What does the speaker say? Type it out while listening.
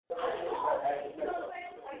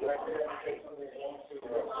Blog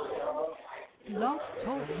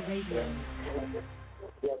Talk Radio.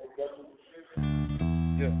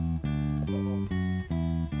 Yeah.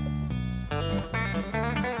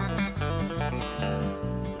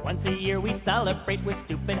 Once a year we celebrate with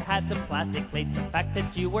stupid hats and plastic plates. The fact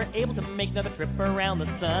that you were able to make another trip around the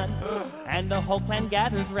sun. And the whole clan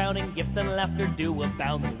gathers round and gifts and laughter do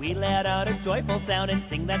abound. And we let out a joyful sound and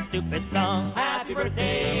sing that stupid song. Happy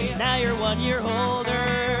birthday, now you're 1 year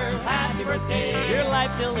older. Happy birthday, your life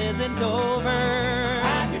still isn't over.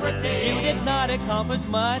 Happy birthday, you did not accomplish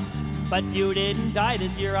much, but you didn't die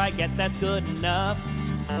this year, I guess that's good enough.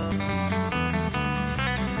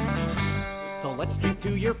 So let's drink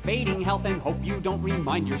to your fading health and hope you don't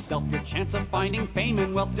remind yourself your chance of finding fame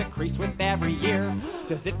and wealth decrease with every year.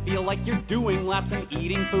 Does it feel like you're doing laps and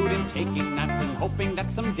eating food and taking naps and hoping that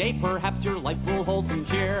someday perhaps your life will hold some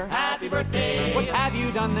cheer? Happy birthday! What have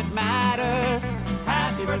you done that matters?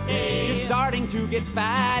 Happy birthday! You're starting to get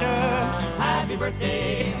fatter. Happy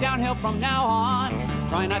birthday! It's downhill from now on.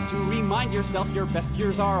 Try not to remind yourself your best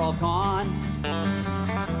years are all gone.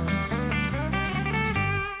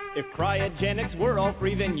 If cryogenics were all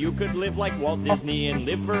free, then you could live like Walt Disney and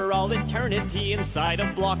live for all eternity inside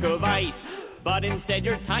a block of ice. But instead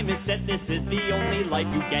your time is set, this is the only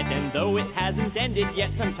life you get. And though it hasn't ended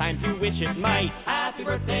yet, sometimes you wish it might. Happy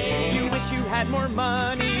birthday! You wish you had more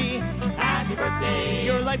money. Happy birthday!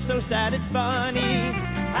 Your life's so sad it's funny.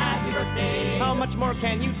 Happy birthday! How much more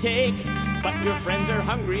can you take? But your friends are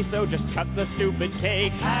hungry, so just cut the stupid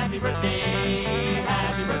cake. Happy birthday!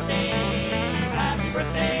 Happy birthday! Happy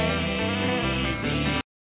birthday!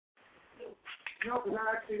 You know,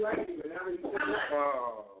 I actually like you, and everything.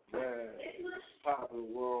 Oh, man. Top of the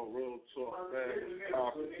world, real talk, man.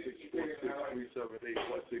 Top of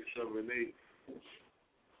 646-378-1678.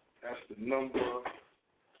 That's the number.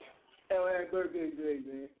 Hey, man, birthday today,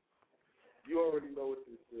 man. You already know what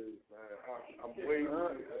this is, man. I'm waiting. You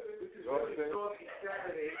know what I'm saying?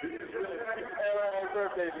 Hey, man,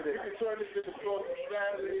 birthday today. You can turn this into Saucy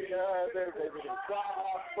Saturday, birthday today.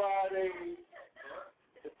 Friday.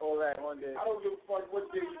 All that one day. I don't give a fuck what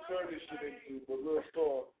day you turn this shit into, but real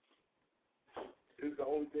talk, it's the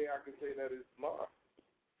only day I can say that is mine.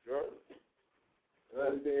 Sure? The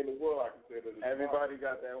only day in the world I can say that is Everybody mine.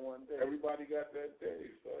 got that one day. Everybody got that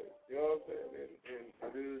day, so, you know what I'm saying? And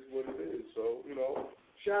it is what it is. So, you know.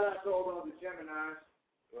 Shout out to all the other Geminis.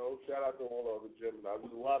 You know, shout out to all the other Geminis.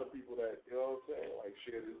 There's a lot of people that, you know what I'm saying, like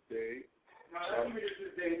share this day. No, not even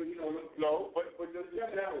this day, but you know. No, but just in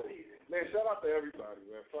general. Man, shout out to everybody,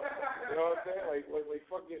 man. Fuck, you know what I'm saying? Like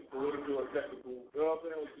fuck getting political or technical. You know what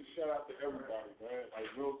I'm saying? Like, just shout out to everybody, man.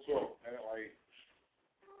 Like, real talk, man. Like,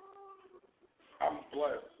 I'm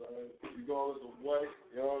blessed, son. Regardless of what,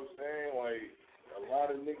 you know what I'm saying? Like, a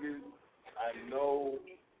lot of niggas I know,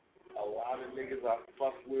 a lot of niggas I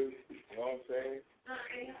fuck with, you know what I'm saying?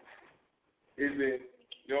 You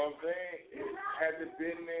know what I'm saying? It hasn't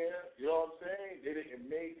been there, you know what I'm saying? They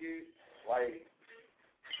didn't make it. Like,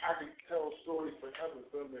 I can tell stories forever,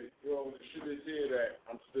 son, but, you know, the shit is here that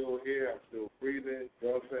I'm still here, I'm still breathing, you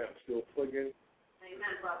know what I'm saying? I'm still cooking.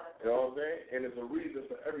 Amen, brother. You know what I'm saying? And there's a reason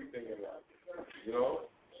for everything in life, you know?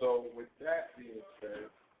 So, with that being said,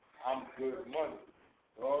 I'm good money.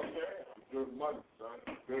 You know what I'm saying? I'm good money, son.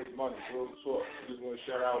 Good money, real talk. I just want to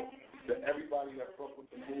shout out to everybody that fuck with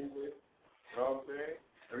the movement. You know what I'm saying?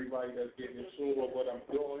 Everybody that's getting in tune with what I'm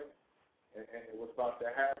doing and what's about to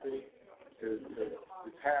happen is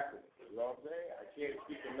happening. You know what I'm saying? I can't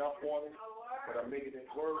speak enough on it, but I'm making it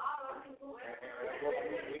work. And what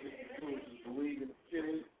we need to do is just believe in the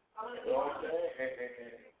kids. You know what I'm saying?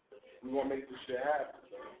 And we're going to make this shit happen.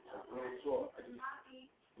 So, real talk. I just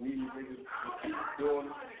need these niggas to keep doing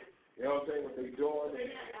it. You know what I'm saying? What they doing.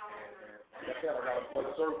 And like I said, I got a full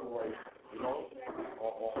circle right now, you know,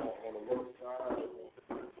 on the work side.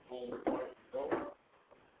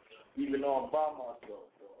 Even though I'm by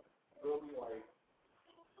myself, though. Feel me? Like,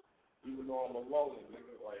 even though I'm alone,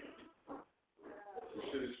 nigga, like, the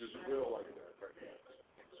shit is just real like that right now.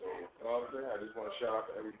 So, you know what I'm saying? I just want to shout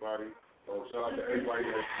out to everybody. Shout out to everybody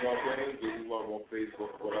that, you know what I'm saying? Give you love on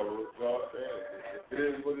Facebook, whatever. You know what I'm saying? It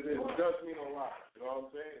is what it is. It does mean a lot. You know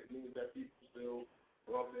what I'm saying? It means that people still,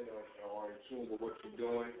 you know what I'm saying, are in tune with what you're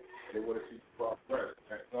doing, and they want to see you progress.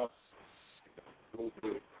 That's not good.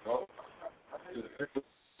 You know?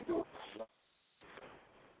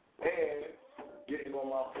 And getting on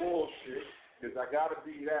my bullshit, because I got to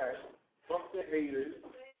be that. Fuck the haters.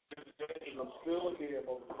 I'm still here,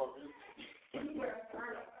 motherfuckers.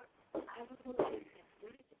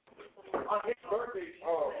 On his birthday.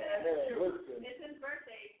 Oh, man, listen. It's his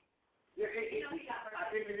birthday. Yeah,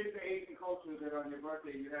 I think it is the Asian culture that that on your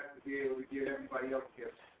birthday you have to be able to give everybody else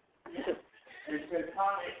gifts. It's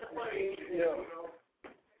time. Yeah.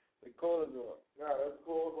 The caller's on. Nah, let's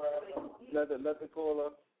call let the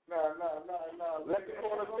caller. Nah. Let the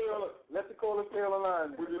caller stay on the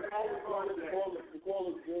line. The caller's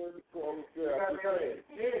good. I'm just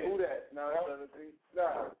saying. Who that? Nah, the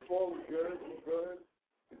caller's good. He's good.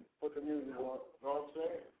 Put the music on. You know what I'm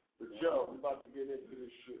saying? But yo, we about to get into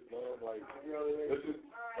this shit, man. Like, you know what I mean? This is,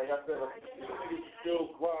 like I said,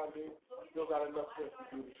 still grinding. Still got enough things to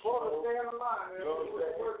do. Caller, stay on the line, man. You know what I'm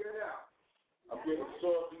saying? We're working it out. I'm getting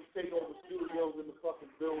saucy, take over studios in the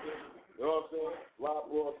fucking building. You know what I'm saying? Live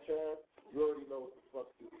broadcast. You already know what the fuck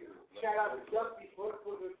this is. Shout out to Dusty for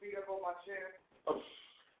putting his feet up on my chair. Oh,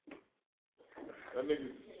 that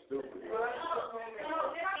nigga's stupid.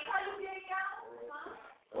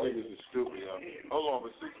 That nigga's stupid, y'all. Hold on,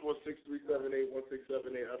 but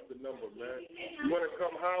 646-378-1678, that's the number, man. You want to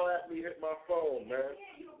come holler at me, hit my phone, man.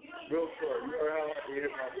 Real short, you want to holler at me, hit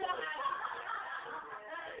my phone.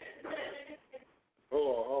 Hold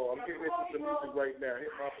on, I'm getting into some music right now.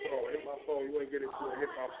 Hit my phone. You want to get into it, hit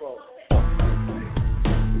my phone.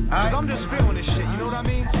 Cause I'm just feeling this shit, you know what I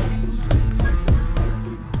mean?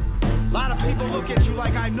 A lot of people look at you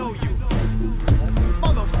like I know you.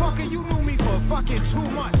 Motherfucker, you knew me for fucking 2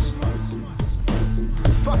 months.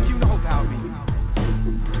 Fuck you know about me.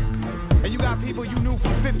 And you got people you knew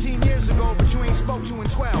from 15 years ago, but you ain't spoke to in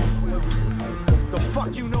 12. The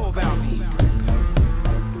fuck you know about me?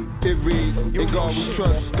 It reads, in God we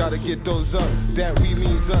trust, gotta get those up, that we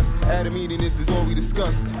means us, at a meeting this is all we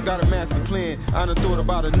discuss, got a master plan, I done thought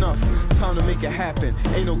about enough, time to make it happen,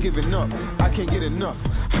 ain't no giving up, I can't get enough,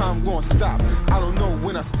 how I'm gonna stop, I don't know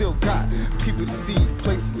when I still got people to see,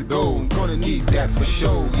 places to go, I'm gonna need that for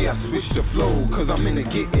sure, yeah I switch the flow, cause I'm in the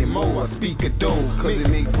getting mo, I speak a dough, cause it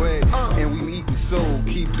make bread, and we eatin' soul,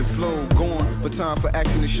 keep the flow going, but time for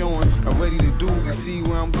action is showing, I'm ready to do, you see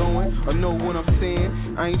where I'm going, or know what I'm saying,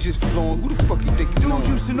 I ain't just flowing. Who the fuck you think you know?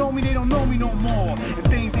 Dudes used to know me, they don't know me no more. If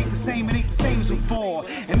things ain't the same, it ain't the same as before.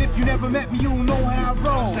 And if you never met me, you don't know how I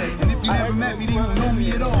roll. And if you never met me, then you don't know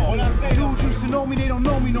me at all. Dudes used to know me, they don't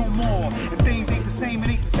know me no more. If things ain't the same,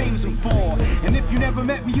 it ain't the same as before. And if you never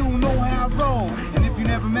met me, you don't know how I roll. And if you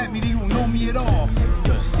never met me, then you don't know me at all.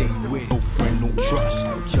 Just stay with, no friend, no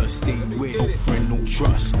trust. Just stay with, no friend, no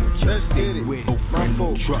trust. Just stay with, no friend,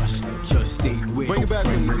 no trust. Just stay with, no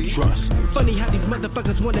friend, no trust. Funny how these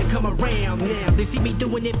motherfuckers wanna come around now. They see me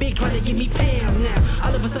doing it big, trying to get me pound now.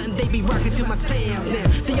 All of a sudden they be rocking to my sound now.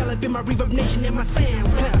 They all up in my Reverb Nation and my sound.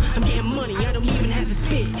 I'm getting money, I don't even have to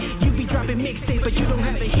spit. You be dropping mixtapes, but you don't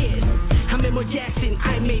have a hit. I'm Memo Jackson,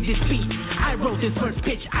 I made this beat. I wrote this first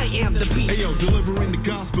pitch, I am the beat. Hey yo, delivering the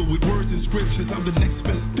gospel with words and scriptures. I'm the next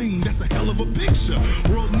best thing, that's a hell of a picture.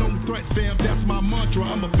 World known threat, fam, that's my mantra.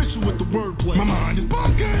 I'm official with the wordplay. My mind is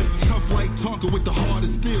bonkers. Tough like Tonka with the heart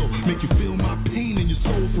of steel. Make you feel my pain in your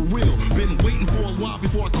soul for real. Been waiting for a while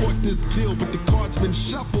before I caught this deal, but the cards been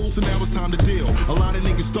shuffled, so now it's time to deal. A lot of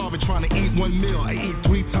niggas starving trying to eat one meal. I eat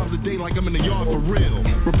 3 times a day like I'm in the yard for real.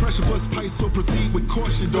 Repression plus pipe, so proceed with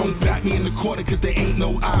caution. Don't back me in the corner cause there ain't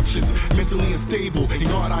no options. Mentally unstable, in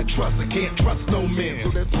God I trust. I can't trust no man,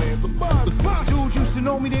 so that plan's a buzz. Dudes used to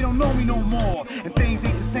know me, they don't know me no more. And things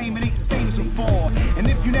ain't the same, it ain't the same as before. And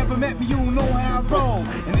if you never met me, you don't know how I roll.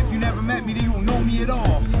 And if you never met me, then you don't know me at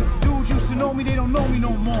all. Dudes used to know me, they don't know me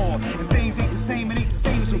no more. And things ain't the same, it ain't the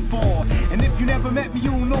same as before. And if you never met me,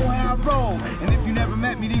 you don't know how I roll. And if you never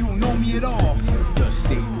met me, then you don't know me at all. Just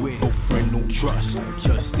stay with, no friend, no trust.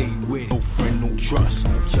 Just stay with, no friend, no trust.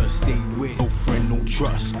 Just stay with, no friend, no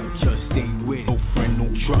trust. Just stay with, no friend, no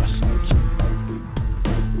trust.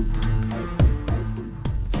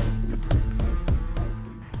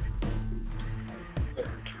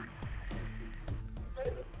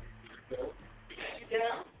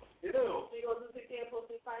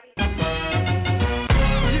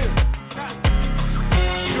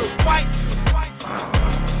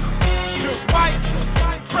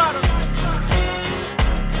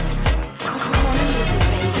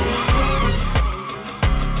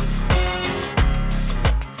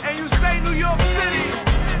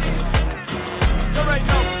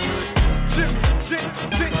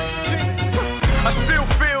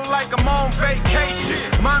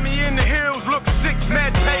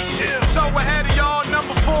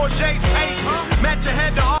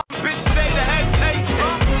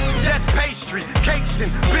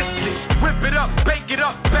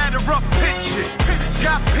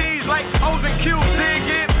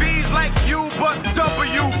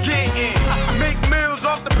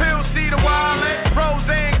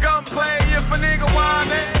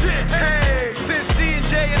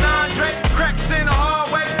 Cracks in the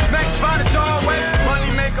hallway, smacked by the doorway.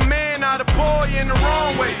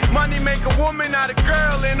 money make a woman out of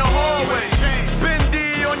girl in the hallway.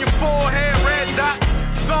 Bendy on your forehead, red dot.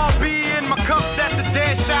 Zombie in my cup, that's a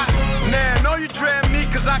dead shot. Now, know you dread me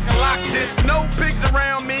cause I can lock this. No pigs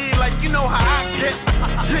around me like you know how I get.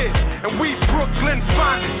 Yeah, and we Brooklyn's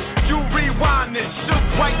finest. You rewind this, shoot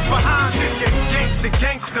white behind it. Gangsta,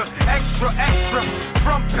 gangsta, extra, extra.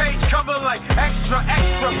 Front page cover like extra,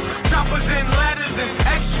 extra. Choppers and ladders and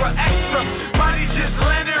extra, extra. Body just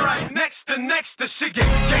landed right next to. She get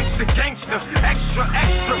gangsta, gangsta, extra,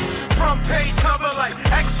 extra. Front page cover like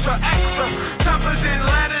extra, extra. Choppers and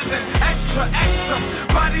ladders and extra, extra.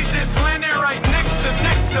 Body just landed right next to.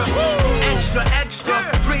 Extra, extra,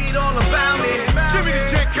 read all about it. Give me the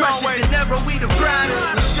dick, Conway. Never we the brightest.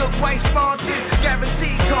 The shook white sponsored,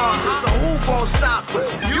 guaranteed cars. So who gon' stop us?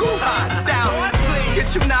 You hot down. Get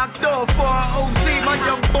you knocked off for an OZ. My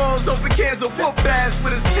young balls open cans of whoop ass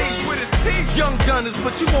with his teeth. Young gunners,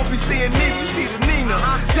 but you won't be seeing me. You see the Nina.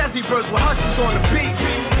 Jazzy birds with hustlers on the beat.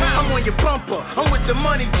 I'm on your bumper. I'm with the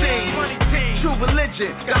money team. True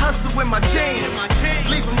religion. Got hustle with my jeans.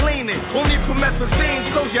 Leave them leaning. Only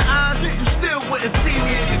promethazine. Close your eyes. You still wouldn't see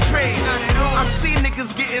me in your dream. I see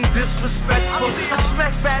niggas getting disrespectful. I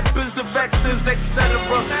smack bad business vexes, etc.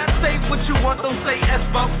 Say what you want, don't say S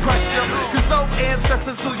about pressure. Cause those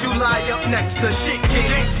ancestors who you lie up next to. Shit get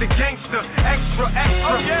gangsta, gangsta, extra,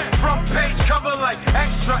 extra. Front page cover like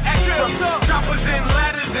extra, extra. Choppers and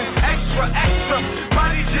ladders and extra, extra.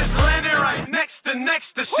 Body just landed right next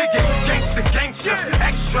to. Shit get gangsta, gangsta,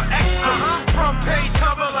 extra, extra. Front page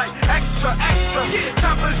cover like extra, extra.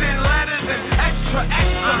 Choppers and ladders and extra,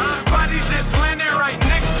 extra. Body just landed right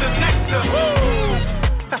next to.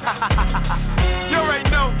 You already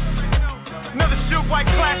know. Another Shoot White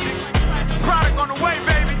classic. Product on the way,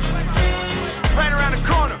 baby. Right around the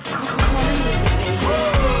corner.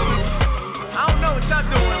 I don't know what y'all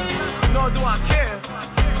doing, nor do I care.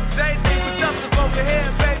 Say things productive over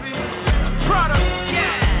here, baby. Product,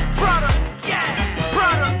 yeah. Product, yeah.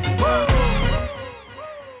 Product, woo.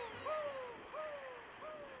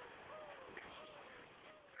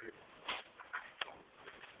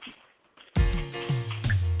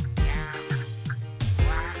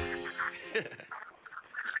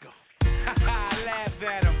 I laugh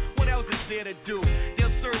at them. What else is there to do?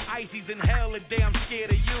 They'll serve ices in hell a day I'm scared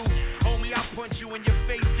of you. Homie, I'll punch you in your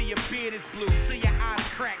face till your beard is blue. Till your eyes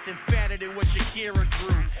cracked and fatter than what Shakira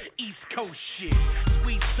grew. East Coast shit.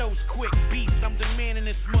 Sweet toast, quick beats. I'm demanding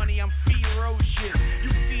this money. I'm ferocious.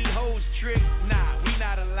 You see hoes tricks? Nah, we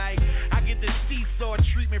not alike. I get the seesaw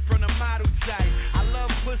treatment from the model type. I love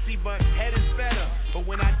pussy, but head is better. But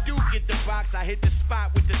when I do get the box, I hit the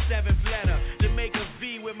spot with the 7th letter. To make a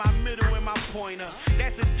V with my middle and my pointer.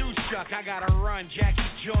 That's a deuce truck, I gotta run,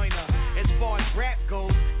 Jackie Joyner. As far as rap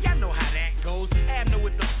goes, y'all know how that goes. Abner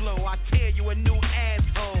with the flow, I tear you a new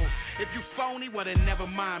asshole. If you phony, well then never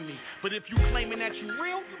mind me. But if you claiming that you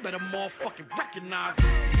real, you better motherfucking recognize me.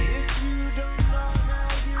 If you don't know, now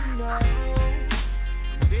you know.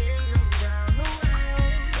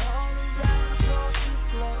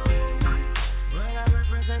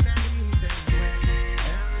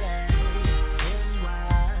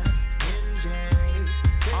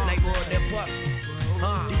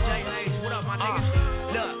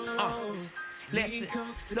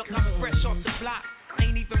 Look, I'm fresh off the block,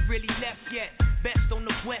 ain't even really left yet. Best on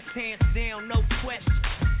the west, hands down, no question.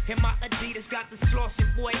 And my Adidas got the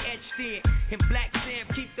Slauson boy etched in. And Black Sam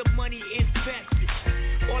keep the money invested.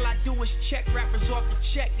 All I do is check rappers off the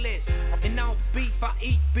checklist. And I don't beef, I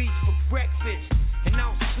eat beef for breakfast. And I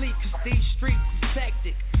don't sleep cause these streets is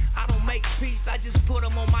hectic. I don't make peace, I just put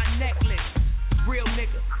them on my necklace. Real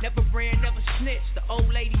nigga, never ran, never snitched. The old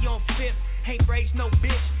lady on 5th, ain't raised no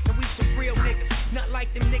bitch. And we some real niggas, not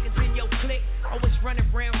like them niggas in your clique. Always running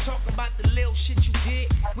around talking about the little shit you did.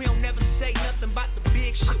 We don't never say nothing about the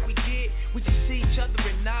big shit we did. We just see each other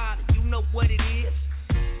and nod, and you know what it is.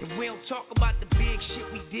 And we don't talk about the big shit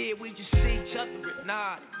we did. We just see each other and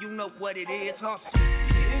nod, you know what it is. Hustle.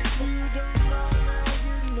 If you don't know,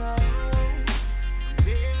 now you know.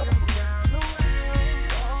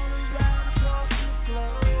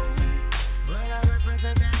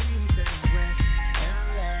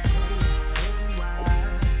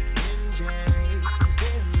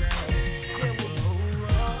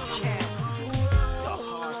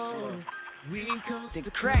 The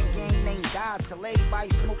crack game ain't died till everybody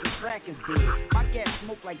smoking crack is dead. My gas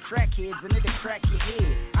smoke like crackheads and it'll crack your head.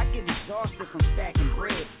 I get exhausted from stacking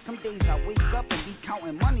bread. Some days I wake up and be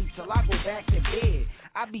counting money till I go back to bed.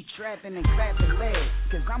 I be trapping and clapping lead,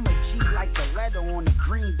 cause I'm a G like the letter on the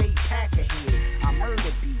Green Bay Packer head. I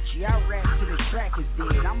murder beat, yeah, I rap till the track is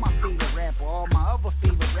dead. I'm my favorite rapper, all my other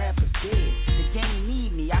favorite rappers dead. The game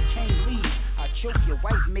need me, I can't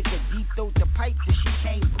wife, make her deep throat the pipe till she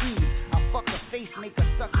can't breathe. I fuck her face, make her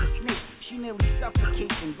suck the snake. She nearly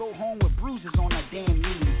suffocates and go home with bruises on her damn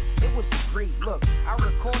knees. It was a great look. I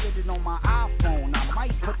recorded it on my iPhone. I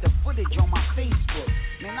might put the footage on my Facebook.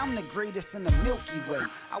 Man, I'm the greatest in the Milky Way.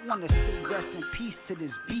 I wanna say rest in peace to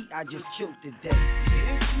this beat I just chilled today.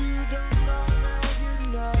 If you don't know, now you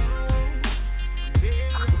know.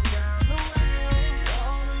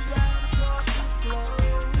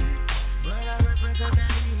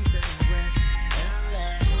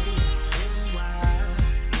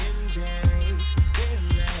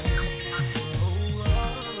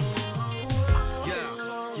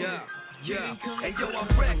 And yo, I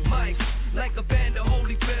wreck mics like a band of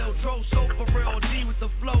Holyfield. Drove so for real, G with the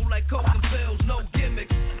flow like Coke and pills. No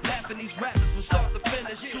gimmicks, laughing these rappers from start to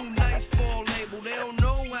finish. Too nice for a label, they don't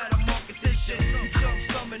know how to market this shit. You chumps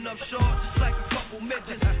coming up short, just like a couple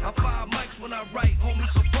midgets. I fire mics when I write, homie,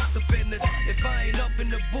 so fuck the business. If I ain't up in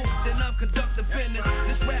the booth, then I'm conducting business.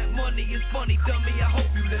 This rap money is funny, dummy, I hope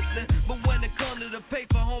you listen. But when it comes to the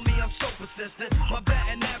paper, homie, I'm so persistent. My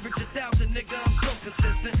batting average 1,000, nigga, I'm so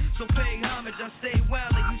consistent. So pay homage, I stay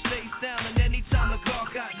wild and you stay sounding. Anytime the car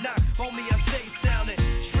got knocked, homie, I stay sounding.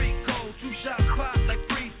 Street code, 2 shots pop like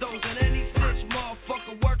free throws. And any snitch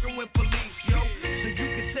motherfucker working with police, yo. So you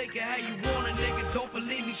can take it how you want it, nigga. Don't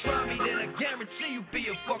believe me, try me, then I guarantee you be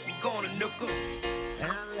a fucking goner, nigga.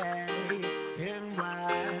 LA,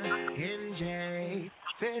 NY, NJ,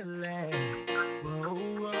 Philly. Whoa,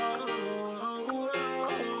 whoa,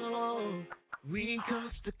 whoa. We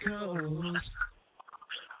coast to coast.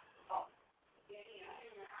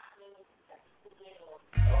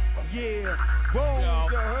 Yeah, bones,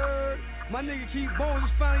 you heard? My nigga keep bones,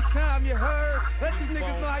 it's finally time, you heard? Let these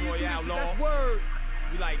niggas know how you do this, that's word.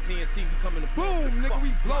 We like TNT, we coming to boom, nigga,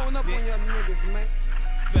 we blowing up on y'all niggas, man.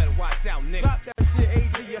 Better watch out, nigga. Drop that shit,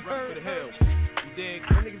 AJ, you heard? For the hell, you dig?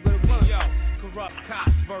 That niggas better run. Yo, corrupt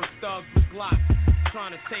cops versus thugs with Glocks.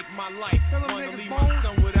 Trying to take my life, wanna leave my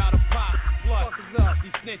son without a pop. Plus,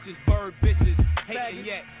 these snitches, bird bitches, hating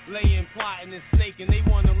yet, laying, plotting and snaking. They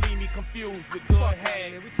wanna leave me confused with good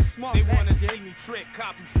head. They wanna see me trick,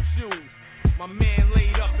 copy some shoes. My man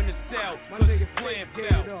laid up in the cell, cause his plan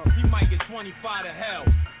fell. He might get 25 to hell.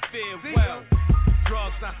 Farewell.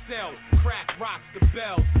 Drugs I sell, crack rocks the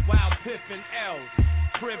bells, wild piff and L's.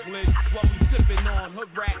 Privilege, what we sippin' on, hood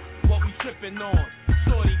rat, what we trippin' on.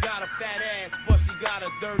 Shorty got a fat ass, but she got a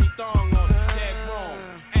dirty thong on. Dead wrong.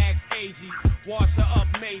 Ask AG, wash her up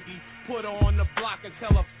maybe. Put her on the block and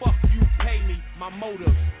tell her fuck you pay me. My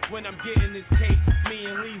motive when I'm getting this cake. Me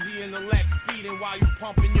and Leezy in the Lex speeding while you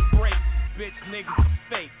pumping your brakes. Bitch niggas is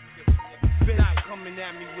fake. Not coming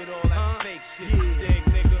at me with all that fake shit. Dig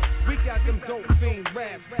nigga. We got them dope fiend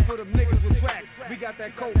raps for them niggas with tracks. We got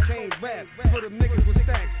that cocaine rap for them niggas with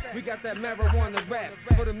stacks. We got that marijuana rap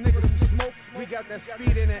for them niggas who smoke. We got that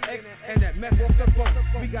speed in the X and that meth off the bump.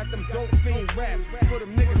 We got them dope fiend raps for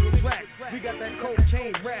them niggas with tracks. We got that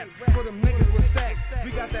cocaine rap for them niggas with stacks.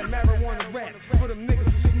 We got that marijuana rap for them niggas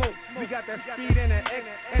who smoke. We got that speed in the X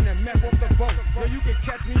and that meth off the bump. So you can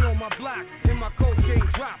catch me on my block in my cocaine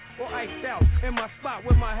drop or iced out in my spot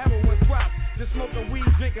where my heroin drop. Just smoking weed,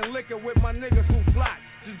 drinking liquor with my niggas who block.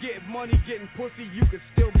 Just getting money, getting pussy, you can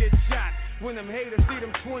still get shot. When them haters see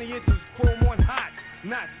them 20 inches chrome on hot.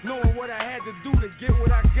 Not knowing what I had to do to get what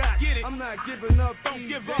I got. Get it. I'm not giving up. Don't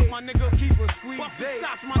give up, my nigga. Keep a squeeze day.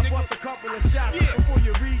 My nigga. I bust a couple of shots before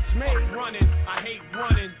you reach me. Fuck running, I hate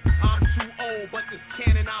running. I'm too old, but this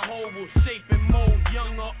cannon I hold will shape and mold.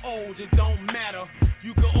 Young or old, it don't matter.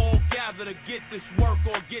 You can all gather to get this work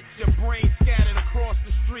or get your brain scattered across the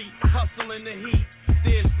street. Hustle in the heat.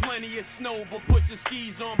 There's plenty of snow, but put your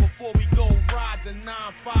skis on before we go ride the 9-5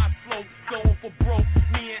 float. Going for broke,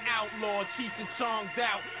 me and Outlaw, Cheech and Chong's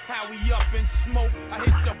out. How we up in smoke? I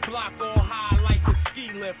hit your block all high like a ski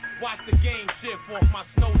lift. Watch the game shift off my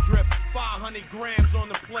snowdrift. 500 grams on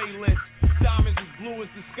the playlist. Diamonds as blue as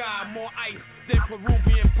the sky, more ice than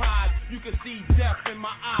Peruvian pies. You can see death in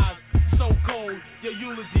my eyes. So cold, your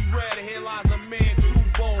eulogy read. Here lies a man too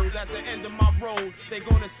bold. At the end of my road, they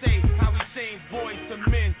gonna say how we changed boys to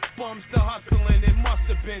men. Bums to hustling, it must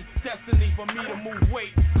have been destiny for me to move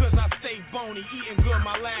weight. Cause I stay bony, eating good.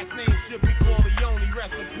 My last name should be Corleone.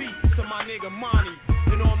 Rest in peace to my nigga Monty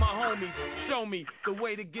and all my homies. Show me the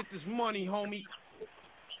way to get this money, homie.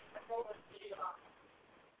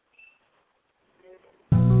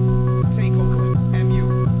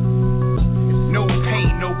 No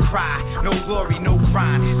pain, no cry, no glory, no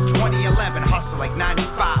grind. 2011, hustle like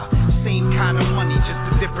 95. Same kind of money, just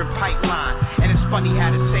a different pipeline. And it's funny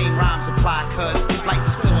how the same rhymes apply, cause life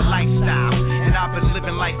is still a lifestyle. And I've been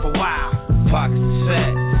living life a while. Pockets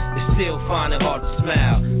set, it's still finding hard time to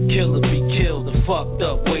smile. Kill or be killed, a fucked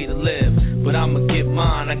up way to live. But I'ma get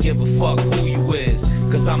mine, I give a fuck who you is.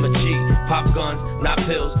 Cause I'm a G, pop guns, not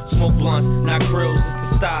pills. Smoke blunts, not grills.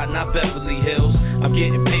 It's the style, not Beverly Hills. I'm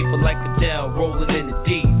getting paper like Adele, rolling in the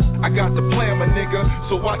deep. I got the plan, my nigga,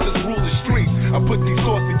 so I just rule the streets. I put these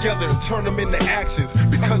thoughts together and turn them into actions.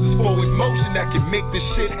 Because it's forward motion that can make this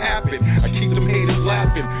shit happen. I keep them haters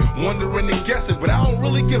laughing, wondering and guessing. But I don't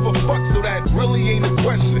really give a fuck, so that really ain't a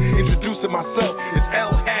question. Introducing myself, it's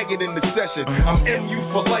L. Haggood in the session. I'm MU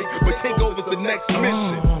for life, but takeover's the next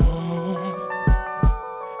mission.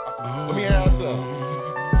 Let me ask up.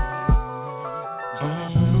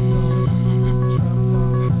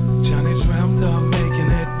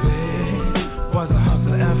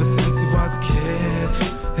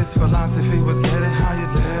 Philosophy was getting how you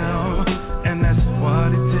live, and that's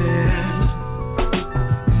what it did.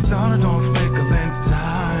 It started off nickel-and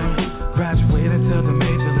dime, graduated to the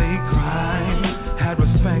major league crime. Had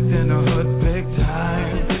respect in the hood big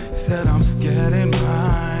time, said I'm getting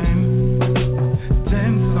mine.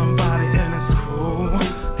 Then somebody in his crew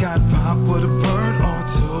got popped with a bird or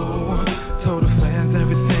two. Told the fans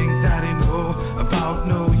everything that he knew about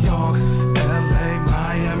New York, LA,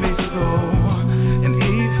 Miami, so.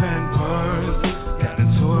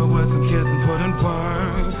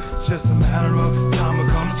 Just a matter of time it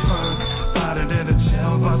comes first. Riding in the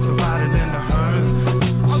jail bus or riding in the hearse.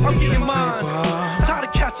 I'm getting mine. Tired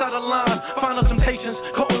of cats out of line. Final temptations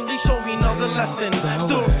could only show me another lesson.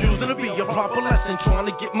 Still refusing to be a proper lesson. Trying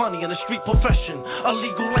to get money in a street profession. A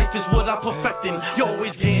legal life is what I'm perfecting. You're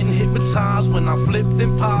always getting hypnotized when I flip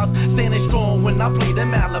them pies. Standing strong when I play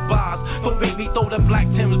them alibis. Don't make me throw them black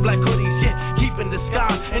Timbs, black hoodies. Yeah, keep in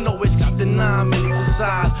disguise. And always got the 9 million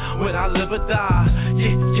inside. When I live or die.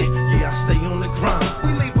 Yeah, I stay on the grind. We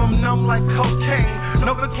leave them numb like cocaine.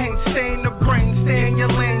 Novocaine, stay in the brain, stay in your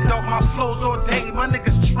lane. Dog, my flows all day. My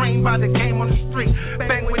niggas trained by the game on the street.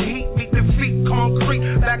 Bang with heat, beat the feet, concrete.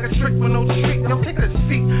 Back a trick with no treat. Yo, take a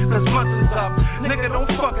seat, cause months up. Nigga, don't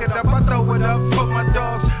fuck it up. I throw it up for my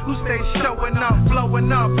dogs who stay showing up, blowing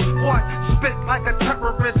up. What? Spit like a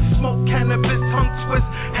terrorist. Smoke cannabis, tongue twist.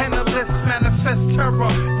 Handleless, manifest terror.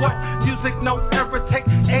 What? Music, no error. Take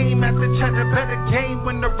aim at the cheddar. Better game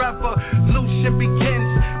when the revolution begins.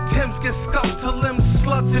 Timbs get scuffed to limbs,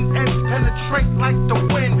 slugs and ends penetrate like the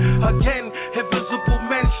wind. Again, invisible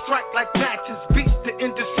men strike like matches, beat the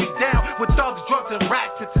industry down with thugs, drugs, and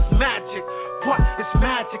ratchets. It's magic. What? It's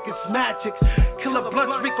magic. It's magic.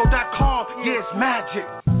 KillerBluntsRico.com. Yeah, it's magic.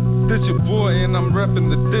 This your boy and I'm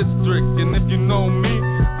reppin' the district. And if you know me,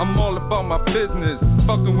 I'm all about my business.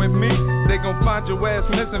 Fucking with me, they gon' find your ass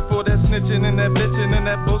missing for that snitching and that bitching and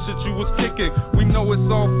that bullshit you was kicking. We know it's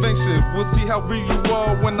all fiction. We'll see how real you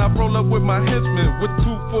are when I roll up with my henchmen. With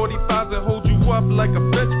 245s that hold you up like a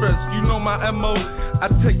bench press. You know my MO. I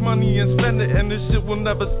take money and spend it, and this shit will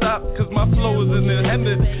never stop. Cause my flow is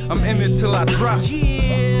independent. I'm in it till I drop.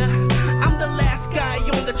 Yeah, I'm the last guy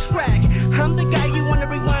on the track. I'm the guy you wanna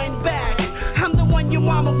rewind back. I'm the one your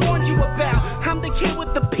mama warned you about. I'm the kid with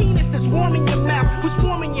the penis that's warm in your mouth, who's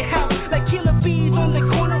warming your house like killer bees on the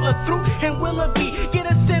corner of Through and Willoughby. Get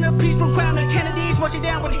a centerpiece from Crown and Kennedy's, wash it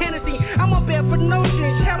down with Hennessy. I'm on Bedford Notion,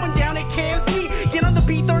 showering down at KFC. Get on the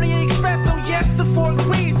B38 Express, so yes, the 4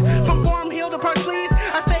 degrees. From Warm Hill to Park Sleeves,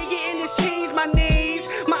 I stay getting this cheese. My knees,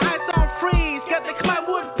 my eyes on freeze. Got the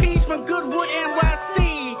Clydewood piece from Goodwood, NYC.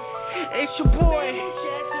 It's your boy.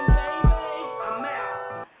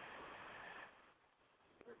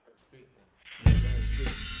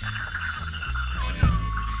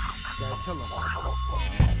 Tell him.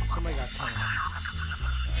 Somebody got time.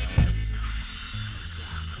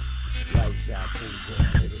 Lights out, pretty good.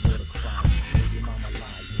 Nigga go to crime. Baby mama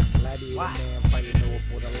lying. Gladiator man fighting over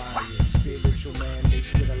for the lion. Spiritual man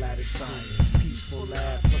mixed with a lot of science. Peaceful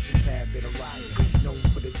laugh, plus a tad bit of riot. Known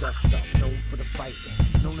for the dust up, known for the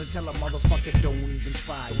fighting. Known to tell a motherfucker don't even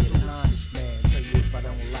try it. An honest man, tell you if I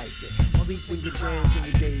don't like it. Only when you're dead,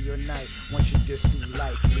 any day or night. Once you just do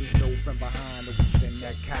life, leave no friend behind or we spend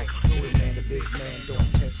that kite. Know the man, the big man, don't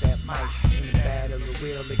test that mic. In the bad of the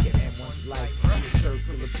real, look at that one's life. In the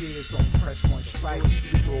circle of gears, don't press one strike.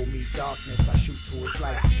 You throw me darkness, I shoot towards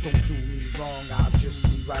light. Don't do me wrong, I'll just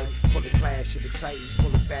be right. For the clash of the titans,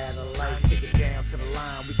 full of battle life. Take it down to the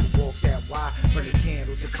line, we can walk that wide. Burn the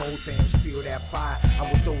candles at both ends, feel that fire.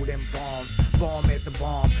 I will throw them bombs, bomb at the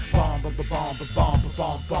bomb. Bomb, bomb, bomb, bomb,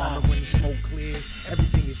 bomb, bomb. And when the smoke clears,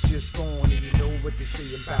 everything is just gone. And you know what they say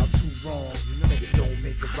about two wrongs. You know that don't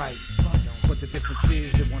make it right. But the difference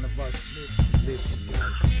is that one of us lives in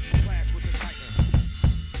life.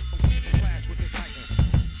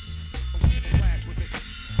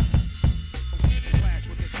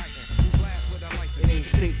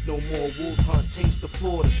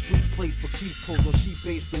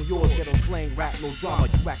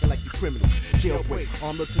 criminal. Jailbreak,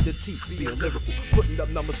 armor to the teeth, being lyrical. Putting up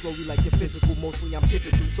numbers slowly like your physical. Mostly I'm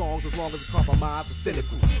typical songs as long as it's compromised and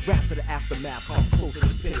cynical. Rap to the aftermath, I'm close to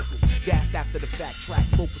the pinnacle. Gassed after the fact track,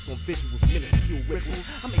 focus on visuals, minuscule ripples.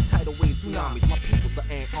 I make tidal waves, tsunamis. My peoples are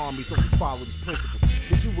ant armies, only follow these principles.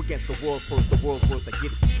 It's you against the world's first, the world's worst, I get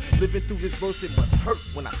it. Living through this verse, it must hurt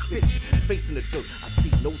when I spit it. Facing the dirt, I see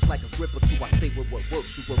notes like a grip or two. I say what works,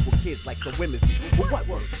 you work with kids like the women do. But what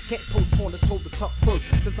works? Can't postpone the told the tough first.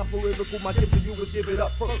 Since I'm political, my gift to you is give it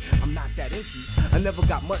up first. I'm not that inky, I never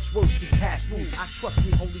got much worse. Just cash rules, I trust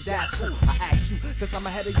me, only that's cool. I ask you, since I'm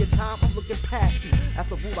ahead of your time, I'm looking past you.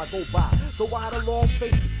 That's a rule I go by. So why the long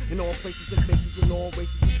faces? In all places and faces, in all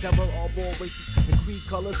races, you terror, all born races, and creed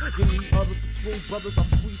colors. You need others between brothers. I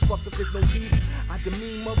squeeze fuck if there's no need. I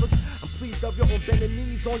demean mothers. I'm pleased of your own bending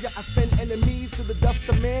knees on ya. I send enemies to the dust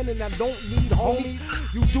of man, and I don't need homies.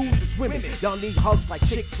 You dudes is women. Y'all need hugs like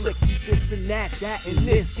chick flicks. You this and that and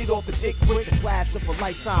this. Get off the dick quick. The flash of a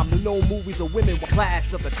lifetime. The no movies of women.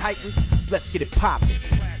 Clash of the Titans. Let's get it poppin'.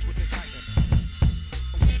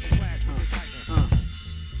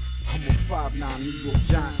 I'm a 5'9" New York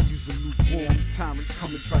giant, use a lukewarm tyrant,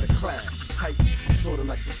 come and try to clash. Tight, I'm sorta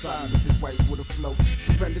like the side with this white water flow.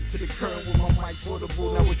 Surrender to the current with my mic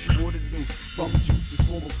portable. Now what you ought to do? Bum juices,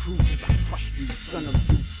 former crew, cause I crush you. Son of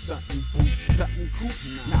you, stuntin', boost, stuntin', coop.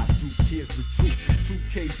 Nah, through tears with truth.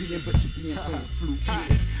 2K being, but you being playing flute.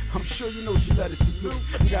 Yeah. I'm sure you know she let it salute.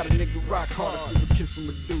 You got a nigga rock hard, give a kiss from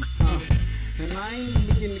a deuce. And I ain't even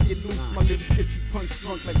beginning to get loose. My lyrics get you punch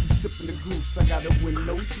drunk like you sipping the goose. I gotta win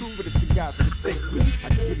no true, but it's the guys that stay with. I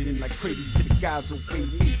get it in like crazy to the guys who pay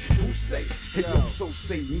me. Who say? Hey yo, so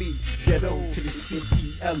say me. Ghetto to the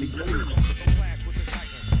C-E-L-E.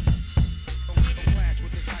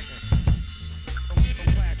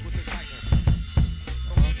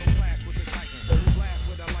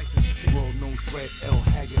 World-known threat, L.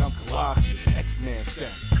 Haggood, I'm Colossus. X-Man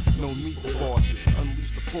status. No need for bosses.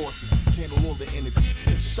 Unleash the forces. Channel all the energy.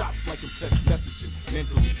 Send shots like I'm text messaging.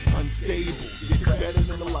 Mentally unstable. Get better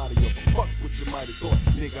than a lot of you. Fuck what you might have thought.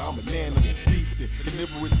 Nigga, I'm an animal. Beastin'.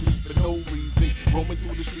 Deliberate sleep for no reason. Roaming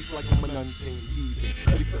through the streets like I'm an untamed heathen.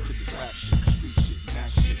 Ready for the rap shit, street shit,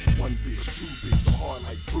 mash shit. One bitch, two bitch, so hard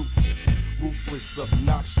like fruit. Ruthless,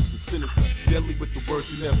 obnoxious, and sinister. Deadly with the words,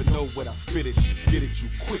 you never know what I spit at you. Get at you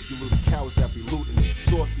quick, you little cowards that be looting it.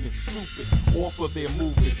 Saucy and stupid, off of their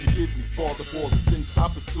movement. Forgive me, Father, for all the sins I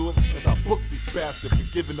pursued. As I book this bastard for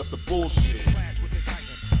giving up the bullshit.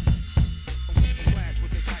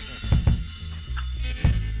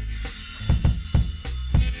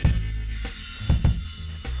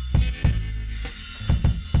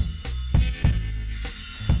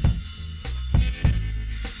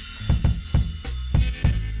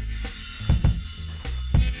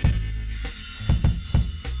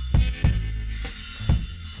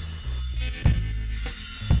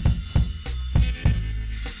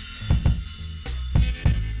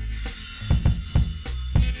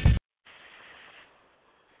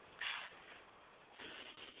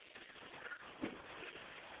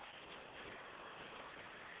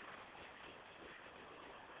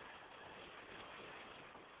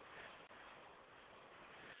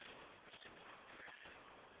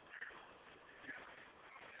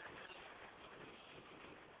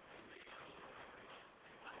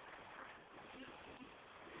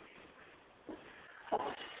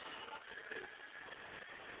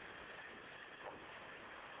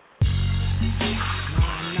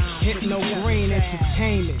 Hypno Green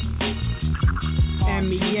Entertainment.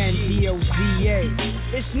 MENDOZA.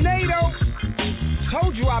 It's NATO.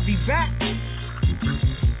 Told you I'd be back.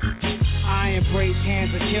 I embrace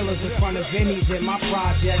hands of killers in front of Vinnies in my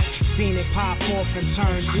project. Seen it pop off and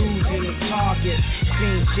turn dudes into targets.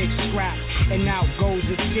 Seen chicks scrap and out goes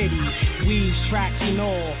the city. Weaves, tracks and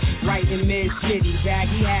all, right in mid-city.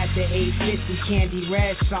 Baggy had the 850 candy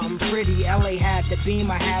red, something pretty. LA had the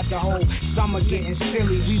beam, I had the whole summer getting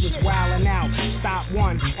silly. We was wildin' out, stop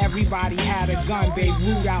one, everybody had a gun.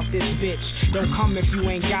 Beirut out this bitch, don't come if you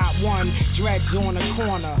ain't got one. Dreads on the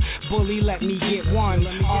corner, bully let me get one.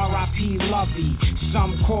 R.I.P. Lovey,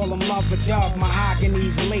 some call him Lover Dub.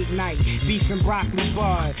 Mahogany's late night, beef and broccoli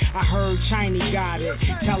bud. I heard Chinese got it,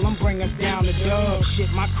 tell him bring us down the dub. Shit,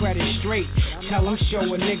 my credit straight, Tell him show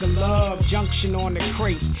a nigga love. Junction on the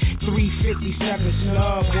crate, 357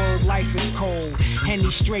 snub. Word life is cold. Henny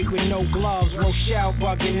straight with no gloves. Rochelle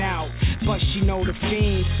bugging out, but she know the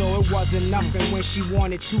fiend, so it wasn't nothing when she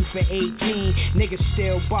wanted 2 for 18. Niggas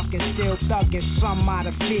still bucking, still thugging, some out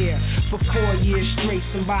of fear. For 4 years straight,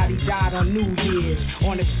 somebody died on New Year's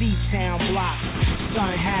on the C-Town block.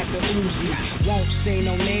 Son had the Uzi. Won't say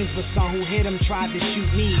no names, but some who hit him tried to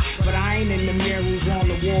shoot me. But I ain't in the mirrors on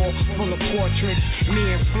the wall full of portraits. Me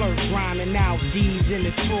and Flirt grinding out D's in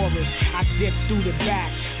the Taurus. I dip through the back,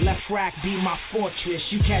 left rack be my fortress.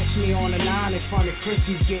 You catch me on the 9 in front of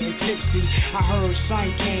Chrissy's getting tipsy. I heard son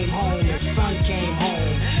came home and son came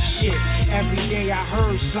home. Shit, every day I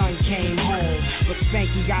heard son came home. But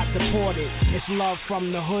Spanky got deported. It's love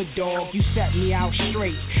from the hood, dog. You set me out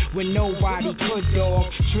straight when nobody could, dog.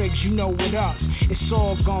 Triggs, you know what up. It's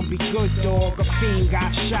all gonna be good, dog. A fiend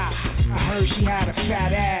got shot. I heard she had a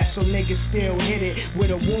fat ass, so niggas still hit it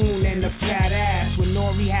with a wound and a fat ass. When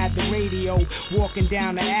Nori had the radio, walking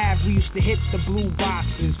down the Ave, we used to hit the blue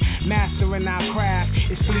boxes. Mastering our craft,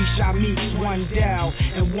 it's 3 Shamiks, 1 Dell,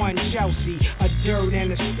 and 1 Chelsea. A Dirt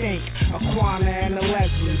and a Stink, a Quana and a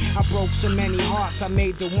Leslie. I broke so many hearts, I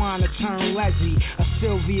made the Wanna turn Leslie. A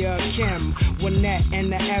Sylvia, a Kim, Winnette,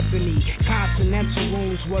 and the Ebony. Continental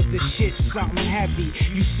rooms was the shit, something heavy.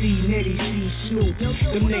 You see Nitty, see Snoop.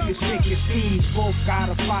 Them niggas sick as thieves, both got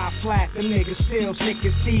a 5 flat. Them niggas still sick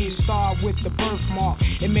as thieves. Start with the birthmark,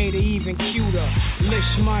 it made it even cuter.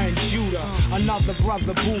 Lishma and Judah, another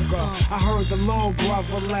brother Booga. I heard the little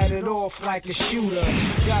brother let it off like a shooter.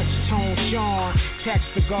 Dutch Tone Sean, text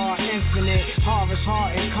the guard infinite. Harvest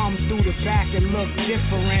Heart and come through the back and look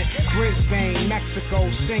different. Brisbane, Mexico,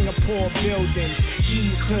 Singapore buildings.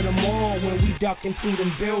 Keys to the mall when we ducking through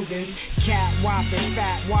them buildings. Cat whopping,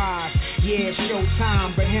 fat wives. Yeah,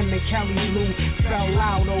 Showtime, but him and Kelly Blue fell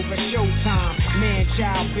out over Showtime. Man,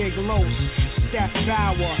 child, Big Los. Steph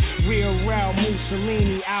Bauer, Real Rel,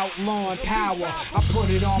 Mussolini, outlawing power. I put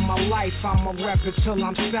it on my life, I'ma rep it till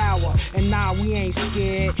I'm sour. And nah, we ain't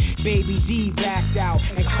scared. Baby D backed out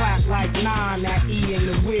and clapped like 9 at E in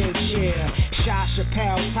the wheelchair. Shot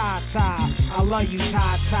Chappelle, Ty, I love you,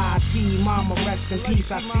 Ty, T, Mama, rest in peace.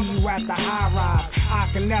 I see you at the high rise.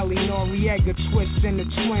 Akinelli, Noriega, Twist and the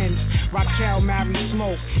Twins. Raquel, Mary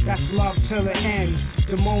Smoke, that's love till it ends.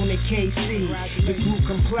 Damone and KC, the group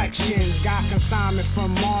complexions. Got consignment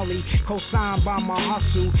from Marley, co-signed by my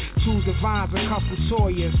hustle. 2 Divines, a couple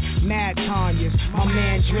Toyas, Mad Tanyas. My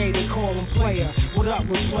man Dre, they call him player. What up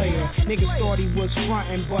with player? Niggas thought he was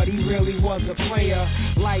frontin', but he really was a player.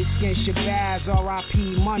 Light skin Shabazz,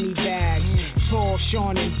 R.I.P. money bags. Tall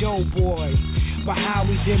Sean and Doughboy. But how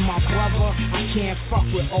we did my brother, I can't fuck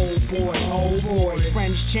with old boy.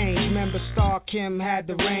 Friends change, remember Star Kim had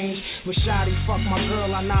the range. When Shotty fucked my girl,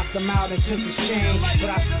 I knocked him out and took his chain. But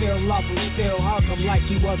I still love him, still hug him like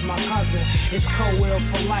he was my cousin. It's co-will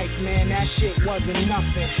for life, man, that shit wasn't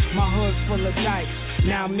nothing. My hood full of dikes,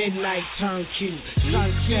 now midnight turn cute. Sun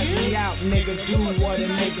set me out, nigga, do what a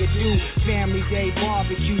nigga do. Family day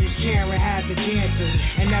barbecues, Karen had the dancers.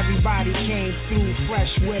 And everybody came through fresh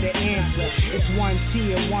with an answer. It's 1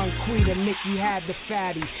 Tia, 1 Quita, Mickey had the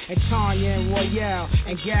fatty. And Tanya and Royale,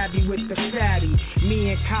 and Gabby with the fatty.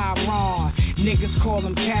 Me and Kyron, niggas call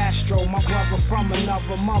him Castro. My brother from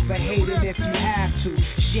another mother, hate it if you have to.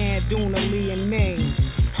 Shanduna, Lee and Ming.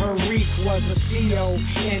 Her reek was a CO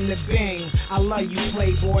in the Bing. I love you,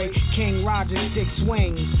 Playboy. King Roger, 6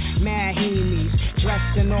 wings. Mad Hemis,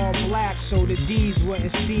 dressed in all black so the D's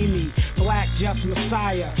wouldn't see me. Black just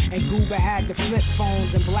Messiah, and Goober had the flip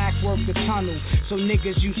phones and Black worked the tunnel. So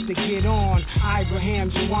niggas used to get on. Ibrahim,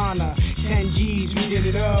 Joanna, 10 G's, we did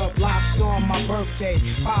it up. Lobster on my birthday,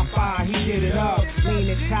 Papa, he did it up.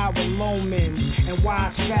 Leaning Tower, Lomans, and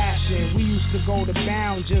Wise Fashion. We used to go to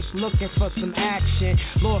Bound just looking for some action.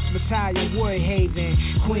 Lost Battalion,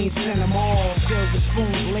 Woodhaven, Queen sent them all. Silver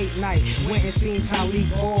Spoons, late night, went and seen Talib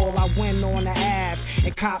Ball. I went on the Ave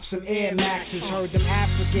and copped some Air Maxes. Heard them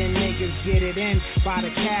African niggas get it in by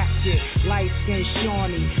the casket. Light skin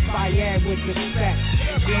Shawnee, Fayed with respect.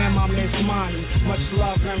 Damn, I miss Monty, much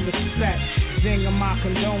love and respect. Zinger, my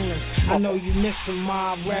condolence. I know you miss them,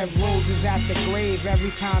 ma. Red roses at the grave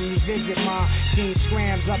every time you visit, ma. Seen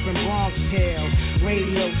scrams up in Bronxtail.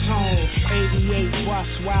 Radio tone, 88 bus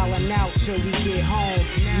wildin' out till we get home.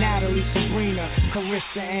 Natalie, Sabrina,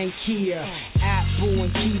 Carissa, and Kia. Apps Boo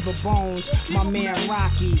and Kiva Bones, my man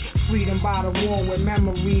Rocky. Freedom by the wall where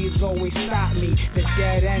memories always stop me. The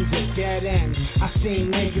dead end's a dead end. I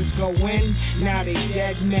seen niggas go in, now they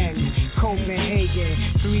dead men.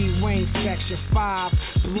 Copenhagen, 3 wings, section 5.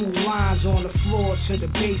 Blue lines on the floor to the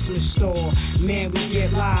basement store. Man, we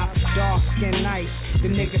get live, dark skin nice. The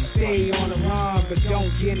nigga stay on the run, but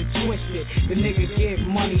don't get it twisted. The nigga get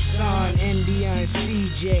money, son. India and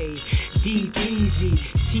CJ, DPZ,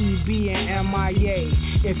 TB and MIA.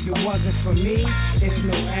 If it wasn't for me, it's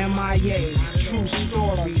no MIA. True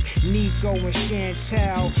story. Nico and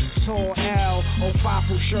Chantel, Tall L,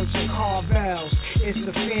 Opapo shirts and Carvels. It's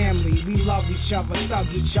the family. We love each other, thug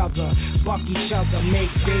each other, buck each other, make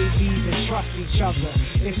babies and trust each other.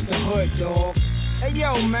 It's the hood, dog. Hey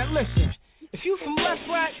yo, man, listen. If you from Left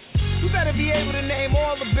Rack, you better be able to name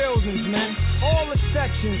all the buildings, man. All the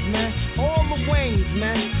sections, man. All the wings,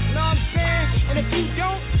 man. You know what I'm saying? And if you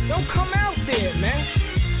don't come out there, man.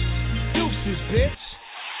 Deuces, bitch.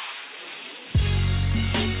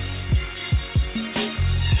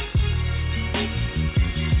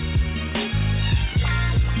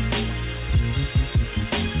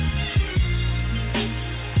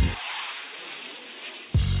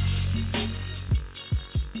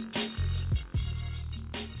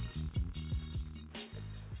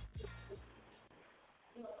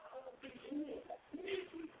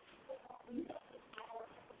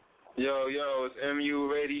 Yo, it's MU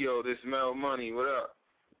Radio. This Mel Money. What up?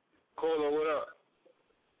 Caller, what up?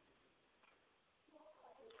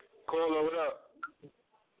 Caller, what up?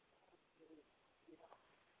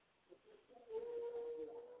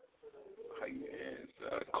 How you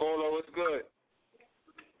answer? Caller, what's good?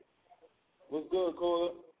 What's good,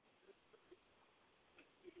 caller?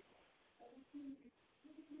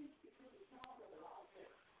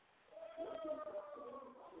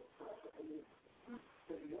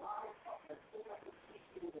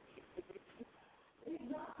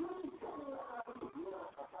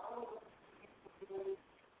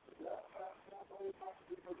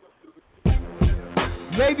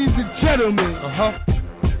 Ladies and gentlemen,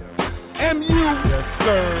 MU, yes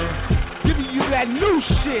sir, giving you that new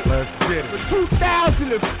shit. Let's get it. For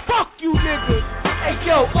 2000 and fuck you niggas. Hey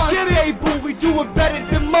yo, Unstable, we do it better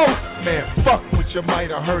than most. Man, fuck what you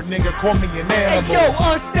might have heard, nigga, call me an animal. Hey yo,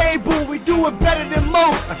 Unstable, we do it better than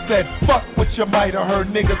most. I said, fuck what you might have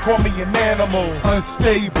heard, nigga, call me an animal.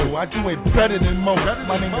 Unstable, I do it better than most.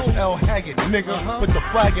 My name is L. Haggood, nigga, put the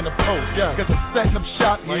flag in the post. Cause I'm setting up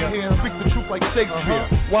shop right here, speak the truth like Shakespeare.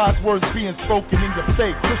 Wise words being spoken in your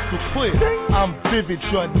face, crystal clear. I'm vivid,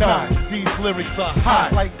 you're not. These lyrics are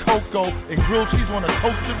hot like cocoa and grilled cheese on a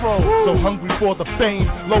toasted roll. So hungry for the fame,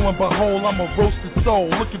 lo and behold, I'm a roasted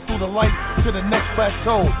soul, looking through the light to the next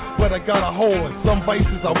plateau. But I got a hole and some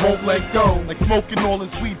vices I won't let go, like smoking all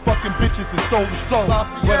this weed, fucking bitches and soul to soul.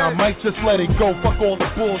 But I might just let it go, fuck all the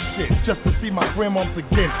bullshit, just to see my grandmoms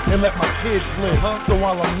again and let my kids live. So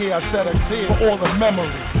while I'm here, I shed a tear for all the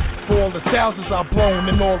memories, for all the thousands I've blown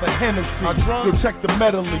and all the Hennessy. You'll check the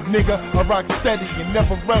medley, nigga, I rock steady and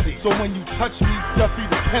never ready. So when you touch me, just be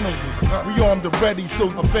the penalty. We armed and ready,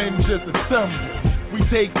 so Avengers assemble. We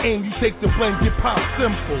take aim, you take the blame, get pop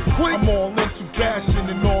simple. I'm all into bashing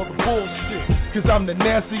and all the bullshit, cause I'm the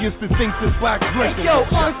nastiest that thinks this black drink. Hey yo,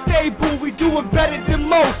 Unstable, we do it better than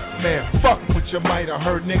most. Man, fuck what you might have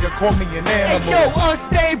heard, nigga, call me an animal. Hey yo,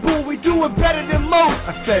 Unstable, we do it better than most.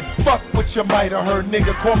 I said, fuck what you might have heard,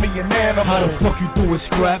 nigga, call me an animal. How the fuck you doing,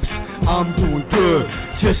 Scraps? I'm doing good,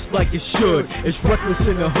 just like it should. It's reckless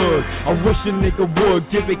in the hood. I wish a nigga would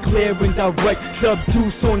give it clear and direct. Sub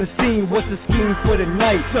Deuce on the scene, what's the scheme for the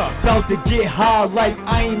night? About to get high like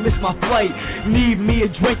I ain't missed my flight. Need me a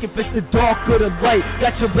drink if it's the dark or the light.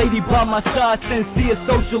 Got your lady by my side, sincere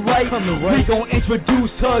socialite. We gon'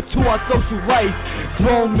 introduce her to our social life.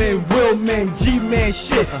 Grown men, real men, G-man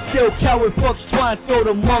shit. Still coward fucks trying to throw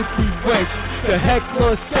the monkey wrench. The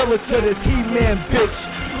heckler, seller to this He-Man bitch.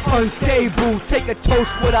 Unstable, take a toast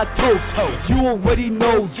with our toast. You already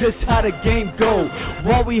know just how the game go.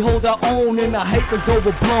 While we hold our own and the hype is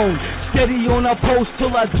overblown. Steady on our post till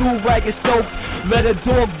I do rag and soap. Let a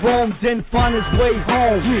dog roam, then find his way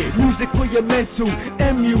home. Music for your mental.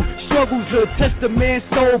 MU struggles to test the man's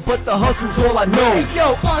soul, but the hustle's all I know. Hey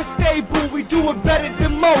yo, Unstable, we do it better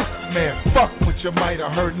than most. Man, fuck what you might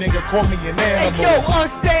have heard, nigga, call me an animal. Hey yo,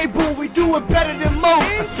 Unstable, we do it better than most.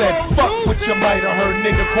 I said, fuck what you might have heard,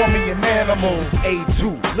 nigga, call me an animal. A2,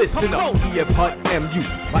 listen up, EF Hut MU.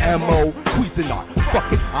 My MO, squeezing on, fuck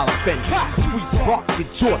it, I'll offend you. Sweet rock, get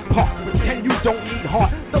your park, pretend you don't need heart.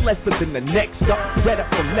 The lesser than the next up, red up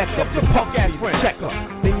from neck up, your punk ass friend. Check up,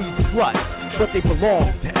 they need sluts. but they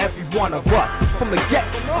belong to every one of us. From the get,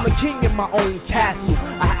 I'm a king in my own castle.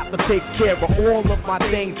 I have to take care of all of my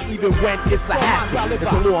things, even when it's a hassle. It's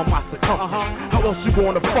the law of my circumference. How else you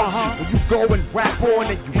gonna function when you go and rap on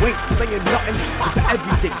and you ain't saying nothing? It's an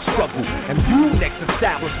everyday struggle, and you next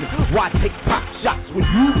establishment. Why take pop shots when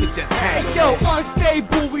you can just hang? Hey yo,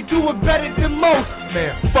 unstable, we do it better than most.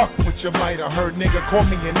 Man, fuck what you might have heard, nigga, call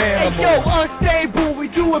me an animal. Hey yo, unstable, we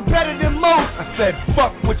do it better than most. I said,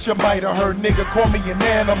 fuck what you might have heard, nigga, call me an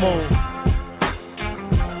animal.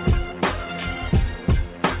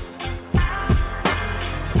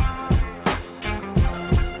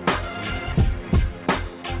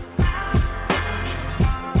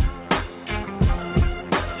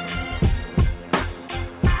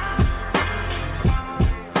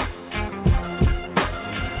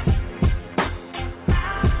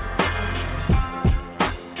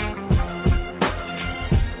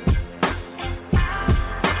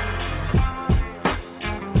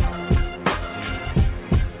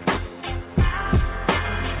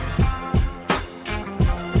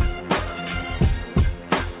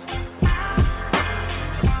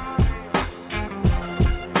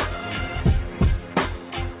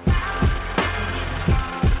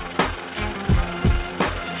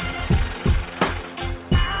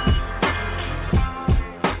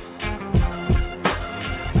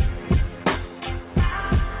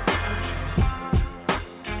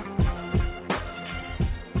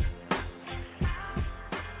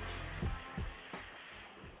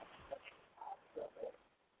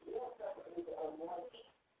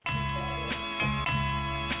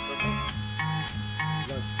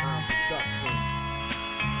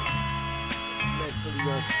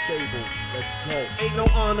 Ain't no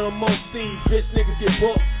honor amongst these bitch niggas get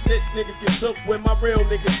booked, bitch niggas get took where my real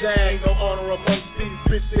niggas at. Ain't no honor amongst these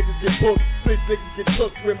bitch niggas get booked, bitch niggas get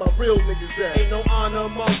took where my real niggas at. Ain't no honor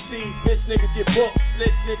amongst these bitch niggas get booked,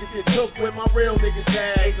 bitch niggas get took where my real niggas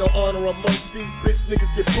at. Ain't no honor amongst these bitch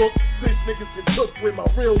niggas get booked, bitch niggas get took where my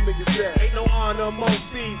real niggas at. Ain't no honor amongst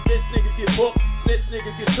these bitch niggas get booked, bitch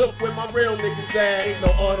niggas get took where my real niggas at. Ain't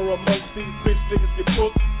no honor amongst these bitch niggas get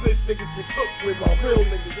booked, bitch niggas get took where my real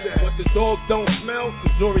niggas at. What the dog don't smell, the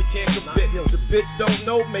jury can't convict. The bitch don't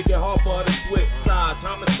know, make it hard for her to switch sides.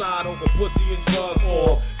 Homicide over pussy and drugs,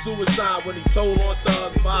 or suicide when he told on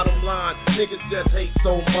thugs. Bottom line, niggas just hate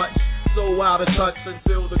so much, so out of touch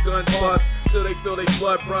until the guns bust, till they feel they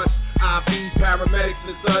blood rush. IVs, paramedics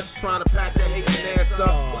and such, trying to pack that hating ass up.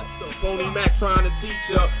 Phony Mac trying to teach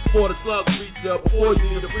ya, before the slugs reach ya, before you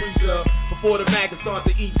need a preacher, before the maggots start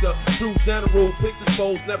to eat ya. True general, pictures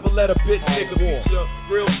foes, never let a bitch nigga beat ya.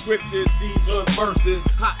 Real scriptures, these are verses,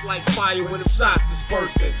 hot like fire when the shots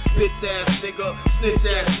dispersing. Bitch ass nigga, snitch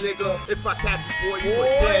ass nigga, if I catch you boy, you a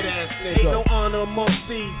dead ass nigga. Ain't no honor amongst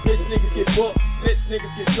these, bitch niggas get booked, bitch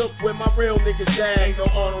niggas get took where my real niggas at. Ain't no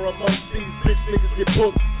honor amongst these, bitch niggas get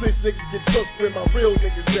booked, bitch niggas get took where my real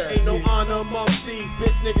niggas at. Ain't no honor amongst these,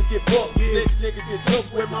 bitch niggas get booked, bitch niggas get took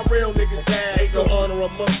where my real niggas at. Ain't no honor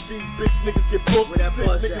amongst these, bitch niggas get booked, bitch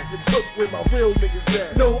niggas get took where my real niggas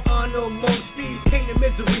at. No honor amongst these, pain and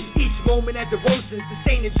misery, each moment at devotion,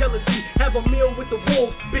 sustain and jealousy, have a meal with the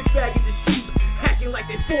wolves, bitch bagging the sheep, hacking like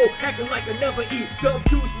they full, hacking like I never eat, dub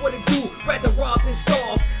juice, what it do, rather rob than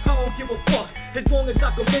starve, I don't give a fuck, as long as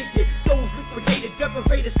I can make it, souls liquidated,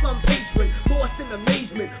 deprivated, some patron, lost in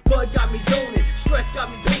amazement, blood got me zoning, stress got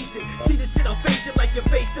me pacing, see the shit I'm facing like you're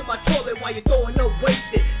facing my toilet while you're throwing up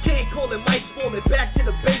wasted, can't call it Mike's falling back to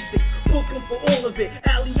the basics, booking for all of it,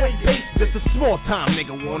 alleyway basics. Just a small time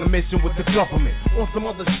nigga on a mission with the government, on some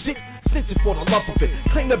other shit, snitching for the love of it,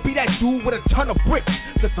 claim to be that dude with a ton of bricks,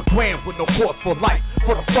 just a gram with no cause for life,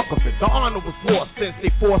 for the fuck of it, the honor was lost since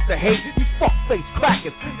they forced to hate, these fuck-face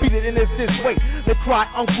crackers, beat it in this way, they cry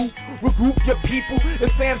uncle, regroup your people,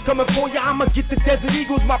 if Sam's coming for ya, I'ma get the Desert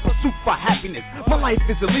Eagles, my pursuit for happiness, my life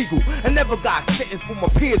is illegal, and never got sentenced for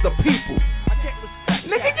my peers or people.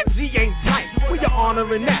 Nigga, your G ain't tight, where you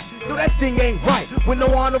honoring that? So that thing ain't right. With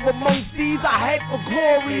no honor amongst these, I head for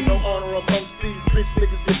glory. Ain't no honor amongst these, bitch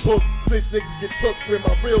niggas get booked, bitch niggas get took where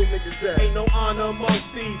my real niggas at. Ain't no honor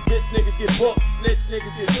amongst these, bitch niggas get booked, bitch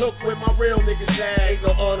niggas get took where my real niggas at. Ain't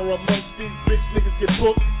no honor amongst these, bitch niggas get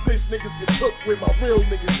booked, bitch niggas get took where my real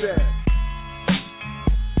niggas at.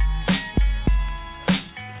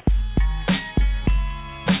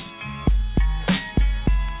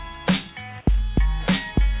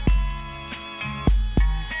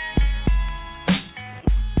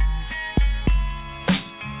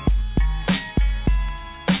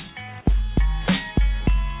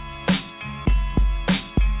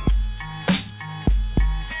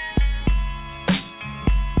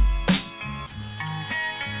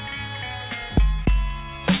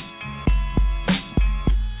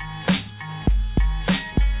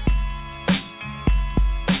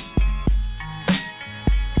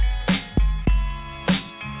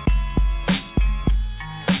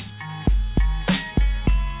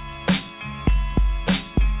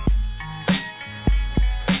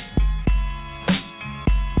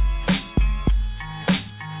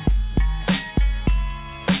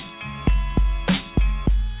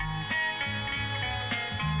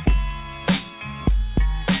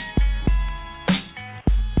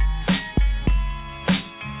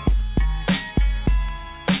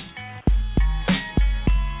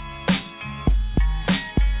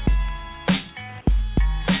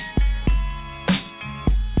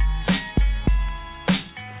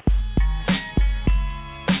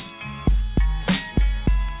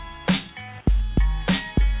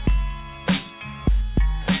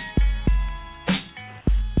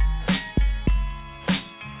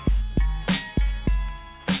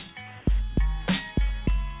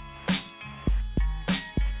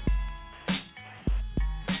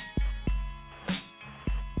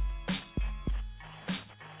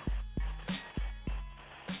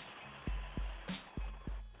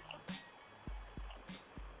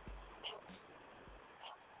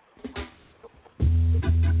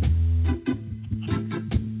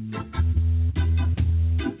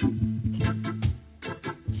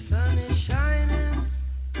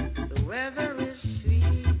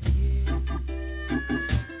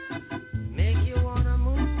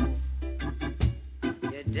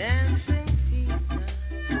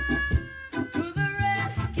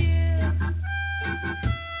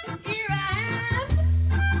 Here I am.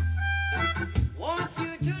 Want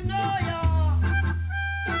you to know, y'all.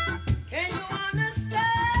 Can you understand?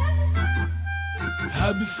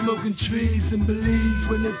 I be smoking trees in Belize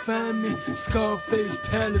when they find me. Scarface,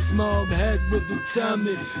 Palace, mob hat with the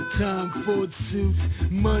Tommy. Tom Ford suits,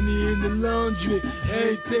 money in the laundry.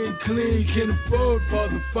 Everything clean, can afford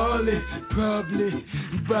Father Farley. Probably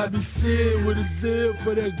Bobby Seale with a zeal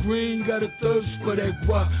for that green. Got a thirst for that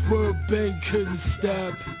guap. World Bank couldn't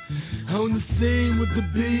stop. On the scene with the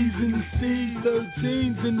B's and the C's,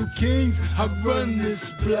 13s and the Kings. I run this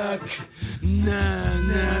block.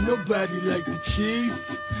 Nah, nobody like the Chief.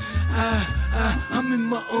 I'm in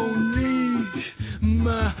my own league.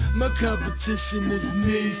 My competition is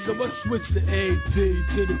me, so I switch the AP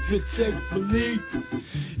to the Patek Philippe.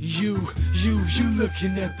 You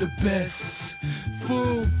looking at the best.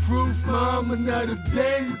 Foolproof, mama, not a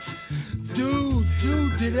dent.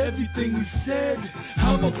 Dude did everything he said.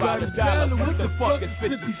 I'm about $1. What the fuck is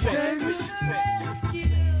 50 cents?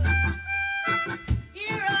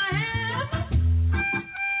 Here I am.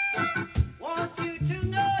 Want you to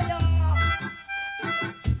know, y'all.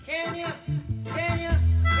 Can you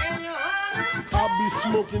I be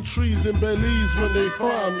smoking trees in Belize when they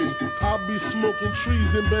find me. I be smoking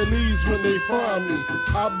trees in Belize when they find me.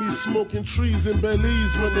 I be smoking trees in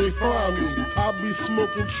Belize when they find me. I be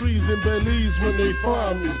smoking trees in Belize when they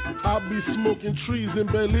find me. I be smoking trees in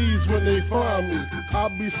Belize when they find me. I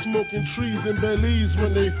be smoking trees in Belize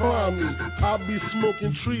when they find me. I be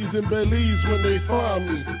smoking trees in Belize when they find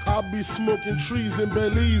me. I be smoking trees in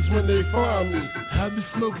Belize when they find me. I be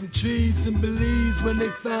smoking trees in Belize when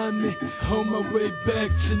they find me. On my way back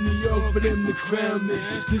to New York for them to crown me.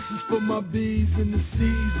 This is for my B's and the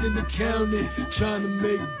C's in the county. Trying to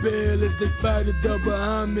make bail as they fight a double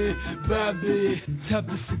homie. Bobby, top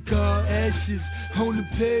the cigar ashes on the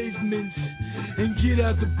pavements. And get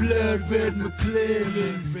out the blood red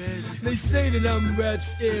McLaren. They say that I'm rap's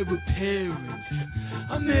heir with parents.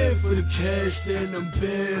 I'm here for the cash and I'm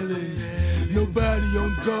bailing. Nobody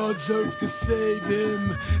on God's earth can save him.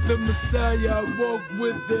 The Messiah, I walk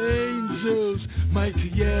with the angels.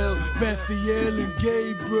 Michael, Raphael, and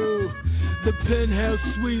Gabriel. The penthouse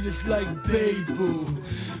suite is like Babel.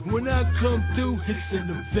 When I come through, it's an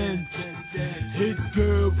event. Hit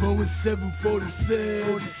girl, Boeing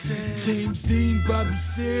 747. James Dean, Bobby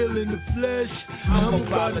Seale in the flesh. I'm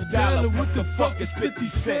about $1. What the fuck is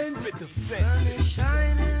 50 cents? The sun is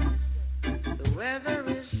shining, the weather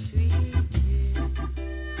is sweet.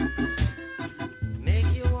 Make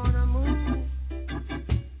you wanna move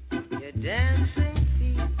your dancing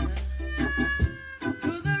feet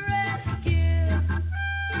to the rescue.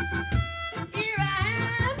 Here I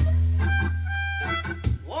am.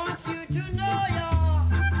 Want you to know, y'all.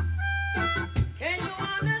 Can you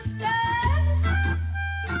understand?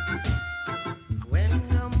 When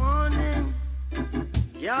the morning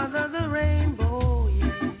gather the rainbow,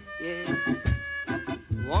 yeah.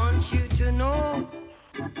 Want you to know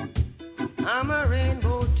I'm a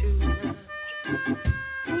rainbow too.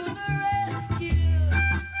 To the rescue.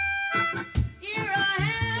 Here I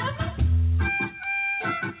am.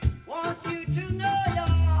 Want you to know,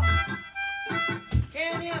 y'all.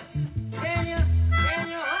 Can you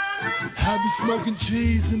I be smoking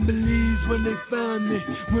trees in Belize when they find me.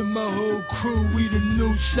 With my whole crew, we the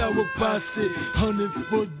new shower posse.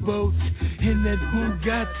 100-foot boats in that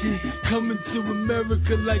Bugatti. Coming to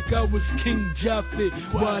America like I was King Joffrey.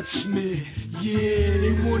 Watch me, yeah,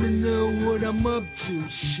 they wanna know what I'm up to,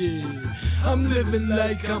 shit. I'm living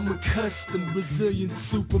like I'm a custom Brazilian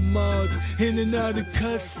supermodel. In and out of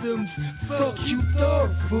customs, fuck you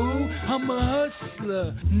thought, fool. I'm a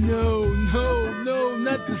hustler. No,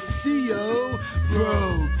 not the CEO.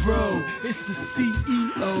 Bro, it's the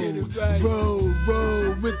CEO.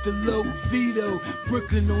 Roll with the low veto.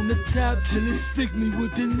 Brooklyn on the top till it stick me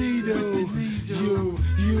with the needle.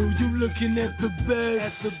 You looking at the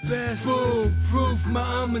best. Foolproof, my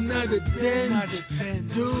armor not a dent.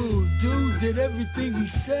 Dude did everything he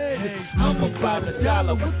said. I'm about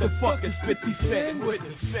 $1. What the fuck is 50 cents?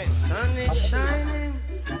 sun is shining,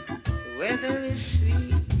 the weather is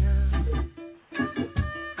sweet now.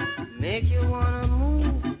 Make you wanna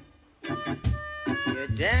move your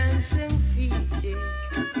dancing feet, yeah.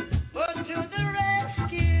 But to the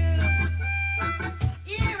rescue,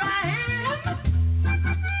 here I am.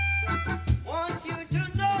 Want you to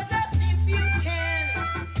know that if you can,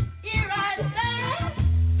 here I stand.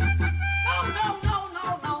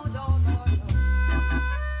 No.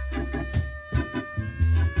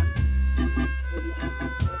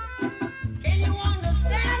 Can you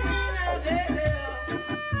understand me now, baby?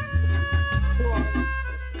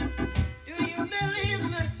 Do you believe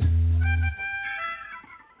me?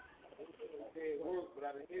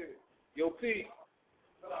 see.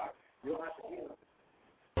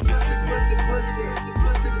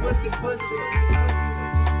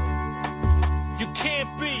 You can't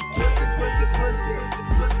be.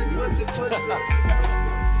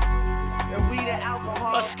 And we the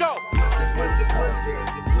alcohol. Let's go.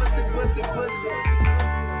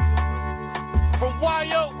 From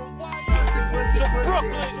YO to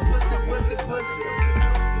Brooklyn.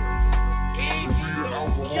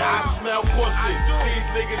 I smell pussy. These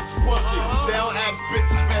niggas is pussy. They don't ask bitches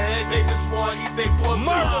for head. They just want to eat they pussy.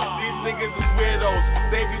 Murder. These niggas is weirdos.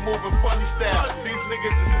 They be moving funny style. These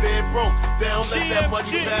niggas is dead broke. They don't let that money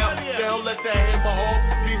down. They don't let that hammer off.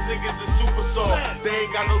 These niggas is super soft. They ain't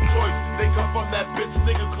got no choice. They come from that bitch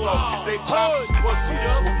nigga club. They pop his pussy.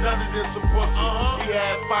 Who none of them some pussy. He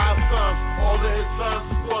had 5 sons. All of his sons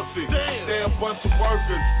is pussy. They a bunch of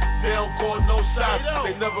workers. They don't call no shots.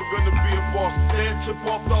 They never gonna be a boss. They chip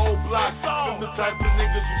off the whole block. Them the type of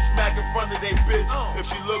niggas you smack in front of they bitch if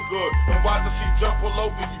she look good. And why does she jump all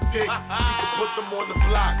over you dick? You can put them on the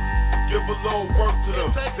block. Give a little work to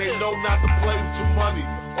them. They know not to play with your money.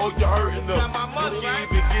 Oh, you're hurting them. You can't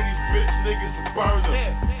even get these bitch niggas to burn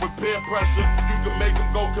them. With peer pressure, you can make them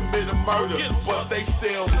go commit a murder. But they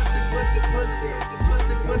still.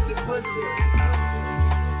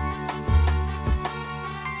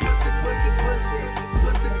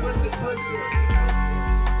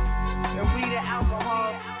 And we the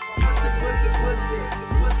alcohol.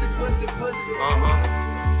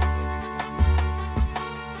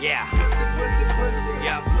 Yeah.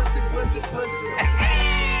 Yep.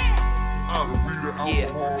 Yeah,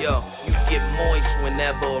 yo, you get moist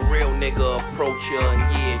whenever a real nigga approach ya. And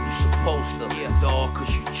yeah, you supposed to, dawg, cause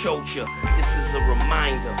you choke ya. This is a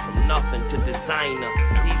reminder, from nothing to designer.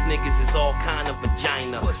 These niggas is all kind of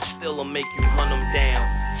vagina. Still'll make you hunt them down.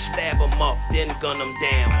 Stab them up, then gun them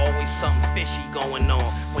down. Always something fishy going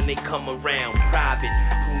on when they come around. Private,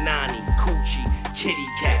 Punani, Coochie, kitty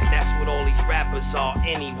cat. That's what all these rappers are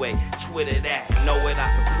anyway. Twitter that, know it, I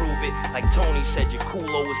can prove it. Like Tony said, your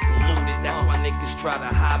culo is polluted. That's why niggas try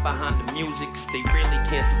to hide behind the music, cause they really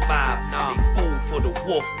can't survive. They food for the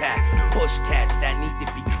wolf pack. Push cats that need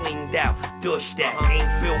to be cleaned out. Dush that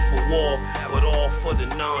ain't built for war, but all for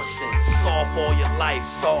the nonsense. Soft all your life,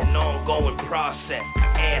 an ongoing process.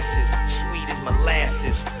 Asses, sweet as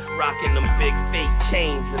molasses. Rocking them big fake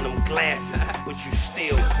chains and them glasses, but you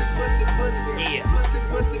still, yeah.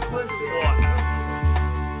 What?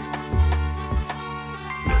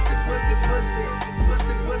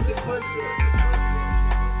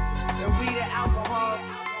 And we the alcohol.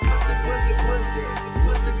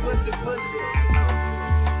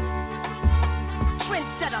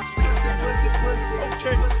 Trendsetter.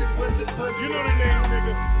 Okay. You know the name,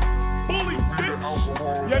 nigga. Bully, bitch.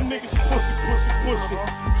 Young niggas pussy.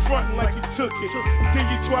 Frontin' like you took it. Then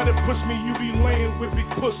you try to push me, you be laying with big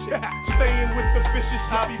pussy. Staying with the fishes,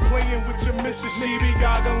 I be playing with your missus. She be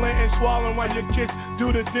goggling and swallowing while your kids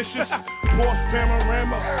do the dishes. Porsche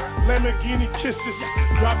panorama, Lamborghini kisses.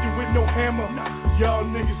 Drop you with no hammer. Y'all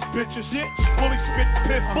niggas bitches. Bully spit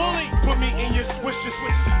piff. Bully. Put me in your swishes.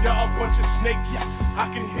 Y'all a bunch of snakes.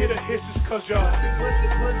 I can hear the hisses cause y'all.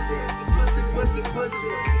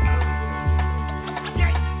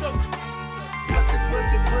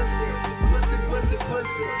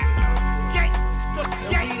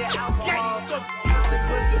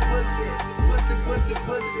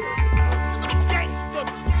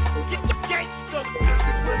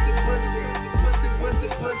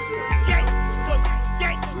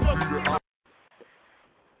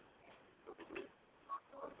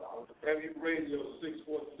 MU Radio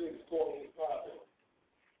 646 calling the pilot.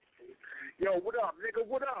 Yo, what up, nigga?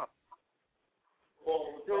 What up?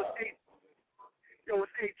 Yo,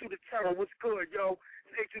 it's A to the Terror. What's good, yo?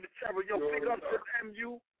 It's A to the Terror. Yo, pick up to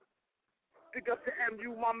MU. Pick up to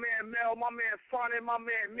MU, my man Mel, my man Sonny, my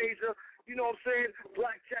man Major. You know what I'm saying?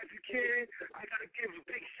 Blackjack Buchanan. I got to give a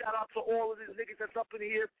big shout out to all of these niggas that's up in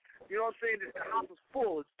here. You know what I'm saying? The house is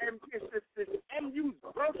full. It's MU's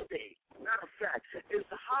birthday. Matter of fact, it's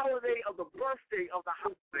the holiday of the birthday of the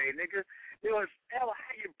holiday, nigga. You know, it's L.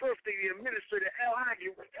 Haggood birthday, the administrator, L.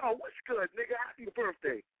 Haggood. Yo, what's good, nigga? Happy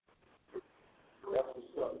birthday. That's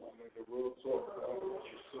what's up, my nigga. Real talk, man.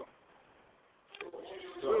 What's up?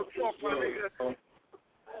 Real talk, my nigga.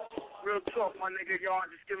 Real talk, my nigga. Yo,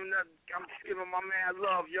 I'm just giving my man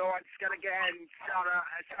love, yo. I just gotta go ahead and shout out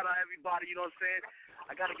everybody. You know what I'm saying?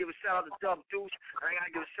 I gotta give a shout out to Dub Deuce, and I gotta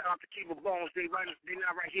give a shout out to Keeper Bones. They not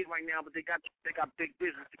right here right now, but they got big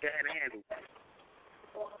business to go ahead and handle.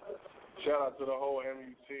 Shout out to the whole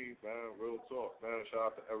MU team, man. Real talk, man.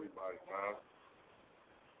 Shout out to everybody, man.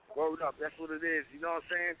 Word up, that's what it is. You know what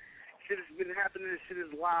I'm saying? shit has been happening. This shit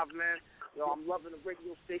is live, man. Yo, I'm loving the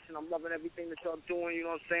radio station. I'm loving everything that y'all doing. You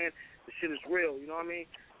know what I'm saying? This shit is real. You know what I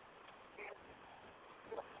mean?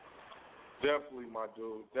 Definitely, my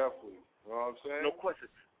dude. Definitely. You know what I'm saying? No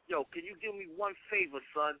question. Yo, can you do me one favor,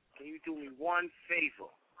 son? Can you do me one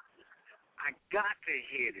favor? I got to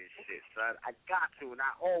hear this shit, son. I got to, and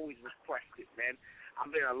I always request it, man.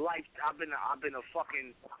 I've been a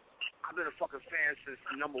fucking fan since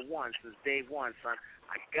number one, since day one, son.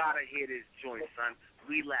 I gotta hear this joint, son.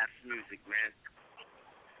 Relapse music, man.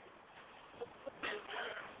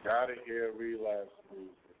 Gotta hear relapse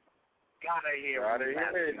music. Gotta hear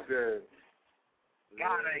relapse music.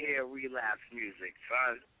 Gotta hear relapse music,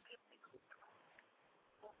 son.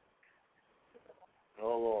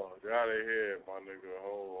 Hold on. Gotta hear it, my nigga.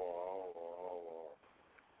 Hold on.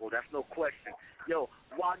 Well, that's no question. Yo,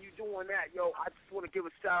 while you doing that, yo, I just want to give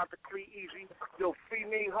a shout out to Clee Easy. Yo, Free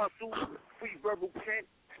Main Hustle, Free Verbal Kent.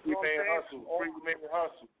 Free Main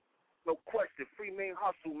Hustle. No question. Free Main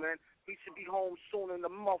Hustle, man. He should be home soon in a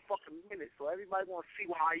motherfucking minute. So everybody gonna see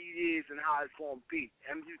how he is and how it's gonna be.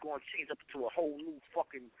 MG's gonna change up to a whole new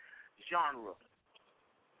fucking genre.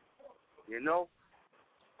 You know?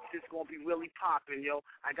 It's gonna be really popping, yo.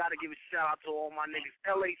 I gotta give a shout out to all my niggas.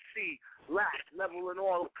 LAC, Lack, Level and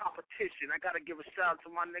All Competition. I gotta give a shout out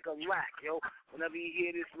to my nigga Lack, yo. Whenever you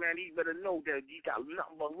hear this, man, you better know that you got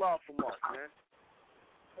nothing but love from us, man.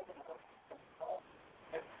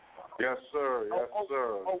 Yes, sir.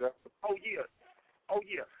 Oh,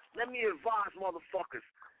 yeah. Let me advise motherfuckers.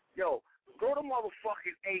 Yo, go to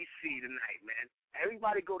motherfucking AC tonight, man.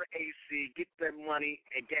 Everybody go to AC, get that money,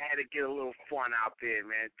 and get a little fun out there,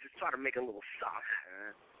 man. Just try to make a little stop,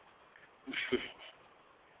 man.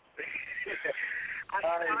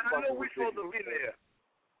 I know we're supposed to be there.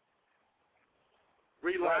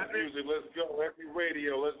 Relapse music, let's go. Every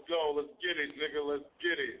radio, let's go. Let's get it, nigga. Let's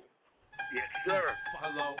get it. Yes, sir.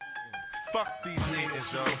 Hello. Fuck these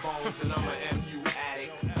niggas, yo. Bones and I'm an MU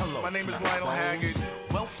addict. Hello. My name is Lionel Haggood.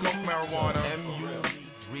 Smoke marijuana. MU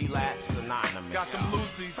Relapse Anonymous. Got some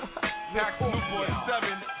Lucy's. Pack Newport 7.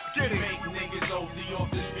 Get it. Make niggas OD off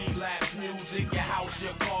this relapse music. Your house,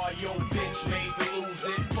 your car, your bitch made to lose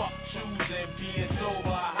it. Fuck choosing, being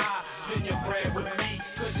sober, high. Spend your bread with me,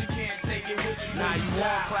 cause you can't take it with you. Now you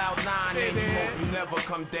on cloud 9 and you hope you never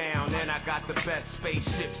come down. And I got the best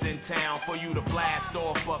spaceships in town for you to blast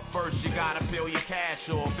off. But first you gotta peel your cash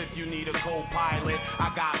off. If you need a co-pilot,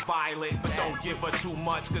 I got Violet. But don't give her too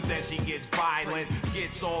much, cause then she gets violent.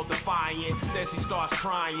 Gets all defiant, then she starts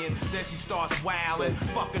crying. Then she starts wailing,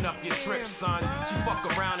 fucking up your trip, son. She fuck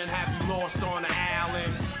around and have you lost on the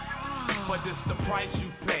island. But it's the price you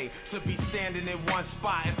pay to be standing in one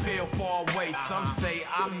spot and feel far away. Some say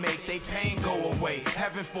I make they pain go away.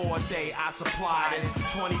 Heaven for a day, I supplied it.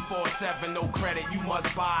 24/7, no credit, you must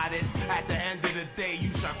buy it. At the end of the day, you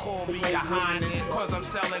shall call me your highness. Cause I'm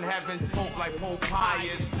selling heaven's poke like Pope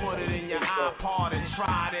Pius. Put it in your iPod and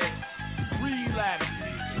try this. Relapse.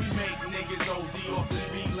 We make niggas OD off this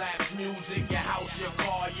relapse music. Your house, your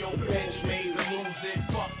car, your bitch made to lose it.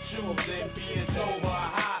 Fuck choosing, being sober,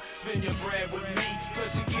 high. Spend your bread with me,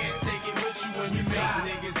 cause you can't take it with you when you make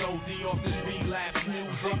niggas OD off this relapse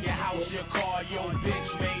music. Your house, your car, your bitch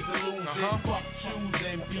made to lose it. Fuck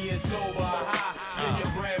choosing, being sober, high. Spend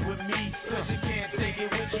your bread with me, cause you can't take it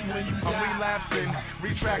with you when you die. I'm relapsing,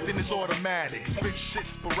 retracting is automatic. Spit shit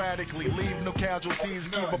sporadically, leave no casualties.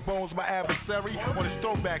 Keep my bones my adversary on his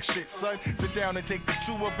throwback shit, son. Sit down and take the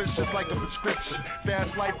two of it just like a prescription.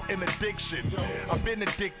 Fast life and addiction. I've been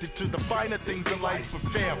addicted to the finer things in life, but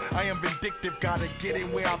fam, I am vindictive, gotta get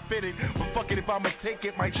in where I fit it. But fuck it, if I'ma take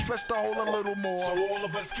it, might stretch the hole a little more. So all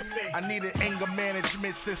of us can make. I need an anger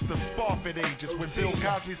management system, Sparford ages. When Bill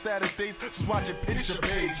Cosby Saturdays was watching picture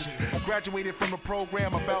pages. Graduated from the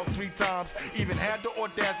program about 3 times. Even had the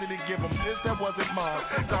audacity to give them this that wasn't mine.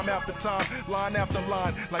 Time after time, line after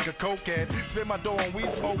line, like a cokehead. Spin my dough on weed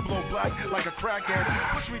smoke, blow black like a crackhead.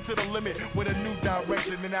 Push me to the limit with a new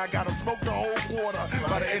direction, and I gotta smoke the whole quarter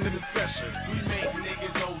by the end of the session. We make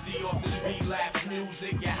niggas OD off this relapse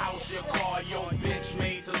music. Your house, your car, your bitch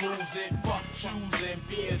made to lose it. Fuck choosing,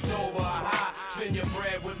 being sober, high. Spend your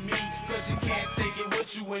bread with me, cause you can't take it with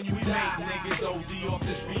you when you die. Niggas OD off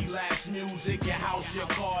this relapse music. Your house, your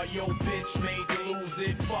car, your bitch made to lose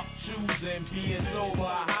it. Fuck choosing, being sober,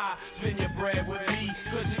 high. Spend your bread with me,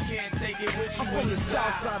 cause you can't take it with you I'm when from you the die.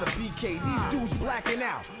 south side of BK, these dudes blacking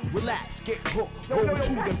out. Relax, get hooked, roll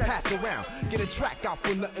two, then pass around. Get a track out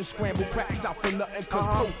for nothing, scramble cracks out for nothing, cause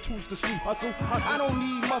Pro Tools the street hustle. I don't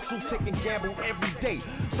need muscle, take and gamble every day.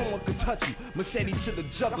 Someone could touch you, machete to the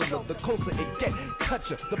jugular, the closer it get, cut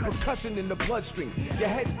you. The percussion in the bloodstream, your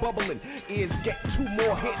head bubbling, ears get 2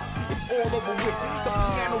 more hits, it's all over with. The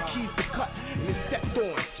piano keys to cut, and it's stepped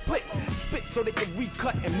on, split so they can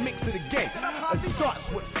recut and mix it again. It starts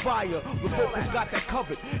with fire, the vocals got that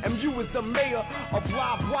covered. MU is the mayor of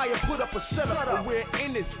Live Wire, put up a setup and we're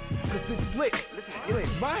in this, cause it's lit.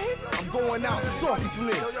 It's right? I'm going out, talk if you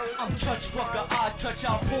live. I'm touch fucker, I touch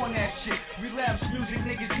out on that shit. Relapse music,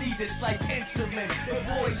 niggas need this like insulin. The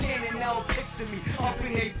boys handing out pics to me up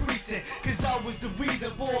in a precinct, cause I was the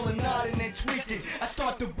reason for all the nodding and tweaking. I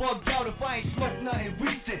start to bug out if I ain't smoke nothing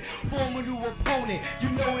recent. Form a new opponent, you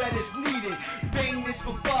know that it's needed. Bang this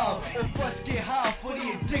for 5, or first get high for the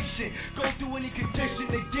addiction. Go through any condition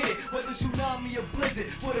to get it, whether tsunami or blizzard.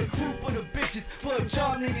 For the crew, for the bitches, for a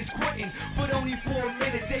job niggas quitting. But only for a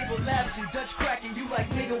minute they relapsing, Dutch cracking. You like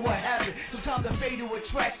nigga what happened? Sometimes the fatal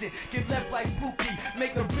attraction get left like Pookie.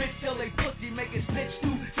 Make a bitch sell they pussy, make a snitch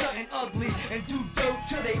do something ugly, and do dirt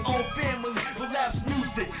to their own family. Relapse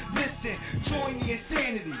music, listen, join the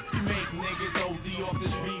insanity. You make niggas OD off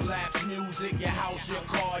this relapse music. Your house, your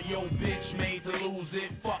car, your bitch made to lose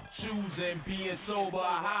it. Fuck choosing, being sober or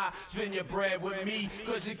high. Spend your bread with me,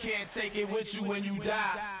 cause you can't take it with you when you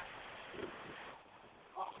die.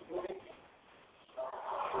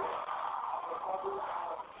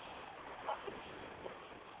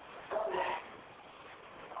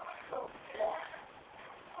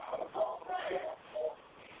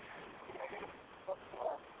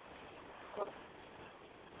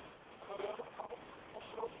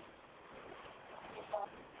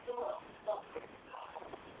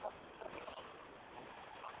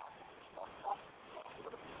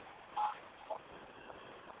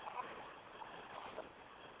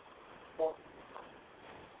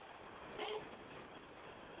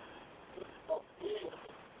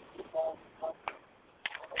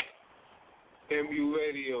 MU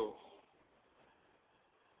Radio.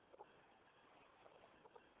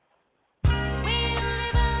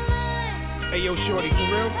 Hey yo, shorty, for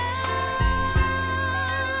real?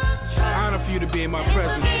 Honor for you to be in my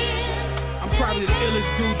presence. I'm probably the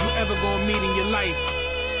illest dude you ever gonna meet in your life.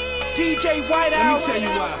 DJ Whiteout. Let me tell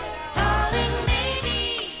you why.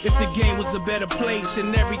 If the game was a better place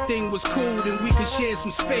and everything was cool, then we could share some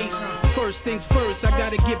space. First things first, I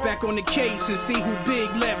gotta get back on the case and see who big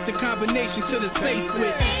left the combination to the safe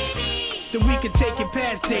with. Then we could take it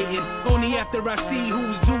past dating, only after I see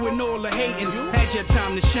who's doing all the hating. Had your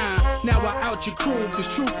time to shine, now I out your crew, cause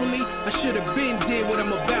truthfully, I should've been did what I'm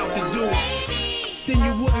about to do. Then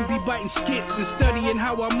you wouldn't be biting skits and studying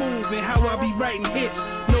how I move and how I be writing hits.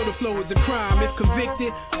 Know the flow is a crime. If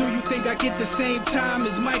convicted, do you think I get the same time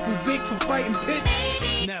as Michael Vick for fighting Pitt?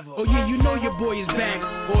 Never. Oh yeah, you know your boy is back.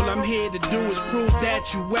 All I'm here to do is prove that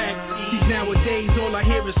you whack. These nowadays, all I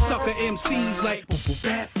hear is sucker MCs like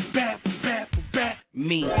bap, bap, bap, bap,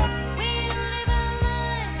 me.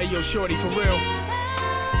 Hey yo, shorty, for real.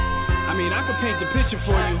 I mean, I could paint the picture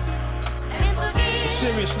for you. But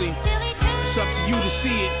seriously, it's up to you to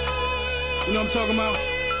see it. You know what I'm talking about?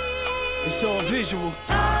 It's all visual.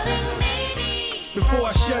 Before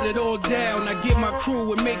I shut it all down, I get my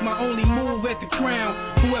crew and make my only move at the crown.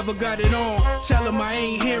 Whoever got it on, tell them I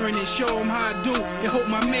ain't hearing it. Show them how I do, and hope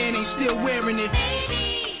my man ain't still wearing it.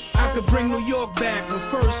 I could bring New York back, but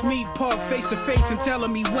first meet Park face to face and tell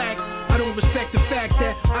him he whack. I don't respect the fact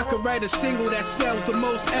that I could write a single that sells the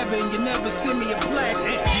most ever and you never send me a plaque.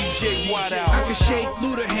 DJ Whiteout. I could shake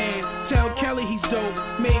Luda hand, tell Kelly he's dope,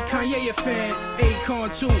 made Kanye a fan,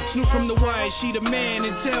 Akon too, Snoop from The Wire, she the man,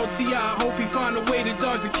 and tell T.I. hope he find a way to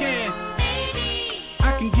dodge the can.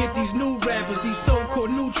 I can get these new rappers, these so-called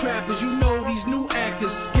new trappers, you know these new actors,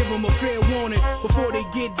 give them a fair warning before they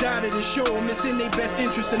get dotted and show them it's in their best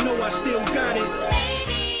interest to know I still got it.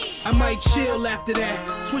 I might chill after that,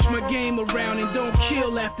 switch my game around and don't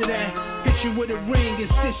kill after that. Hit you with a ring and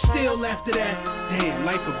sit still after that. Damn,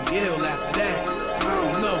 life will be ill after that. I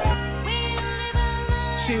don't know.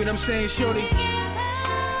 See what I'm saying, shorty?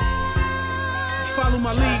 Follow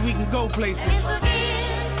my lead, we can go places.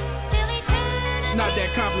 It's not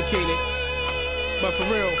that complicated, but for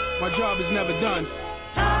real, my job is never done.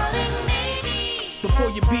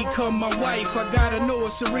 Before you become my wife, I gotta know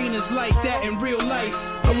if Serena's like that in real life.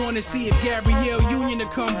 I wanna see if Gabrielle Union to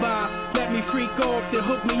come by, let me freak off, then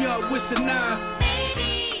hook me up with Sanaa.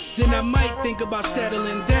 Then I might think about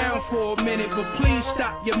settling down for a minute, but please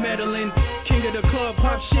stop your meddling. King of the club,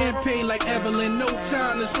 pop champagne like Evelyn. No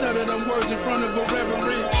time to stutter them words in front of a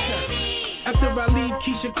reverend. After I leave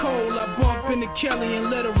Keisha Cole, I bump into Kelly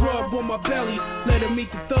and let her rub on my belly. Let her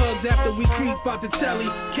meet the thugs after we creep out the telly.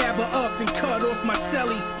 Cab her up and cut off my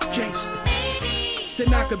celly. Gangsta.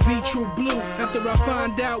 Then I could be true blue after I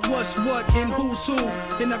find out what's what and who's who.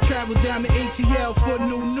 Then I travel down to ATL for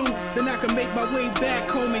new. Then I can make my way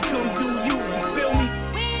back home and come do you. You feel me?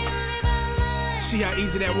 See how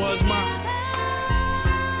easy that was, Ma?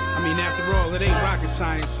 I mean, after all, it ain't rocket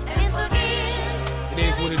science. It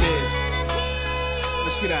is what it is.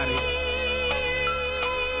 Let's get out of here.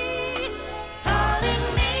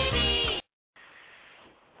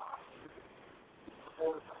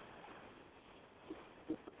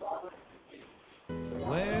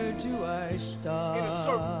 Where do I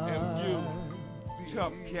start? MU,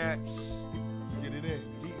 Tough Cats, get it in.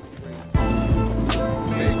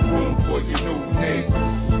 Make room for your new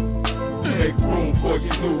neighbors. Make room for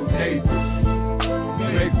your new neighbors.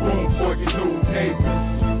 Make room for your new neighbors.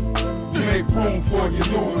 Make room for your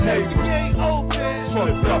new neighbors.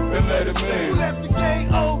 Fucked up and let them in. Who left the gate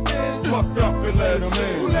open? Fucked up and let them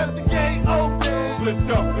in. Who left the gate open?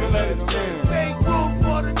 Flipped up and let them in. Make room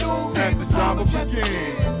for the new neighbors. And the drama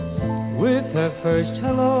begins. With her first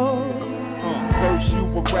hello. First you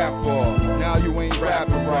a rapper, now you ain't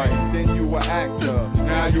rapping right. Then you a actor,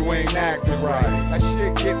 now you ain't acting right. That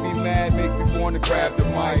shit get me mad, make me wanna grab the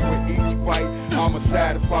mic. With each fight, I'ma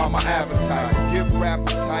satisfy my appetite. Give rappers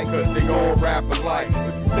tight, cause they all rap alike.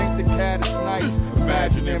 If you think the cat is nice,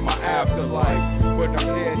 imagine in my afterlife. But I'm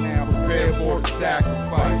here now, prepared for the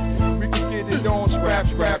sacrifice. We can get it on, scrap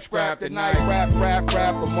tonight. Rap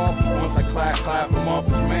them up. Once I clap them up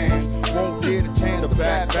as man. Won't get a chance to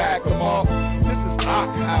back them up. This is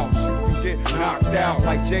Ock House. You can get knocked out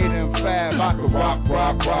like Jada and Fab. I can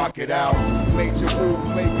rock it out. Major move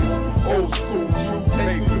makers, old school true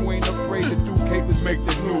takers. You ain't afraid to do capers, make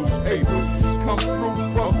the newspapers. Come through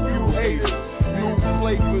from you haters. New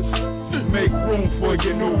flavors, make room for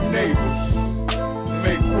your new neighbors.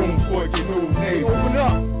 Make room for your new neighbors. Open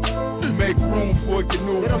up. Make room for your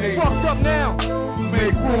new neighbors. Fucked up now.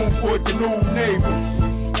 Make room for your new neighbors.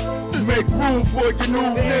 Make room for your new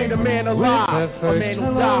neighbors. A man alive, a man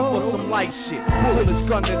who died for some light shit. Pulling his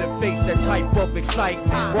gun to the face, that type of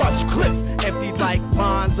excitement. Rush clips, empty like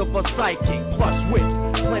minds of a psychic. Plus whips,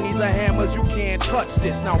 plenty of hammers, you can't touch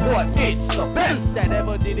this. Now what? It's the best that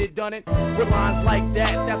ever did it, done it. With lines like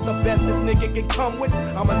that, that's the best this nigga can come with.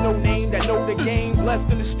 I'm a no name that know the game, blessed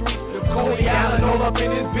in the streets. Cody Allen all up in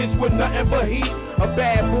his bitch with nothing but heat. A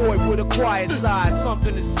bad boy with a quiet side,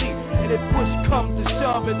 something to see. And if push comes to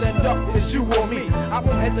shove, it end up as you or me. I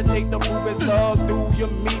won't hesitate to move his love through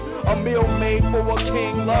your meat. A meal made for a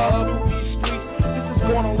king, love through these streets. This is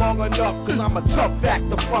going on long enough, cause I'm a tough act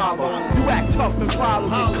to follow. You act tough and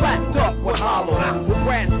follow, get clapped up with hollow. With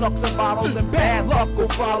brand sucks and bottles and bad luck go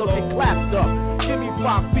follow, get clapped up. Give me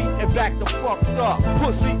 5 feet and back the fuck up,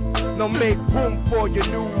 pussy. Now make room for your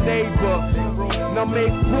new neighbor. Now make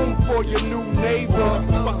room for your new neighbor.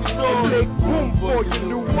 And make room for your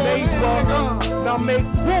new neighbor. Now make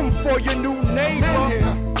room for your new neighbor.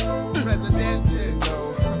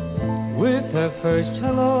 With her first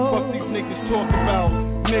hello. Fuck these niggas talk about,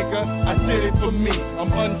 nigga, I did it for me.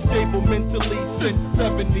 I'm unstable mentally since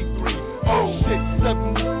 73. Oh shit,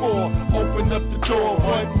 74. Open up the door,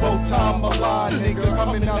 one more time, a line, nigga,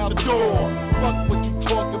 coming out the door. Fuck what you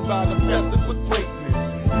talk about, I'm destined for greatness.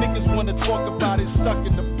 Niggas wanna talk about it, stuck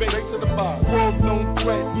in the base of the bar. World known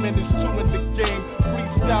threat, minutes 2 in the game.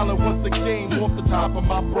 Freestyler was the game off the top of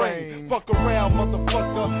my brain. Fuck around,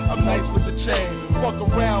 motherfucker, I'm nice with the chain. Fuck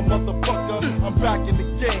around, motherfucker, I'm back in the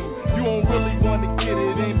game. You don't really wanna get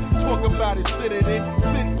it in. Talk about it, sit it in.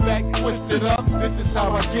 Sit back, twist it up, this is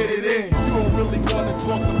how I get it in. You don't really wanna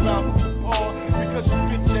talk about what you are, because your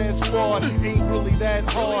bitch ass fraud ain't really that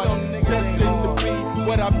hard. Destined to be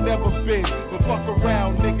what I've never been. But fuck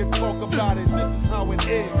around, nigga, talk about it, this is how it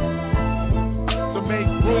is. So make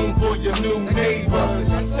room for your new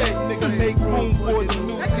neighbors. I said, nigga, make room for your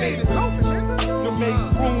new neighbors. To make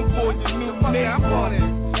room for your new neighbors.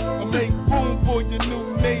 To make room for your new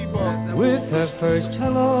neighbors. With her first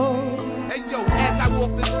hello. Hey yo, as I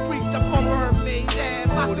walk the streets up on Mermaid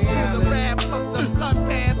Ave, I can feel the rap plus the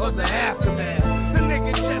bloodbath of the aftermath. The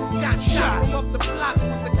nigga just got shot from up the block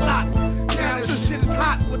with the Glock. Now the shit is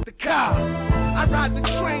hot with the car. I ride the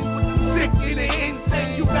train with the sick and the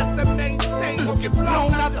insane. You got the mainstay or get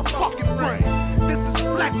blown out the fucking brain. This is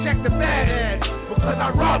Blackjack the badass. Because I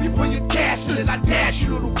rob you for your cash and then I dash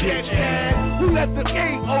you, little bitch ass. Who left the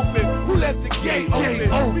gate open? Who left the gate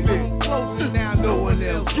open? We gon' close it now, no one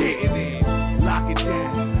else getting in. Lock it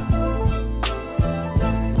down.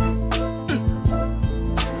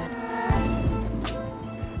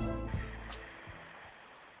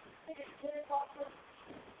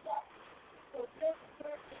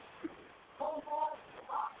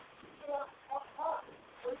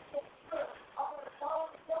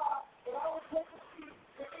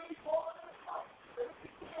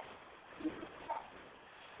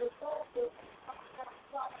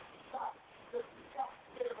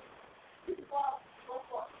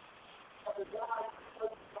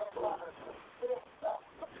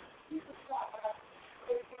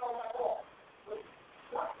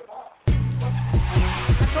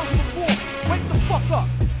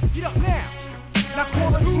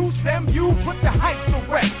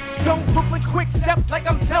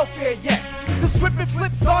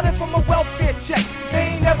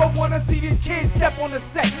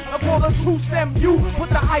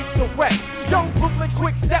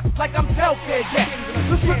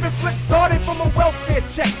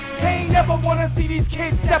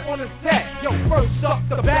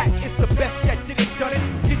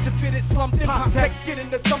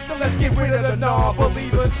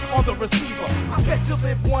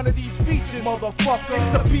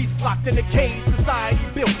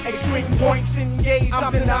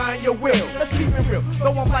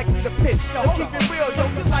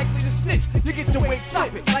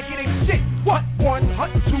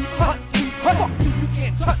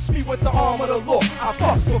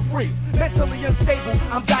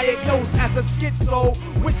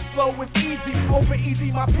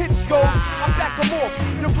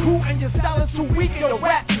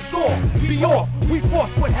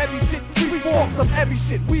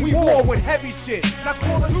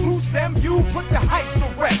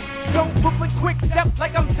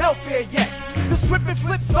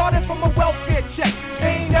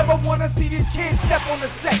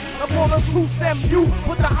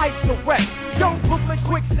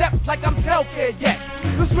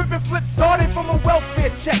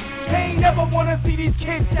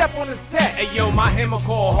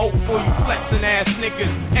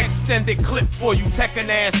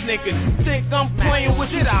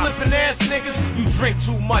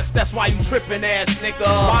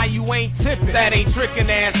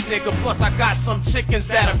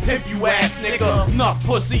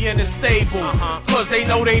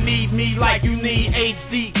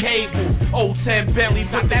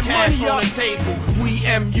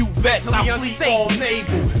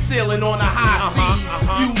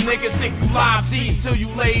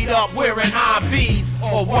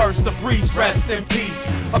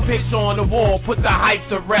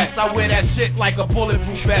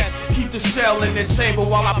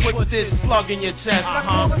 In your chest,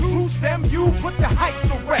 I lose them, you put the hype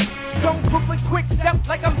to rest. Don't Brooklyn quick step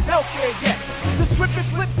like I'm healthcare yet. The strip and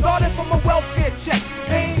flip started from a welfare check.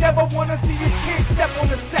 They ain't ever wanna see your kids step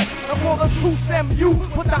on the set. I call us who them, you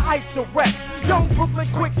put the hype to rest. Young Brooklyn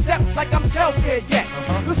quick step like I'm healthcare yet.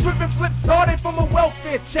 The strip and flip started from a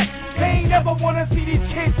welfare check. They ain't ever wanna see these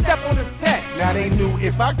kids step on the set. Now they knew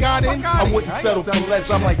if I got in, I wouldn't settle for less.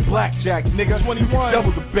 I'm like blackjack, nigga. 21,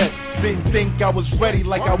 double the bet. Didn't think I was ready,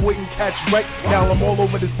 like I wouldn't catch wreck. Now I'm all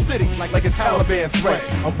over the city, like a Taliban threat.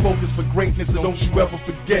 I'm focused for greatness, and don't you ever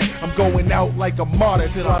forget. I'm going out like a martyr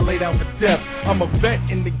till I lay down for death. I'm a vet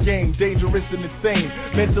in the game, dangerous and insane.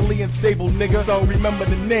 Mentally unstable, nigga, don't remember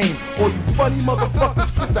the name. All you funny motherfuckers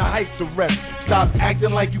put the hype to rest. Stop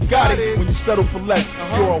acting like you got it when you settle for less.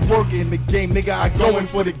 You're a worker in the game, nigga, I go in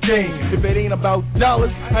for the game. If it ain't about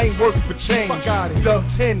dollars, I ain't working for change. Dub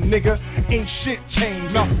 10, nigga, ain't shit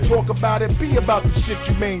changed. Talk about it, be about the shit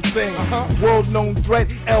you maintain. World known threat,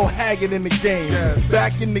 L. Haggood in the game.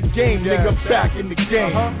 Back in the game, nigga, back in the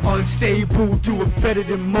game. Unstable, do it better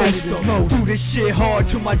than most. Do this shit hard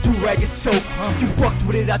till my do-rag is soaked. You fucked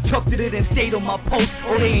with it, I tucked it and stayed on my post.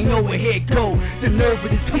 Oh, they ain't know where it go. The nerve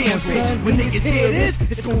of this damn bitch. When niggas hear this,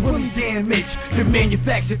 it's gonna really damage. The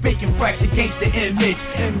manufactured faking fracks against the image.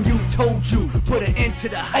 And you told you, put an end to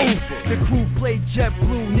the hype. The crew play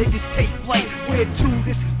JetBlue, niggas take flight. Where to?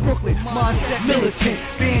 This is Brooklyn, mindset militant.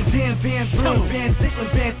 Van Dam, Van Blue, Van Zickler,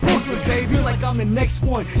 Van Brooklyn, baby. Feel like I'm the next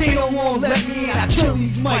one. They don't want let me in. I kill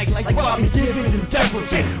these mics like Robin Givens and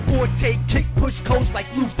Jefferson. Forte, kick, push, coach like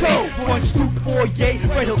Luke Bay. One scoop, foyer,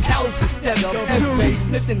 Red Hill Callus and step. MJ,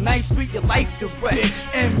 Smith Nice Street, your life direct.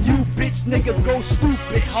 MU, bitch, nigga, go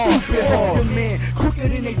stupid hard. Stupid man, quicker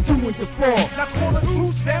than they do in the fall. Now call it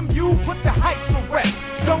who's MU, put the hype to rest.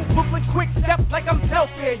 Don't Brooklyn quick step like I'm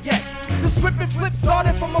healthcare yet. The strip and flip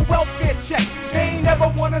started from a welfare check. They ain't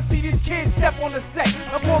ever wanna see these kids step on the set.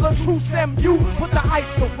 I call us who's MU, put the hype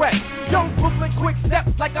to rest. Young Brooklyn quick step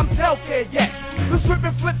like I'm healthcare yet. The strip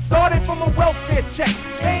and flip started from a welfare check.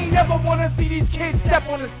 They ain't ever wanna see these kids step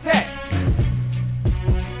on the set.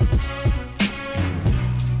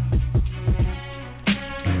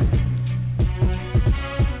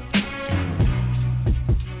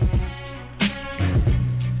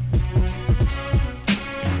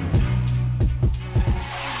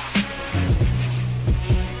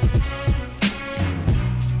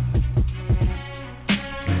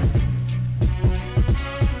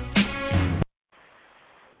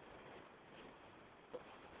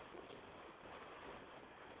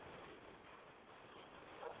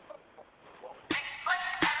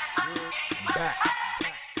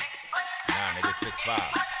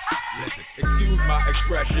 Listen, excuse my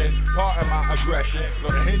expression, pardon my aggression.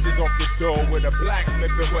 Blow the hinges off the door with a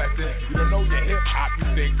blacksmith and Wesson. You don't know your hip hop, you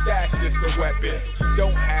think that's just a weapon. You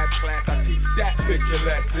don't have class, I teach that bitch a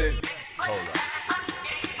lesson. Hold up.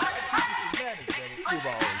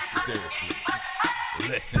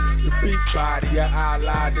 Listen, the beat body, your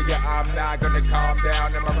eye nigga, I'm not gonna calm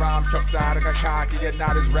down. And my rhyme chunks out of a cocky and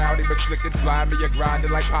not as rowdy, but slick and slimy, you're grinding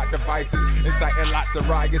like hot devices, inciting lots of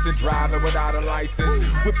riots and driving without a license.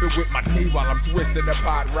 Whipping with my knee while I'm twisting the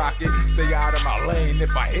pot rocket. Stay out of my lane, if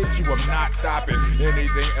I hit you, I'm not stopping.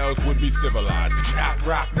 Anything else would be civilized, not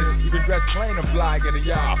rockness. Even dress plain and fly, getting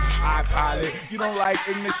y'all I pilot. You don't like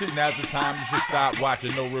ignition, now's the time you should stop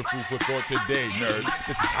watching. No real food for thought today, nerds.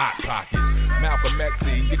 This is Hot Pockets. Malcolm X,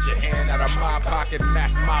 get your hand out of my pocket.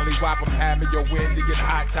 Mac Molly Wop, I'm having your wind to get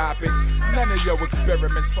hot topics. None of your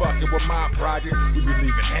experiments fucking with my project. We be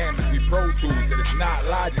leaving hammers, we Pro Tools, and it's not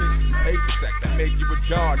logic. You pay for sex, that make you a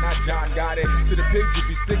jar, not John got it. To the pigs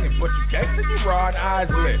you be singing, but you gangsta, you Ron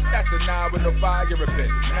Isley. That's a 9 with no fire a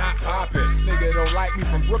bit, not popping. Nigga don't like me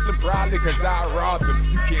from Brooklyn, probably cause I robbed them.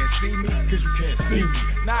 You can't see me, cause you can't see me.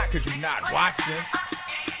 Not cause you not watching.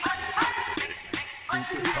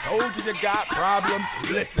 Told you got problems.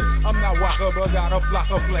 Listen, I'm not Walker, but got a flock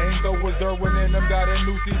of flames. So was Derwin and them got a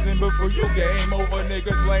new season before you game over,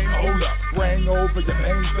 niggas lame. Hold up, rang over your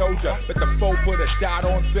main soldier. But the foe put a dot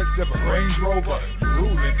on 6 of a Range Rover. You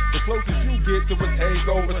ruling, the closest you get to a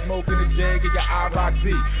takeover. Smoking a jag in your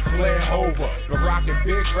IROC, playing over. The rockin'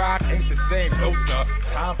 Big Rock ain't the same, no sir.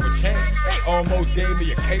 Time for change. They almost gave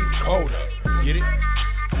me a case colder. Get it?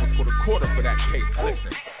 I'ma put a quarter for that case.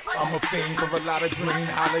 Listen. I'm a fiend for a lot of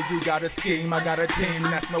green. Holla, you got a scheme, I got a team.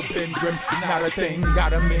 That's no Ben Grimm, not a thing.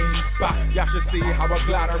 Got a mean spot. Y'all should see how I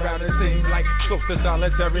glide around the scene like close to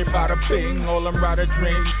solitary by the bing. All them ride a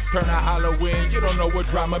dream. Turn to Halloween. You don't know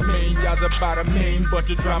what drama mean. Y'all's about a mean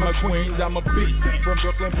bunch of drama queens. I'm a beast from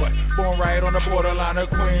Brooklyn, but born right on the borderline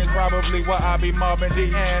of Queens. Probably where I be Marvin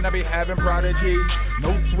D. and I be having prodigies.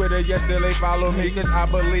 No Twitter, yet still they follow me, cause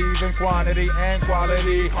I believe in quantity and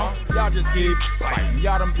quality. Y'all just keep fighting.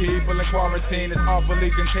 Y'all them people in quarantine is awfully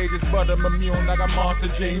contagious, but I'm immune. I got monster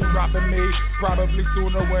genes dropping me. Probably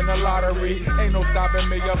sooner win the lottery. Ain't no stopping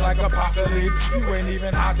me up like apocalypse. You ain't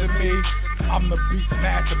even hot to me. I'm the beast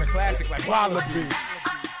master, the classic like Wallaby.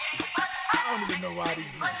 I don't even know why these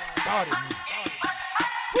niggas started me.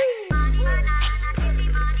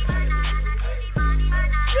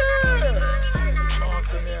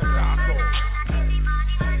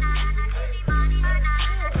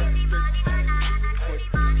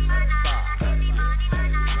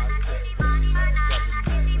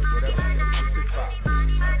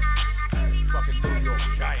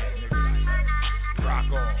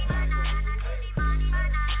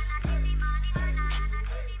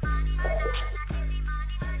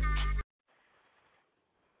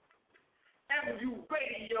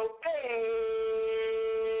 Radio, hey,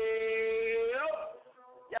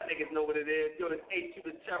 y'all niggas know what it is. Yo, it's A to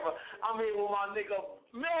the Terror. I'm here with my nigga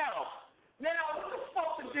Mel. Now, what the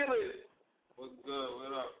fuck the deal is? What's good?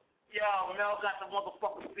 What up? Yo, Mel got the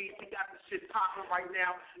motherfucking beat. He got the shit popping right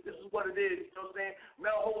now. This is what it is. You know what I'm saying?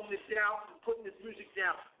 Mel holding it down, putting this music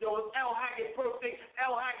down. Yo, it's L. Haggood's birthday.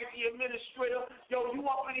 L. Haggood, the administrator. Yo, you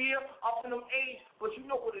up in here, up in them age, but you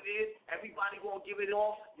know what it is. Everybody gonna give it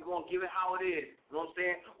off. You're gonna give it how it is. You know what I'm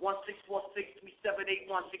saying?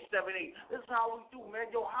 1-646-378-1678. This is how we do, man.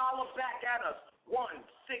 Yo, holler back at us.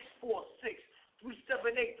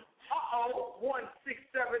 1-646-378.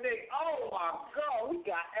 1678. Oh my God, we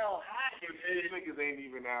got L. Haggood. These niggas ain't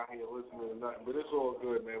even out here listening to nothing, but it's all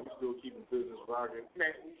good, man. We still keeping business rocking.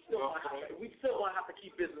 Man, we still gonna have to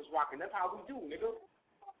keep business rocking. That's how we do, nigga.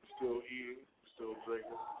 Still eating, still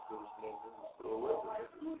drinking, still smoking, still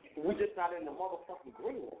living. We just not in the motherfucking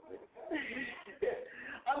green room, nigga.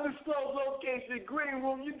 Undisclosed location, green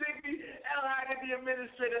room. You dig me? L. Haggood, the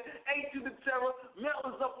administrator. A to the Terror. Mel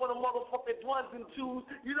is up on the motherfucking 1s and 2s.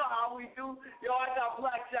 You know how we do. Yo, I got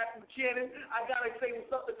Blackjack from Cannon. I gotta say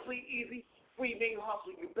what's up to Clean Easy. Free main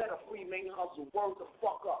hustle. You better free main hustle. Word the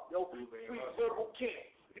fuck up, yo. Free Verbal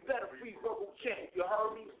King. You better free Verbal King. You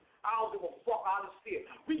heard me? I don't give a fuck out of fear.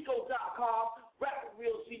 Rico.com. Rap with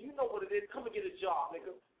Real G. You know what it is. Come and get a job,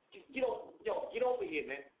 nigga. Get over here,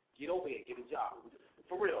 man. Get over here. Get a job.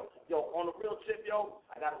 For real. Yo, on the real tip, yo,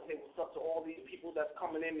 I gotta say what's up to all these people that's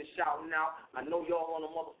coming in and shouting out. I know y'all on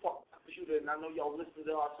the motherfucking computer, and I know y'all listen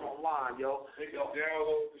to us online, yo.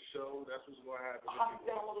 Download the show. That's what's gonna happen. How you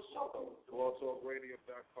download the show, though?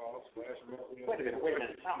 blogtalkradio.com/mentally. Wait a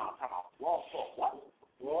minute. Time out. Blog Talk, what?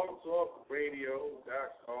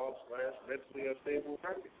 blogtalkradio.com/mentally unstable.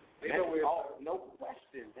 No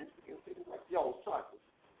question. Yo, son,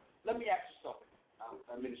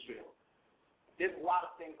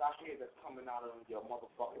 I hear that's coming out of your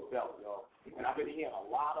motherfucking belt, yo. And I've been hearing a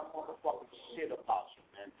lot of motherfucking shit about you,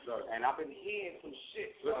 man. Sorry. And I've been hearing some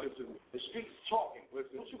shit. Listen to me. The streets talking.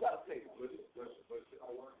 Listen. What you got to say? Listen.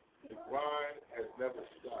 The grind has never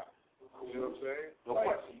stopped. You know what I'm saying? No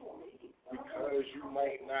question. Because you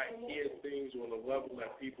might not hear things on the level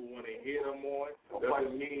that people want to hear them on,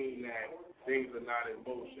 doesn't mean that things are not in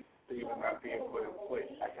motion. Things are not being put in place.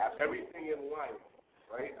 Everything in life,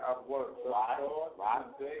 right? I've worked so hard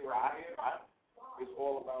today, right here. It's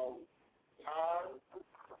all about time,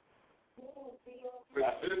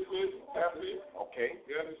 persistence, effort. Okay.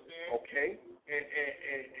 You understand? Okay.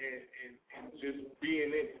 And just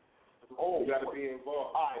being in it. Oh, you got to be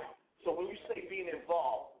involved. All right. So when you say being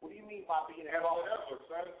involved, what do you mean by being involved? Like,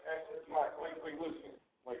 listen.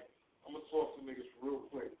 Like, I'm gonna talk to niggas real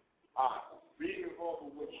quick. Be involved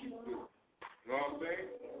with what you do. You know what I'm saying?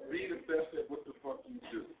 Be the best at what the fuck you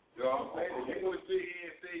do. You know what I'm saying? If you want to sit here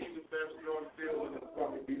and say you the best on the field, then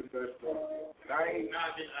fucking be the best on the field. And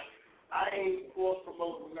I ain't cross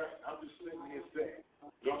promoting nothing. I'm just sitting here saying.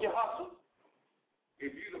 Get your hustle.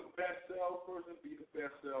 If you the best salesperson, be the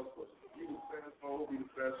best salesperson. If you the best hoe, be the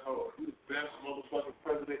best hoe. If you the best motherfucking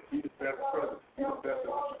president, be the best president. Be the best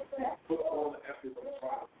of it. Put all the effort in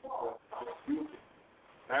front of you.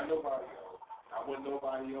 Not nobody else. Not what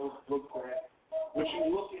nobody else looks at. What you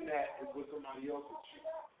looking at is what somebody else is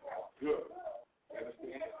achieving. That's good. You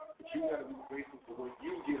understand? But you got to be grateful for what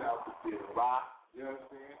you get out the field, right? You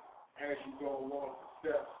understand? As you go along the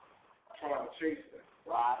steps, trying to chase that.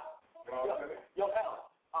 Right. You know what I'm saying? Yo, L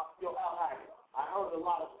Haggood, I heard a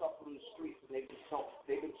lot of stuff through the streets, and they've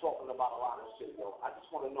been talking about a lot of shit, yo. I just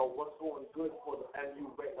want to know what's going good for the MU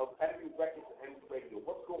Records and MU Radio.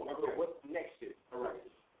 What's going good? What's the next shit? All right.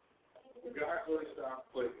 We got Hoodstock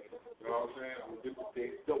Playbook. You know what I'm saying? I'm going to get the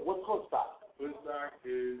date. Yo, what's Hoodstock? Hoodstock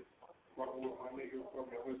is fucking with my niggas from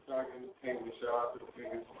the Hoodstock Entertainment. Shout out to the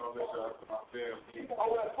niggas. Shout out to my family. Oh,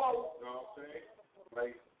 that's cool. You know what I'm saying?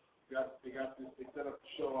 Like, they set up a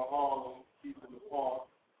show in Harlem, Keith in the Park,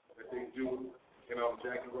 that they do,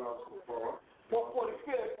 Jackie Robinson Park.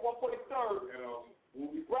 145th, 143rd.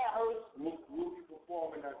 We'll be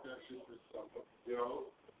performing at that shit this summer, you know.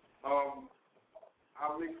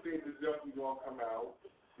 Our mixtape is definitely going to come out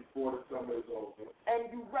before the summer is over.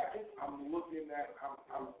 MU Records. I'm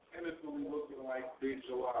innocently looking like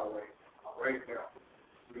mid-July right now.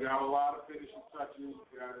 We got a lot of finishing touches.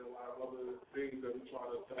 We got a lot of other things that we're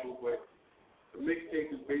trying to do, but the mixtape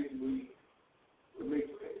is basically the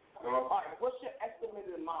mixtape. All right, what's your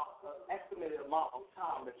estimated amount of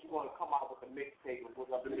time that you're going to come out with the mixtape?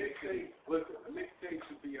 The mixtape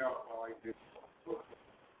should be out by like this.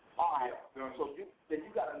 All right, so you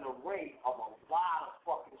got an array of a lot of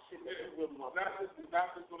fucking shit that you really want to do.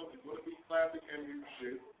 Not just going to be classic MU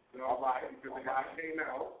shit. All right. Because the guy came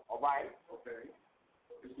out. All right. Okay.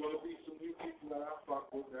 There's going to be some new people that I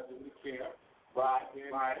fuck with that's in the camp. Right.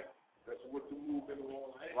 That's what the movement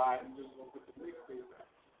along. Right. I'm just going to put the mixtape out.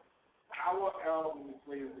 Our album is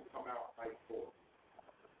slated to come out like fall.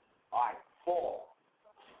 All right, fall.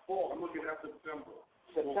 I'm looking at September.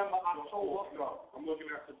 October? No, I'm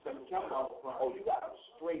looking at September. Oh, you got a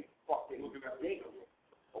straight fucking date.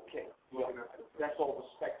 Okay. That's all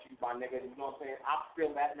respect to you, my nigga. You know what I'm saying? I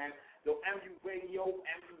feel that, man. Yo, MU Radio,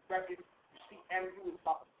 MU Records. MU is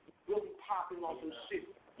really popping on some shit.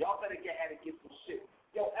 Y'all better get ahead and get some shit.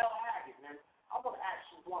 Yo, L Haggood, man, I'm gonna ask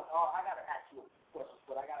you one. I gotta ask you a question,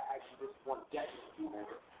 but I gotta ask you this one question too, man.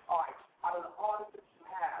 All right, out of the artists that you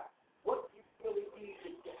have, what do you really need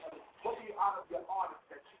to get? What do you out of your artists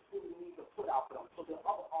that you really need to put out for them, so the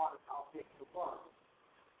other artists out there can learn?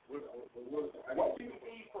 What do you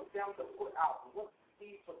need for them to put out? What do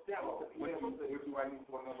you need for them to be able to? What do I need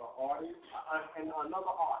for another artist? And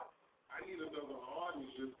another artist. I need another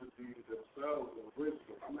artist just to be themselves and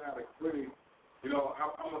original. I'm not a critic. You know,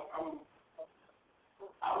 I'm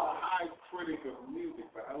a high critic of music,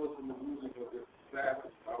 but I listen to music of this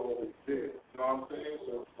facets. I always did. You know what I'm saying?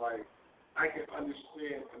 So it's like I can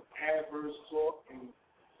understand an adverse talk and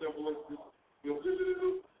simplest,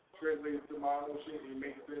 translate it to my own shit and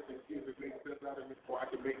make sense and see if it makes sense out of it, or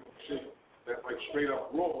I can make some shit that's like straight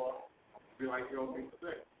up raw and be like, yo, it makes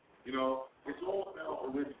sense. You know, it's all about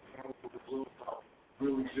original with the blues,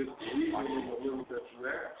 really just believing in the lyrics that you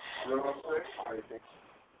have. You know what I'm saying?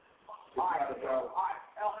 All right,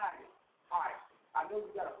 L Haggood. All right, I know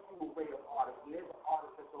you got a few array of artists, and there's an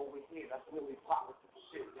artist that's over here that's really popping some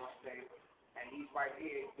shit, you know what I'm saying? And he's right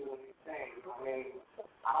here doing his thing. I mean,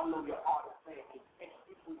 I don't know your artist name. Can you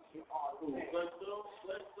introduce your artist name? Let's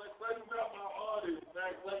about my artist,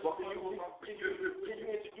 man. Can you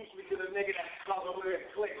introduce me to the nigga that's over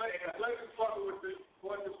there? Let's fuck with this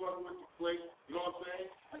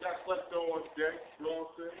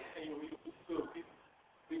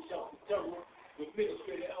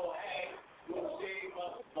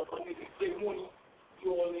money, you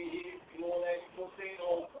all in here, you know that, you know what I'm saying?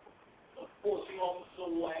 Of course, you know, I'm so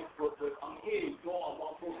like, but I'm here, you know,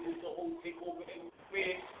 I'm supposed to do the whole takeover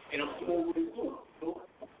everywhere, and I'm doing what it do, you know?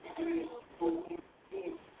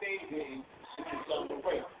 Doing things and it's something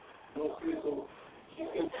right. You know what I'm saying? So, she's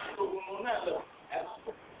still going on that level. That's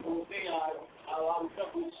what I'm saying. I was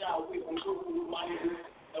definitely shy away from working with my niggas,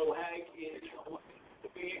 Hag,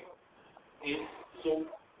 and so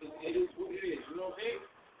it is what it is, you know what I'm saying?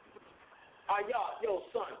 Yo,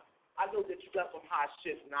 son, I know that you got some hot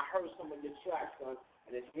shit, and I heard some of your tracks, son,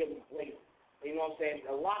 and it's really great. You know what I'm saying?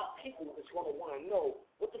 A lot of people is going to want to know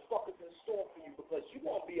what the fuck is in store for you, because you're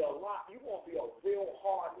going to be a real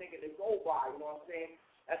hard nigga to go by, you know what I'm saying?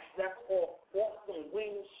 That's off some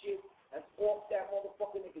Wayne shit, that's off that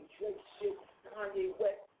motherfucking nigga Drake shit, Kanye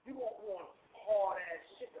West. You going to want hard ass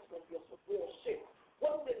shit that's going to be some real shit.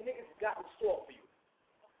 What the niggas got in store for you?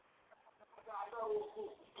 I got all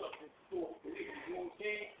sorts of stuff in store for niggas, you know what I'm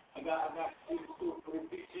saying? I got shit in store for the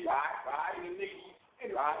bitch shit. Right, and the niggas.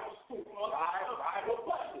 Right.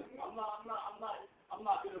 I'm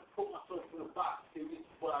not gonna put myself in a box. This is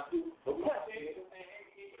what I do. But and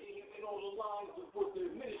all the lines of what the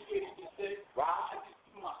administrators just said. Right. I just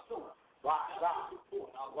do my story. Right. That's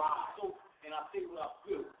important. So, and I say what I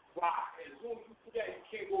feel. Right. And as long as you do that, you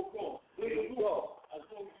can't go wrong. There you go. As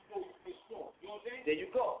long as you know you stay strong. You know what I'm saying? There you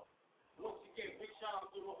go. Once again, big shout out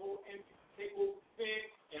to the whole MV Takeover fan,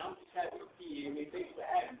 and I'm just happy to be here. Man, thanks for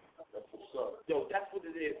having me. That's what's up. Yo, that's what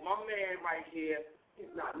it is. My man right here, he's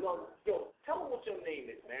not no. Yo, tell him what your name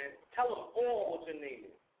is, man. Tell him all what your name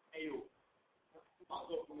is. Hey, yo.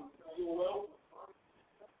 Myself, UOL.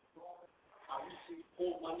 I recently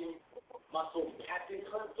called my name, myself, Captain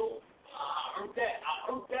Cunto. I heard that,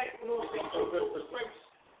 you know what I'm saying?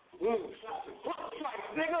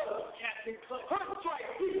 Nigga, Captain Clutch.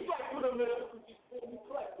 Please fight for the man.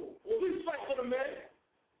 Please fight for the man.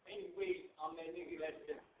 Anyways, I'm that nigga that's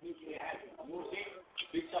making it happen. You know what I'm saying?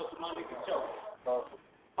 Big shout to my nigga Joe.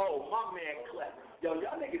 Oh, my man Clef. Yo,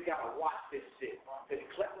 y'all niggas gotta watch this shit. Cause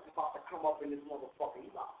Clef is about to come up in this motherfucker.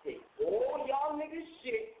 He about to take all y'all niggas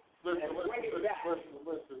shit and bring it back.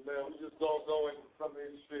 Listen, man. We just don't go into some of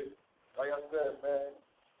this shit. Like I said, man.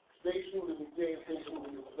 Stay true to the game, stay true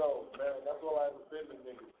to yourself, man. That's all I ever been to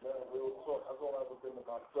niggas, man. Real talk. That's all I ever been to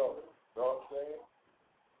myself. You know what I'm saying?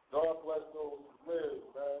 God bless those who live,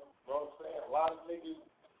 man. You know what I'm saying? A lot of niggas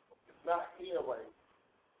is not here right.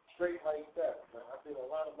 Straight like that, man. I think a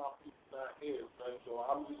lot of my people not here, man. So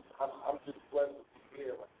I'm just blessed to be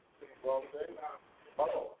here right. You know what I'm saying?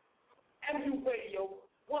 Oh. MU Radio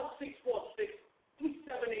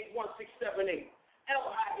 1646-378-1678.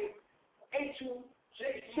 Haggood, A2.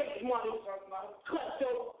 Chase Money,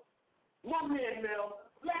 Cutthroat, my man Mel,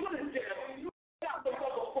 put it down. You got the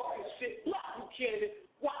motherfucking shit. Block Buchanan,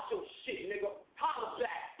 watch your shit, nigga. Holla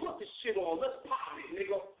back, put the shit on. Let's pop it,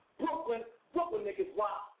 nigga. Brooklyn niggas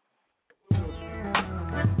rock.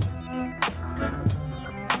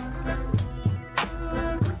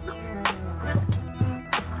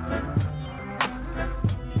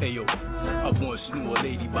 Hey yo, I once knew a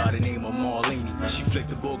lady by the name of Marlene. She flicked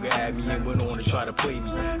the booger at me and went on to try to play me.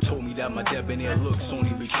 Told me that my debonair looks only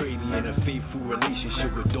betrayed me, and a faithful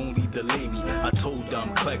relationship would only delay me. I told her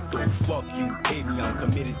I'm klepto, fuck you, pay me. I'm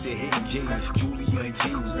committed to hitting James, Julia and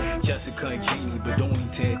Jamie, Jessica and Janie, but only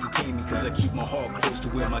to entertain me, cause I keep my heart close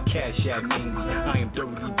to where my cash at mainly. I am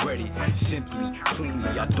thoroughly breaded, simply,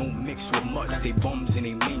 cleanly. I don't mix with much, they bums and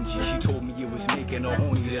they mangy. She told me it was making her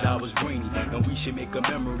horny that I was brainy, and we should make a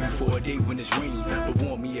memory for a day when it's rainy. But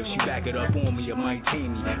warn me if she back it up on me, it might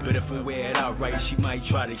tame me. But if I wear it out right, she might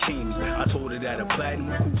try to chain me. I told her that a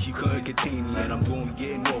platinum coochie couldn't contain me, and I'm going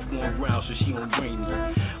getting off one round so she don't drain me.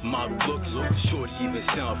 Model looks, shorty even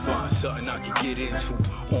sound fine, something I could get into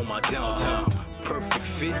on my downtime. Perfect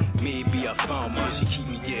fit, maybe I found mine. She keep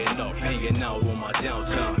me getting up, hanging out on my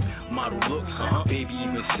downtime. Model looks, baby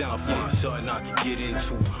even sound fine, something I can get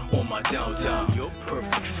into on my downtime.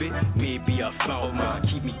 Perfect fit, maybe I found mine.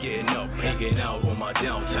 Keep me getting up, hanging out on my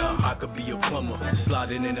downtime. I could be a plumber,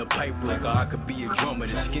 sliding in a pipe work, or I could be a drummer.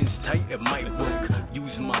 The skin's tight, it might work.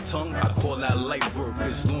 Using my tongue, I call that light work.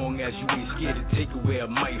 As long as you ain't scared to take it where it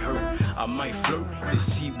might hurt. I might flirt to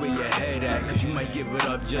see where your head at, cause you might give it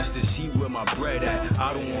up just to see where my bread at.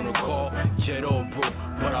 I don't wanna call jet or broke,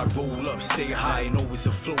 but I roll up, stay high and always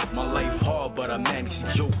afloat. My life hard, but I manage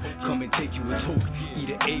to joke. Come and take you a toke,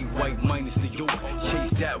 eat an egg white minus the yolk.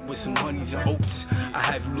 Chase that with some honeys and oats. I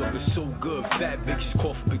have you looking so good, fat bitches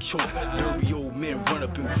call for big choke. Dirty old men run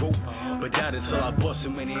up and vote, but that is till I bust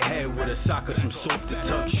them in their head with a sock or some soap. To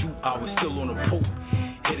tuck shoot, I was still on a pope.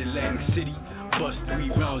 Hit Atlantic City, bust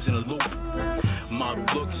 3 rounds in a loop. Model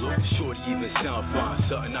looks, look, shorty even sound fine.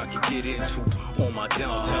 Something I can get into on my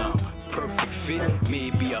downtime. Perfect fit,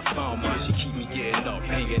 maybe I found mine. She keep me getting up,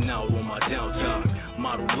 hanging out on my downtime.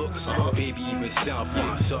 Model looks, baby even sound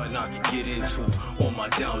fine. Something I can get into on my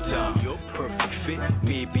downtime. Perfect fit,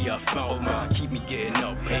 maybe I found mine. Keep me getting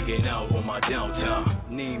up, hanging out on my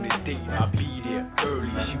downtime. Name is date, I be there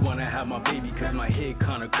early. She wanna have my baby cause my hair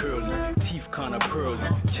kinda curly, teeth kinda pearly,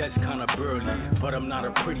 chest kinda burly. But I'm not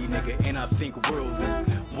a pretty nigga and I think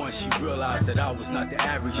worldly. Once she realized that I was not the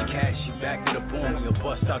average cat, she backed it up on me and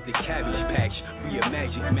bust out the cabbage patch. We a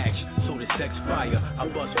magic match, so the sex fire. I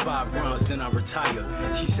bust 5 rounds, then I retire.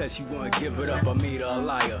 She said she wouldn't give it up, I made her a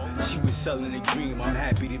liar. She was selling a dream, I'm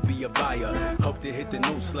happy to be a buyer. Helped her hit the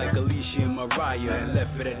notes like Alicia and Mariah, and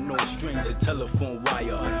left it at no strings, a telephone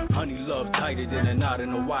wire. Honey love tighter than a knot in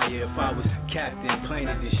a wire. If I was Captain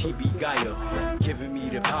Planet, then she be Gaia, giving me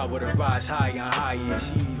the power to rise higher and higher. And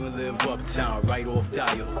she even live uptown, right off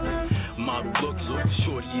dial. Model looks,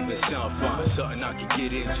 shorty even sound fine. Something I could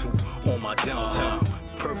get into on my downtime.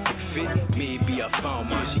 Perfect fit, maybe I found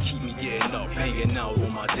mine. She keep me getting up, hanging out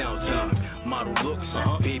on my downtime. Model looks,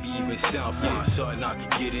 baby even sound fine. Something I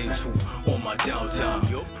could get into on my downtime.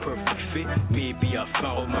 Perfect fit, maybe I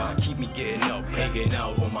found mine. Keep me getting up, hanging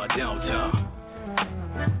out on my downtime.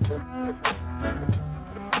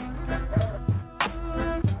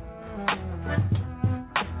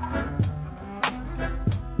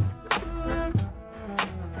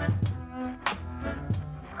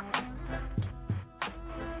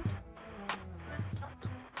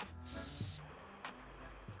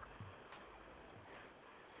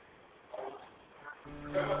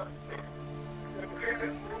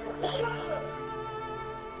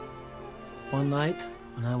 One night,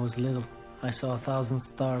 when I was little, I saw 1,000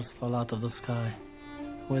 stars fall out of the sky.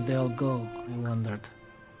 Where'd they all go, I wondered.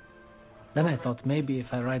 Then I thought maybe if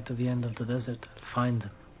I ride to the end of the desert, I'll find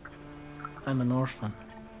them. I'm an orphan.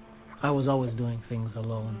 I was always doing things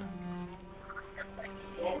alone.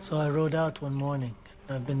 So I rode out one morning.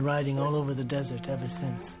 I've been riding all over the desert ever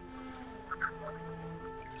since.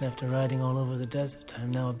 And after riding all over the desert,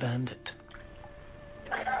 I'm now a bandit.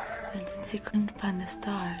 And since he couldn't find the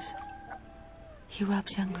stars, he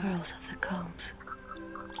robs young girls of the combs.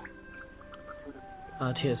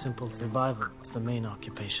 Out here, simple survival is the main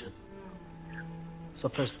occupation. So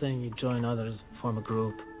first thing, you join others, form a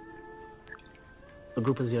group. The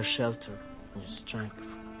group is your shelter and your strength.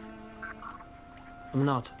 I'm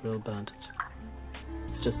not a real bandit.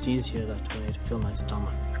 It's just easier that way to fill my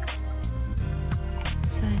stomach.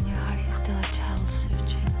 So in your heart you're still a child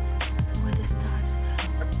searching for where the stars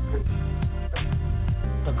fell.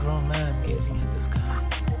 A grown man gazing at the sky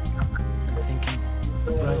and thinking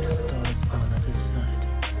the brightest star is on his side.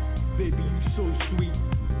 Baby, you so sweet.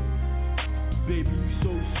 Baby, you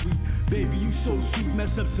so sweet. Baby, you so sweet.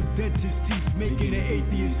 Mess up some dentist teeth, making an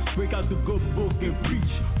atheist break out the good book and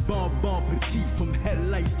preach. Bon petite, from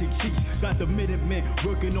headlights to cheeks. Got the Minutemen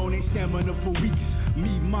working on their stamina for weeks.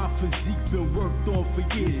 Me, my physique been worked on for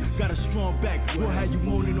years. Got a strong back, will have you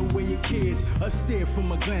moaning away your kids. A stare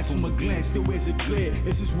from a glance, still where's it clear?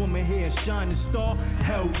 Is this woman here a shining star?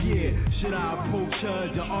 Hell yeah. Should I approach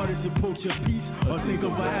her as an artist, approach a piece? Or think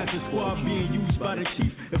of her as a squad being used by the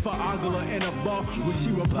chief? If I ogle her in a bar, will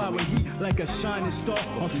she reply with heat like a shining star?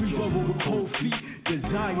 Or freeze over with cold feet?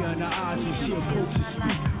 Desire in her eyes when she approaches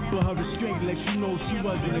speak. But her restraint lets you know she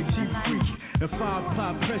wasn't a cheap freak. If I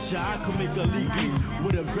apply pressure, I can make her leak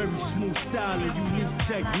with a very smooth style and unique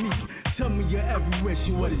technique. Tell me your every wish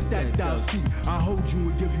and what is that thou see? I hold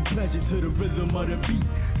you and give you pleasure to the rhythm of the beat.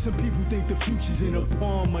 Some people think the future's in the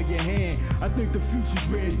palm of your hand. I think the future's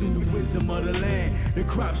raised in the wisdom of the land. The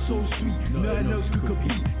crop's so sweet, nothing else could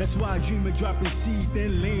compete. That's why I dream of dropping seeds,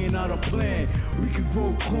 then laying out a plan. We could grow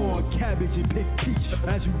corn, cabbage, and pick peach.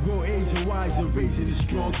 As we grow age and wiser, raising a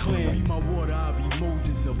strong clan. Be my water, I'll be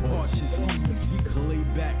Moses, a parched seas. We could lay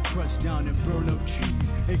back, crush down, and burn up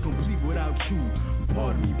trees. Incomplete without you.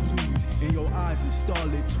 Pardon me, please. In your eyes, the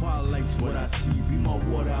starlit twilight's what I see. Be my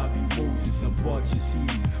water, I'll be Moses, and parched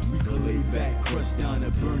seas. We could lay back, crush down,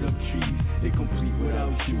 and burn up trees. Incomplete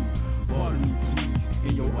without you. Pardon me, please.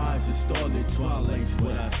 In your eyes, the starlit twilight's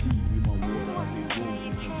what I see. Be my water, I'll be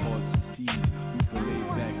Moses, and parched seas. We could lay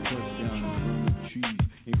back, crush down, and burn up trees.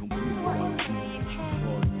 Incomplete without you.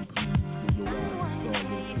 Pardon me, please. In your eyes, the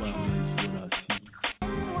starlit twilight's what I see.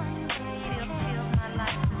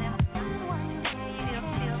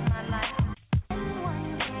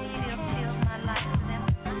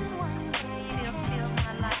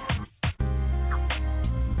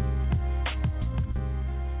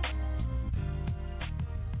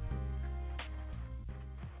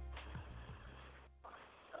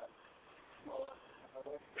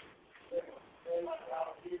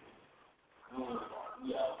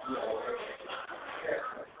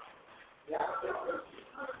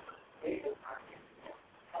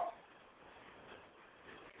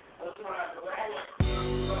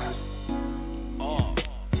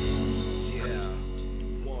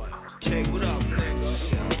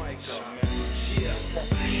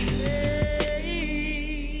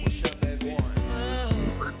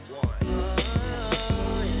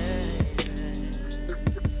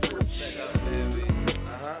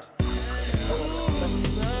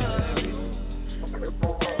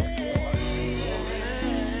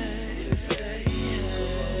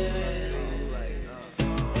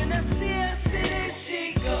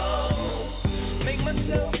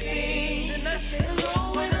 myself in. And I say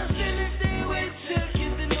hello when I'm spending day with you.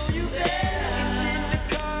 Get to know you better. Get in the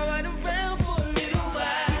car, ride around for a little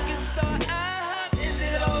while. We can start IHOP, is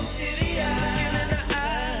it all city eye? Looking in her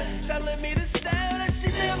eyes, telling me the style that she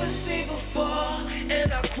never seen before. And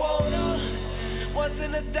I quote her, once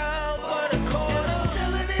in a dime for the quarter. And I'm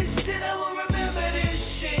telling this shit, I will remember this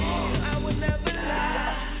shit. I would never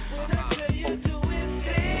lie when I tell you doing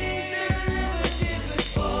things that I never did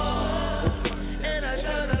before. And I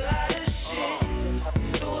done a lot of shit,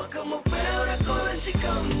 so I come around, I call her, she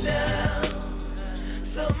come down.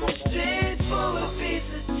 Something strange for a piece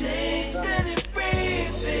of change that it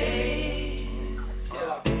brings me.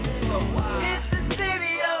 It's the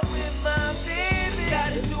city up with my baby.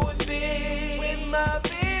 Gotta do it big with my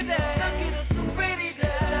baby. Sucking up so pretty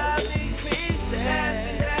that I make crazy.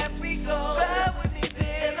 Have we go ride with me,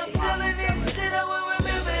 baby. And I'm telling this shit, I will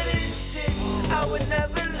remember this shit. I would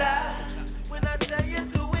never lie when I tell you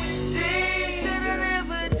doing things that I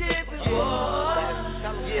never did before.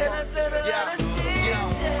 And I said a lot of shit.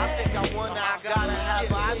 I think I won, I gotta have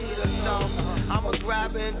her, I need her so I'ma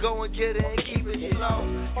grab her and go and get her and keep it slow.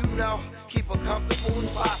 You know, keep her comfortable as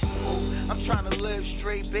possible. I'm trying to live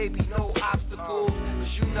straight, baby, no obstacles.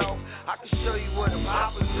 Cause you know, I can show you what a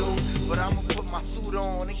popper do, but I'ma put my suit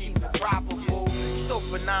on and keep it proper, fool. You're so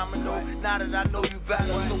phenomenal, now that I know you better.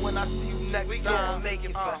 So when I see you next time, make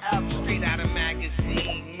it forever. Straight out of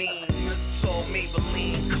magazine, mean. So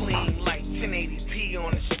Maybelline clean like 1080p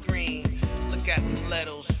on the screen. Look at the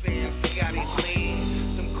letters, fam, see how they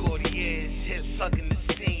lean. Some Cordiers, hit sucking the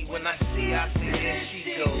scene. When I see, there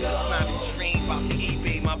she goes. It's not a dream, about to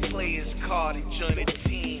eBay my player's card and join the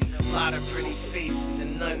team. A lot of pretty faces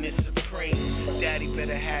and none is supreme. Daddy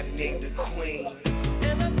better have named the queen.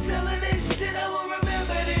 And I'm telling this shit, I will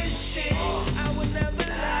remember this shit. I would never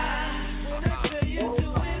lie when I tell you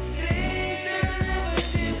doing things that I never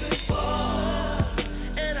did before.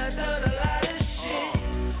 And I done a lot of shit,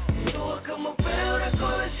 so I come around, I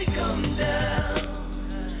call her, she come down.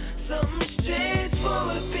 Something strange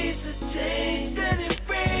for a piece of change that it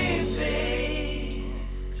brings me.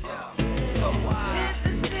 It's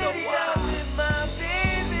the city out with my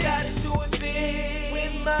baby. Gotta do it big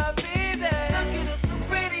with my baby. Sucking up so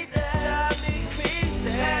pretty that I make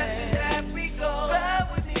crazy. Have we go ride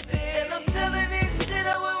with me, baby. And I'm telling this shit,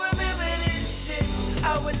 I will remember this shit.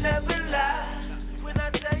 I would never lie when I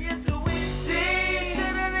tell you doing things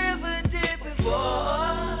that I never did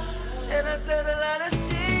before. And I said a lot of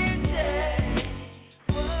shit, yeah.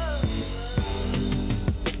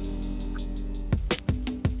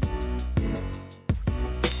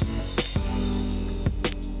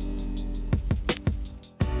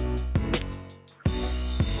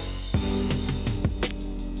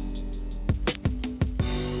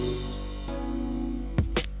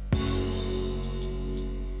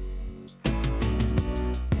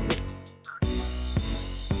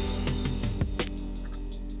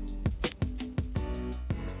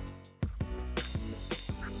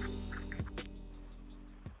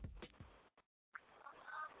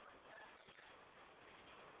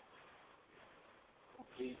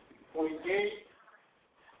 Point game.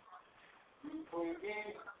 Point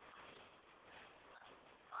game.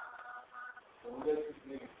 And let this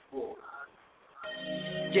nigga score.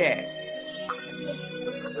 Yeah.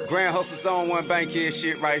 Grand Hustle Zone 1 bank here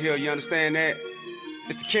shit right here, you understand that?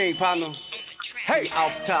 It's the king, partner. Hey,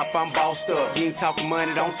 off top, I'm bossed up. You ain't talking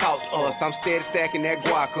money, don't talk to us. I'm steady stacking that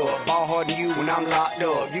guac up. Ball harder than you when I'm locked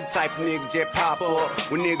up. You the type of nigga just pop up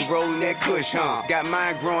when niggas rolling that kush, huh? Got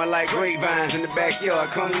mine growing like grapevines in the backyard.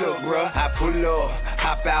 Come look, bruh. I pull up,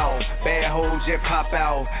 hop out. Bad hoes just pop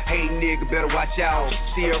out. Hey, nigga, better watch out.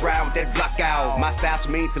 See her ride with that block out. My style's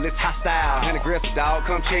mean till it's hostile. And aggressive, dog.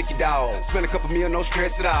 Come check your dog. Spend a couple mil, no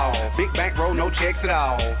stress at all. Big bankroll, no checks at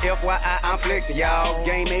all. FYI, I'm flexing, y'all.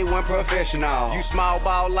 Game A1 professional. You small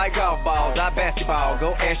ball like golf balls, I basketball,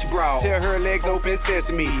 go ask your bra. Tell her legs open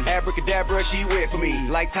sesame, abracadabra, she wet for me.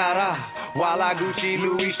 Like Tada, while I Gucci,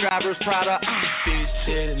 Louis, Strivers, Prada. Bitch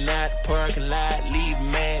chillin' out the parking lot, leave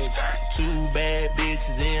mad. Two bad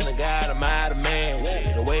bitches in, I got them out of man.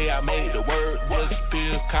 The way I made the word was a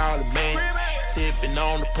pill, call it man. Sippin'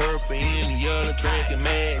 on the purple, in the other drinking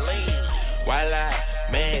man. Voila,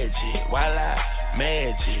 magic, voila,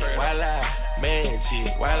 magic, voila,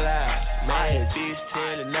 magic, voila. mad. Bitch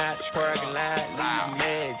telling out the parking lot, leaving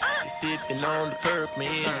mad. Sipping on the purple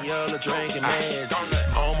and the yellow, drinking mad.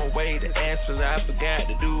 On my way to Aspen, I forgot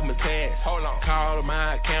to do my task. Call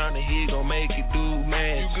my accountant, he gon' make it do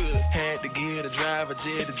mad. Had to get a driver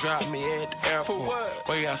jet to drop me at the airport.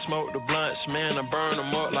 Way I smoke the blunts, man, I burn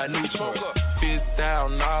them up like Newport.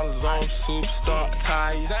 $50,000 on Superstar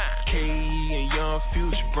tires. KE and Young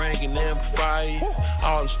Future bringing them fire.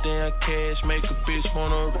 All this damn cash make a bitch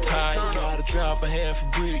wanna retire. Gotta drop a half a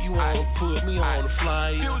brick, you wanna put me on the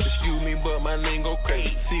flyer. Excuse me, but my lingo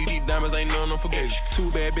crazy. See these diamonds ain't none unforgettable. Two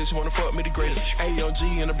bad bitches wanna fuck me the greatest.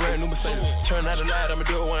 AOG and a brand new Mercedes. Turn out the light, I'ma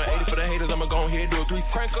do a 180 for the haters. I'ma go ahead do a 3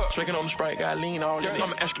 crank up. Drinking on the Sprite, got lean all day.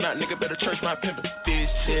 I'm an astronaut, nigga, better church my pimpin'.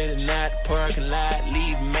 Bitch sitting out the parking lot,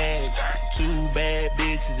 leaving mad. Two bad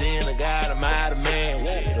bitches in, I got them out of man.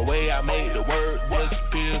 The way I made the word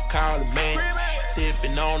disappear, call it man.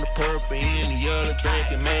 Sipping on the purple in the yellow,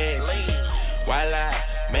 drinking mad. Voila,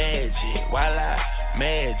 magic, voila,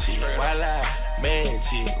 magic, voila,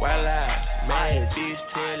 magic, voila, magic. Bitch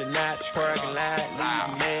telling out the parking lot,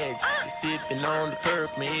 leaving magic. Sipping on the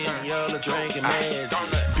purple in the yellow, drinking magic.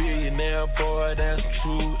 Billionaire boy, that's a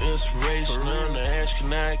true inspiration. I'm the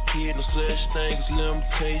astronaut kid, no such thing as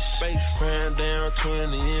limitation. Ran down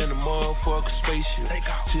 20 in the motherfucking spaceship.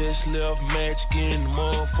 Just left magic in the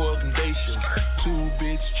motherfucking day shift. Two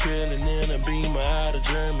bitches trailing in a beamer out of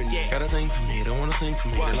Germany. Gotta think for me, don't wanna think for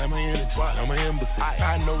me. They like my energy, I'm my embassy.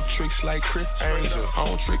 I know tricks like Chris Angel. I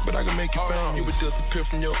don't trick, but I can make you famous. You would disappear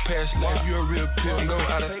from your past life. You're a real pill. Go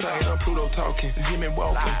out of sight, I'm Pluto talking. You hear me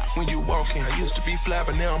walking when you walking. I used to be fly,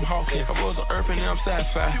 but now I'm hawking. I was on Earth and now I'm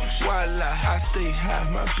sci-fi. Voila, I stay high.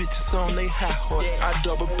 My bitches on they high horse. I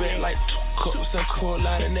double back like 2 cups and cool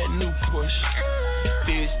out in that new push.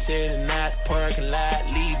 Bitch telling out the parking lot,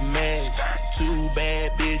 leaving mad. Two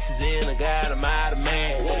bad bitches in, I got them out of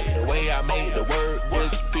man. The way I made the word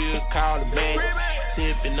disappear, call it man.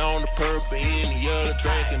 Sipping on the purple in the yellow,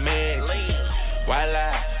 drinking man. Voila,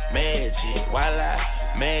 magic, voila,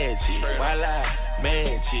 magic, voila,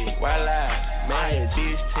 magic, voila, magic.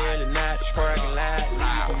 Bitch telling out the parking lot,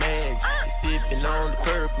 leaving magic. Sipping on the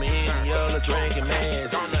purple in the yellow, drinking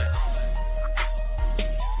magic.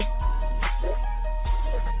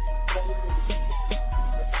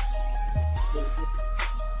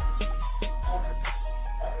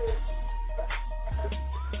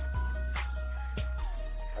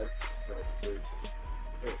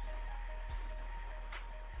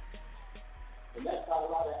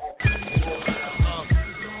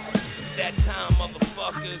 That time,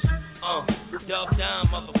 motherfuckers. Dub down,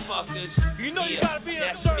 motherfuckers. You know you gotta be in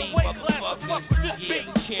a certain way, motherfuckers. Yeah,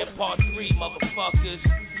 champ part 3, motherfuckers.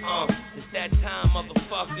 It's that time,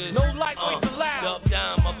 motherfuckers. No lightweights allowed. Dub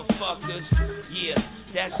down, motherfuckers. Yeah,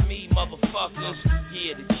 that's me, motherfuckers.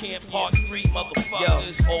 Yeah, the champ part 3,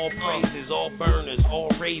 motherfuckers. Yo, all praises, all burners, all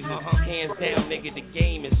raisins. Hands down, nigga, the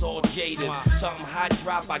game is all jaded. Something hot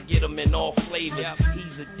drop, I get them in all flavors.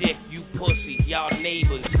 He's a dick, you pussy, y'all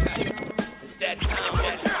neighbors. It's that time,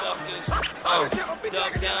 motherfuckers.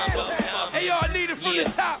 Dub down, motherfuckers. Hey, yo, I need it from the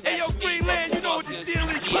top. Hey, yo, Greenland, you know what the deal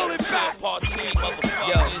is. Pull it back. Part 3,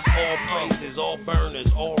 motherfuckers. All praises, all burners,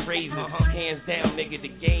 all raisins. Hands down, nigga,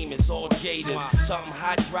 the game is all jaded. Something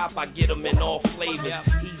hot drop, I get them in all flavors.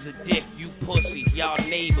 He's a dick, you pussy, y'all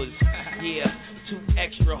neighbors. Yeah. 2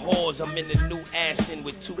 extra whores, I'm in the new Aston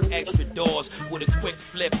with 2 extra doors. With a quick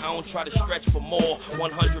flip, I don't try to stretch for more.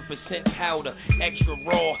 100% powder, extra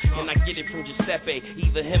raw, and I get it from Giuseppe,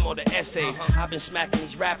 either him or the essay. I've been smacking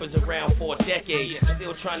these rappers around for a decade,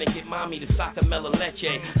 still trying to get mommy to sacamela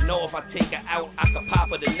leche. Know if I take her out, I can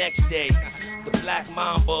pop her the next day. The Black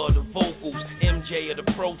Mamba, the vocals, MJ of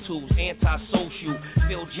the Pro Tools, anti-social.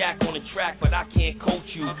 Phil Jack on the track, but I can't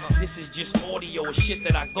coach you. This is just audio of shit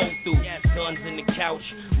that I go through. Guns in the couch,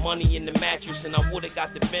 money in the mattress, and I would've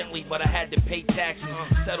got the Bentley, but I had to pay taxes.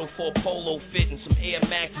 Settle for a polo fit and some Air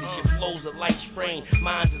Maxes. Your flow's a light sprain,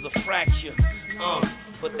 mine's is a fracture.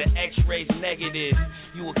 But the x-ray's negative.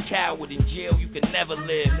 You a coward, in jail you can never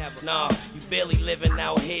live. Nah, you barely living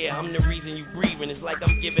out here. I'm the reason you breathing. It's like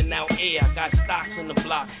I'm giving out air. I got stocks on the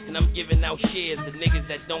block, and I'm giving out shares. The niggas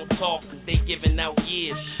that don't talk, cause they giving out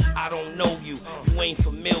years. I don't know you, you ain't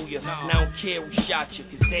familiar. And I don't care who shot you,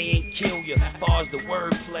 cause they ain't kill you. As far as the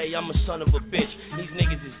wordplay, I'm a son of a bitch. These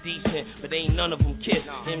niggas is decent, but ain't none of them kiss.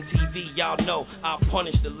 MTV, y'all know, I'll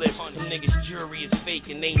punish the list. Them niggas jury is fake,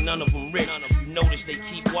 and ain't none of them rich. You notice they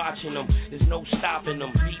keep watching them, there's no stopping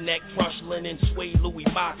them. V-neck, crush linen, suede Louis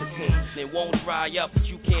moccasins. They won't dry up, but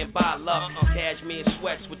you can't buy love. Cashmere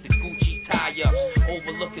sweats with the Gucci tire.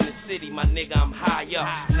 Overlooking the city, my nigga, I'm higher.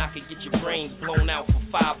 And I can get your brains blown out for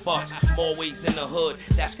 $5. I'm always in the hood,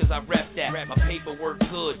 that's cause I rep that. My paperwork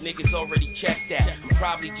good, niggas already checked that. I'm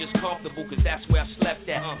probably just comfortable cause that's where I slept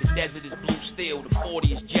at. The desert is blue steel, the 40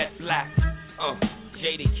 is jet black.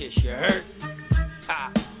 Jadakiss, you heard?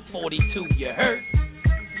 42, you heard?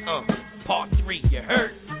 Part 3, you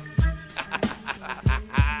heard?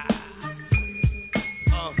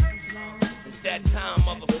 It's that time,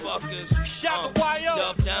 motherfuckers.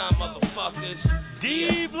 Dub down, motherfuckers.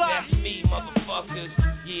 D-Block. That's me, motherfuckers.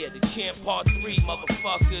 Yeah, the champ part 3,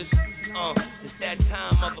 motherfuckers. It's that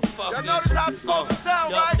time, motherfuckers. Y'all notice how it's supposed to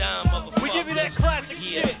sound, right? Dub down, motherfuckers. We give you that classic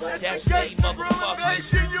shit. That's me, motherfuckers.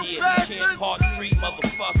 Yeah, the champ part 3,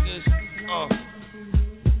 motherfuckers.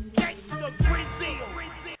 Gangsta Brazil.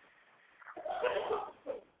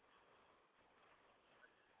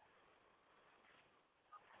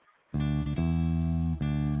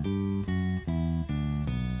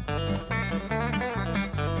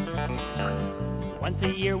 Once a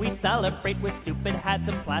year we celebrate with stupid hats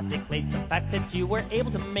and plastic plates. The fact that you were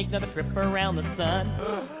able to make another trip around the sun.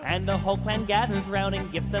 And the whole clan gathers round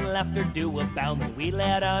and gifts and laughter do abound. And we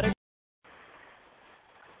let out a...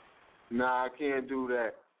 Nah, I can't do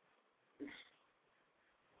that.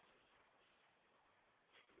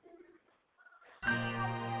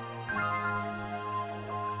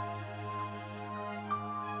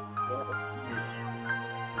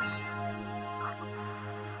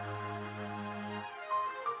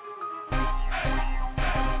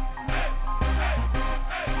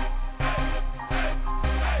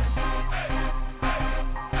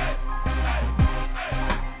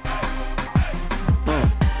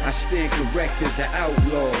 Stand correct as an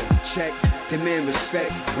outlaw. Check, demand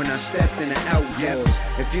respect when I step in the outlaws.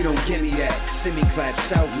 If you don't give me that, send me clap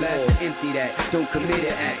southlaw. Empty that, don't commit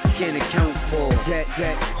an act, can't account for.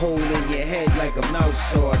 That hole in your head like a mouse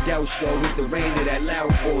saw. Douse saw with the rain of that loud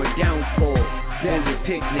for a downfall. Desert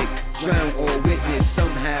picnic, drown or witness.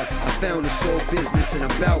 Somehow I found a soul business and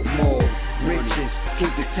about more. Riches, keep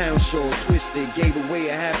the town short twisted. Gave away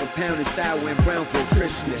a half a pound of sour and brown for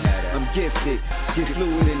Christmas. I'm gifted, get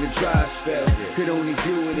fluid in the dry spell. Could only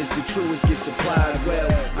view it as the truest, get supplied well.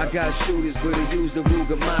 I got shooters, but I use the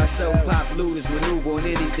Ruger myself. Pop looters, maneuver on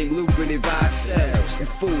anything lucrative I sell. You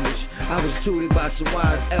foolish, I was tutored by some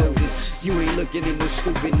wise elders. You ain't looking in those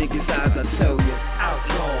stupid niggas' eyes, I tell you.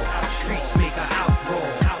 Outlaw, streets make a outroar.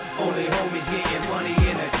 Only homies getting money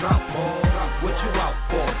in a drop ball. What you out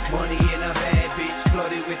for? Money in a bad bitch,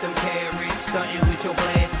 flooded with them carrots, stunting with your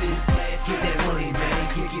glasses. Get that money,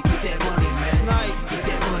 man. Get that money, man. Get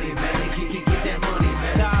that money, man. Get that money, man.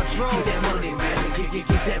 Get that money, man.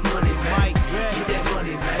 Get that money, man. Get that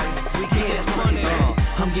money, man. We get that money.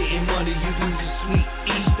 I'm getting money. You do the sweet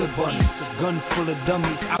Easter bunny. Gun full of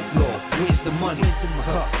dummies, outlaw. Where's the money?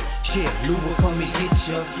 Shit, Luba come and hit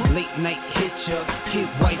ya. Late night hit ya. Kid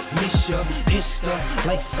wife miss ya. Insta,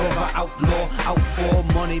 life over outlaw. Out for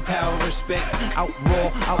money, power, respect. Outraw,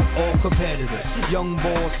 out all competitors. Young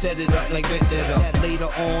boy set it up like bet that up. Later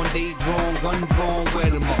on, they drawn, gun drawn, wear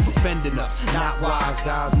them up, offending us. Not wise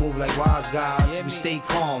guys, move like wise guys. We stay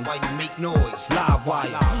calm while you make noise. Live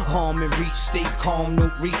wire, harm and reach, stay calm, no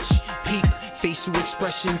reach. Peep. Facial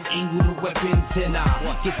expressions, angle the weapons, and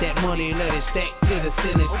I get that money and let it stack to the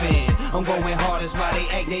Senate fan. I'm going hard as why they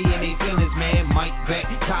act, they in they feelings, man. Mike back,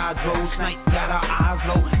 Tydro, Snipe got our eyes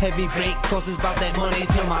low. Heavy bank, cause it's about that money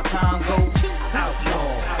till my time goes.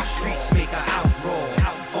 Outlaw, streets make a outroar.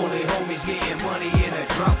 Only homies getting money in a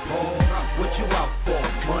drop ball. What you out for?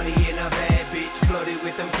 Money in a bad bitch, flooded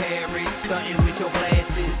with them carrots, stunting with your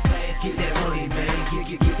glasses. Get that money, man.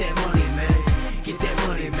 Get that money, man. Get that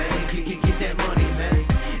money, man. Get that money, man.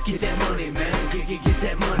 Get that money, man. Get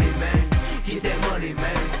that money, man. Get that money,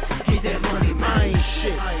 man. Get that money, man. I ain't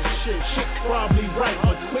shit. Shit probably right,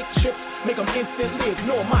 but quick chips make them instantly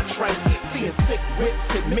ignore my tripe. Seeing sick whips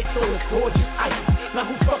and mix all this gorgeous ice. Now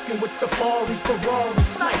who fucking with the Ferrari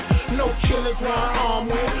snipe? No killers where I arm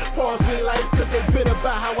with. Pause me like, cause they bit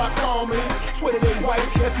about how I calmly. Twitter they white,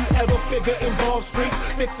 if you ever figure involved streets.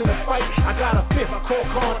 Fixing a fight, I got a fifth, I call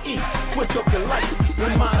Con E. Switch up the lights,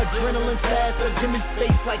 when my adrenaline faster. Jimmy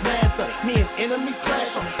face like NASA, me and enemies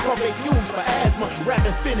clash. Probably used for asthma, rap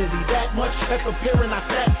infinity that much. That's appearing, I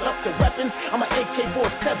snatch up the weapons. I'm an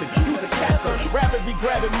AK-47, use a capper. Rapidly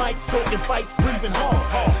grabbing mics, talking fights, breathing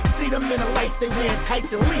hard. See them in the lights, they wearing tights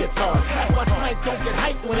and leotards. That's why snipes don't get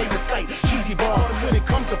hyped when they recite cheesy bars. When it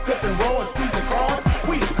comes to flipping raw and squeezing cars,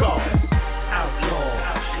 we the guards. Outlaw,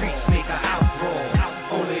 streets make a outroar.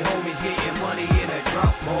 Only homies getting money in a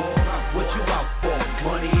drop ball. What you out for?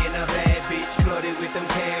 Money in a bad bitch, flooded with them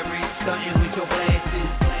carrots, stunting with your glasses.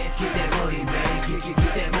 Get that money.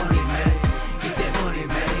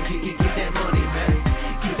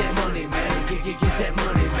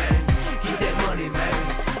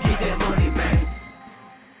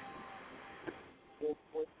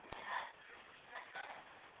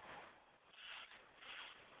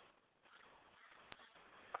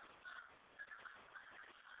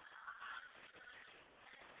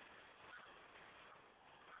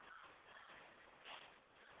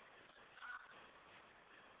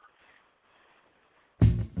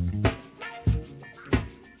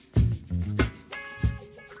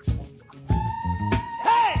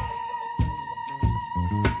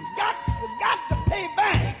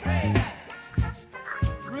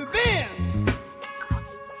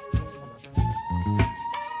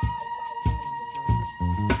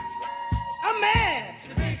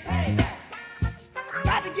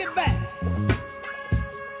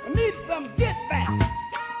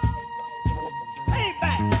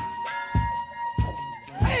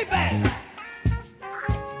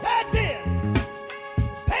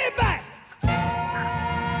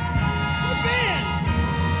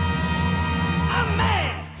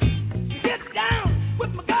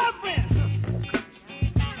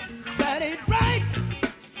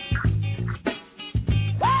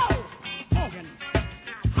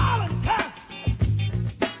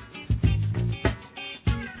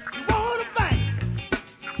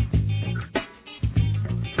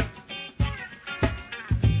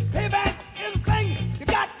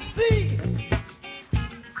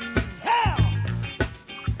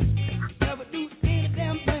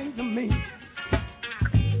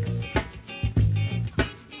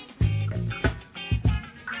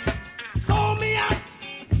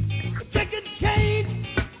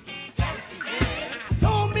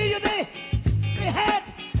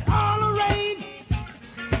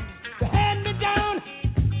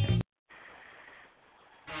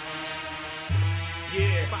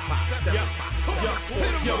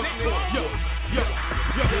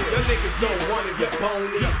 you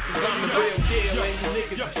bony. Cause I'm the real deal and you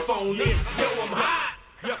niggas is phony. Yo, I'm hot.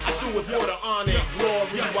 I do it for the honor and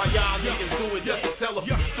glory, while y'all niggas do it just to tell a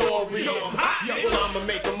story. I'm hot. Well, I'ma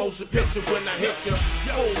make a motion picture when I hit ya.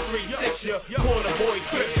 Full 3-6 ya. Corner boy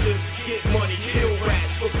scriptures. Get money, kill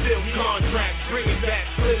rats, fulfill contracts, bring it back,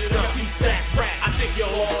 split it up, we stack rap. I think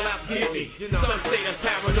you'll all outgive me. Some say I'm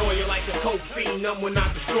paranoia like a coke fiend, I'm when I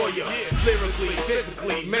destroy ya. Lyrically,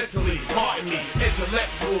 physically, mentally, pardon me,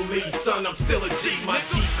 intellectually, son, I'm still a G. My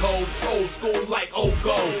G code, old school like old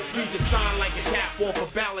gold. Read the sign like a catwalk for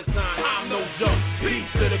Valentine. I'm no joke. Peace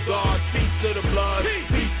to the guards, peace to the blood,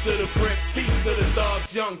 peace to the Crips, peace to the thugs,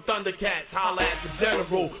 young Thundercats, holla at the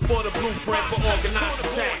general for the blueprint for organized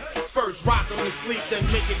attack. First rock him to sleep,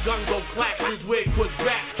 then make a gun go clap. His wig was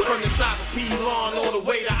back from the side of P-Lawn all the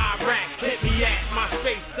way to Iraq. Hit me at my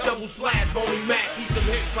face, double slash, Boney Mac. Keep them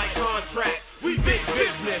hits like contracts. We big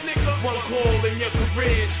business. One call in your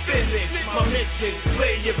career is finished. My mission,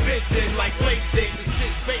 play your vision like PlayStation.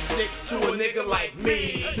 Shit's basic to a nigga like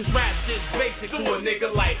me. This rap shit's basic to a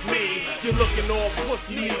nigga like me. You're looking all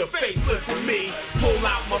pussy, need a facelift for me. Pull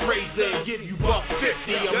out my razor and give you $150.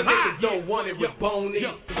 I'm niggas don't want it with bony.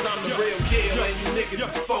 Cause I'm the real deal and you niggas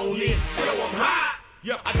is phony. Yo, I'm hot.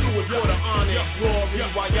 I do it for the honor and glory,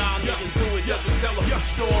 while y'all niggas do it just to tell a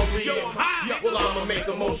story. Well, I'ma make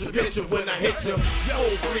a motion picture when I hit ya.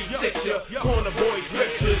 Full 3-6 ya. Corner boy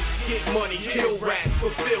scriptures. Get money, kill rats,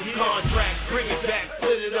 fulfill contracts, bring it back,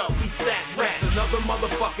 split it up, we stack rats. Another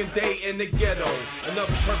motherfucking day in the ghetto.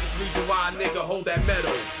 Another perfect reason why a nigga hold that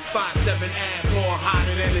metal. 5'7" ass more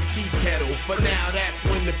hotter than a tea kettle. For now, that's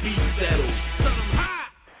when the beat settles.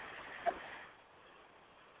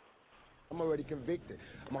 I'm already convicted.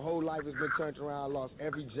 My whole life has been turned around. I lost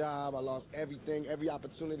every job. I lost everything, every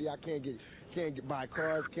opportunity. I can't get buy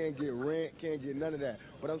cars, can't get rent, can't get none of that.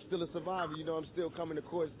 But I'm still a survivor. You know, I'm still coming to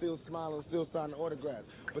court, still smiling, still signing autographs.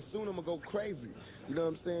 But soon I'm gonna go crazy. You know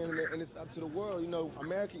what I'm saying? And it's up to the world. You know,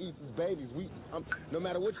 America eats its babies. No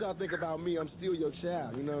matter what y'all think about me, I'm still your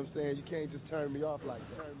child. You know what I'm saying? You can't just turn me off like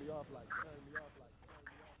that.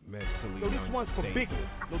 So this one's for Biggie,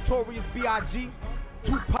 Notorious B.I.G.,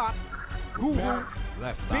 Tupac, Guru,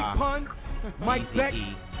 Big Pun, Mike Beck,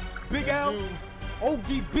 Big L,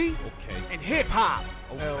 ODB, and Hip Hop.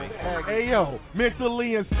 Hey yo,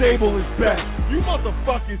 Mentally Unstable is back. You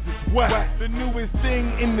motherfuckers is whack. The newest thing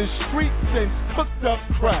in the street since cooked up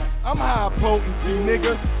crack. I'm high potency,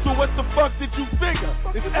 nigga. So what the fuck did you figure?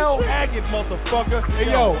 It's L. Haggood, motherfucker.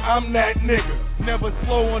 Hey yo, I'm that nigga. Never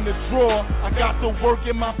slow on the draw. I got the work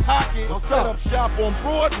in my pocket. I'll set up shop on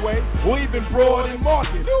Broadway or even Broad and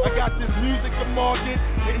Market. I got this music to market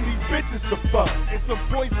and these bitches to fuck. It's a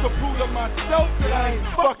point to prove to myself that I ain't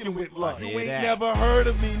fucking with luck. You ain't never heard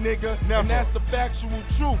of me, nigga. Never. And that's the factual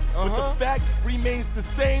truth. But the fact remains the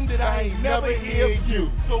same that I ain't never hear you.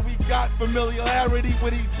 So we got familiarity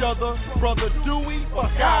with each other. Brother Dewey, fuck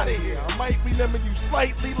out of here. I might remember you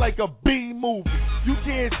slightly like a B movie. You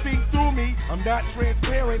can't see through me. I'm not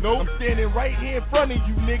transparent. Nope. I'm standing right here in front of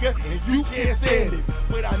you, nigga, and you can't stand it.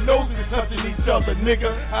 But I know they're touching each other, nigga.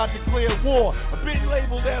 I declare war. I've been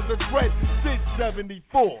labeled as a threat since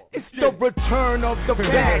 74. It's the return of the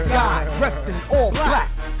bad guy, dressed in all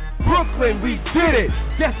black. Brooklyn, we did it,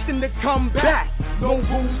 destined to come back. No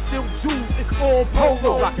rules, still Jews, it's all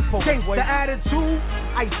polo. Gangsta attitude,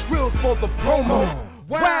 ice drills for the promo.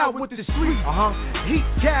 Wild with the street, heat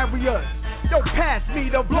carriers. Yo, pass me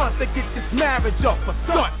the blunt to get this marriage up for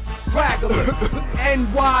stunts. Stragglers,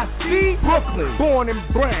 NYC, Brooklyn, born and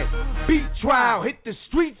bred. Beat trial, hit the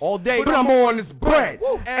streets all day, but I'm on this bread.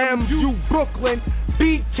 MU, Brooklyn,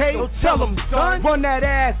 BK, tell them, son. Run that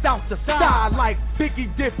ass out the side like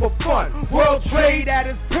Biggie did for fun. World trade at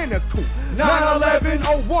its pinnacle,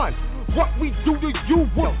 9/11/01. What we do to you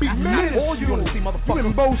would be minuscule. You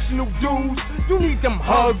emotional dudes, you need them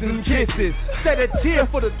hugs and kisses. Shed a tear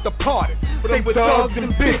for the departed, but they were thugs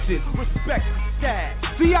and bitches. Respect scag.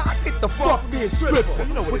 See, I get the fuck me a stripper.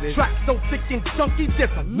 You know what it is. With tracks so thick and chunky,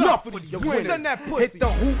 there's enough for you. Hit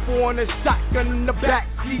the hoop on a shotgun in the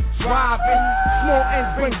backseat driving. Small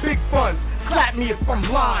ends bring big fun. Slap me if I'm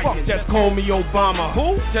lying. Fuck, just call me Obama.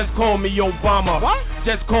 Who? Just call me Obama. What?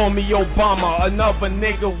 Just call me Obama. Another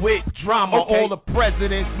nigga with drama. Okay. All the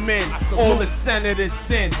president's men. All the senators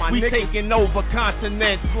sin. We taking over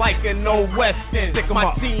continents like an old western.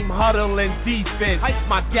 My team huddling defense.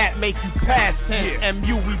 My gap make you pass tense.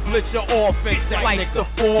 MU, we blitz your offense like the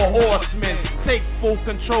 4 horsemen. Take full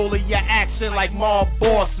control of your action like Marv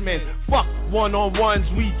Bossman. Fuck one-on-ones,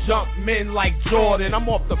 we jump men like Jordan. I'm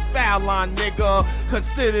off the foul line, nigga.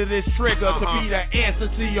 Consider this trigger to be the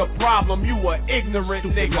answer to your problem. You a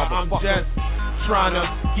ignorant nigga. I'm just trying to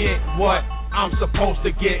get what I'm supposed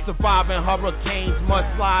to get. Surviving hurricanes,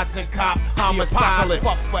 mudslides, and cop homicides.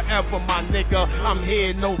 Fuck forever, my nigga. I'm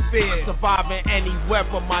here, no fear. Surviving any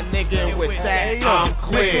weather, my nigga. And with that, I'm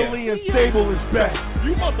clear. Mentally unstable is best.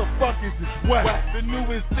 You motherfuckers is wet. The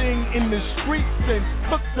newest thing in the street since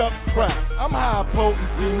hooked up crack. I'm high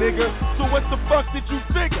potency, nigga. So what the fuck did you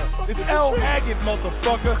figure? It's L. Haggood,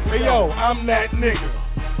 motherfucker. Hey yo, I'm that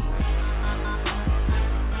nigga.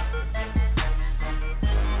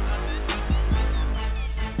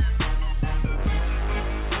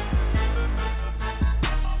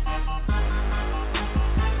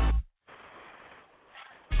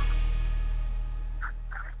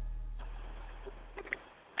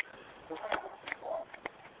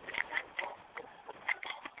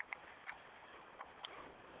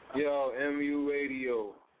 Yo, MU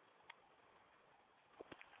Radio.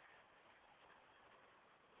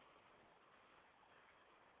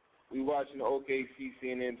 We watching the OKC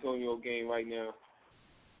San Antonio game right now.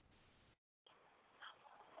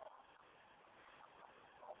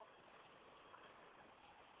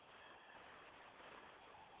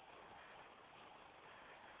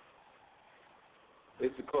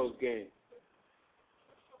 It's a close game.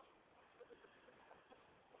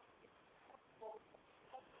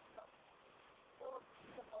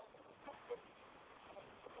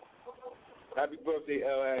 Happy birthday,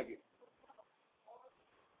 L. Haggood.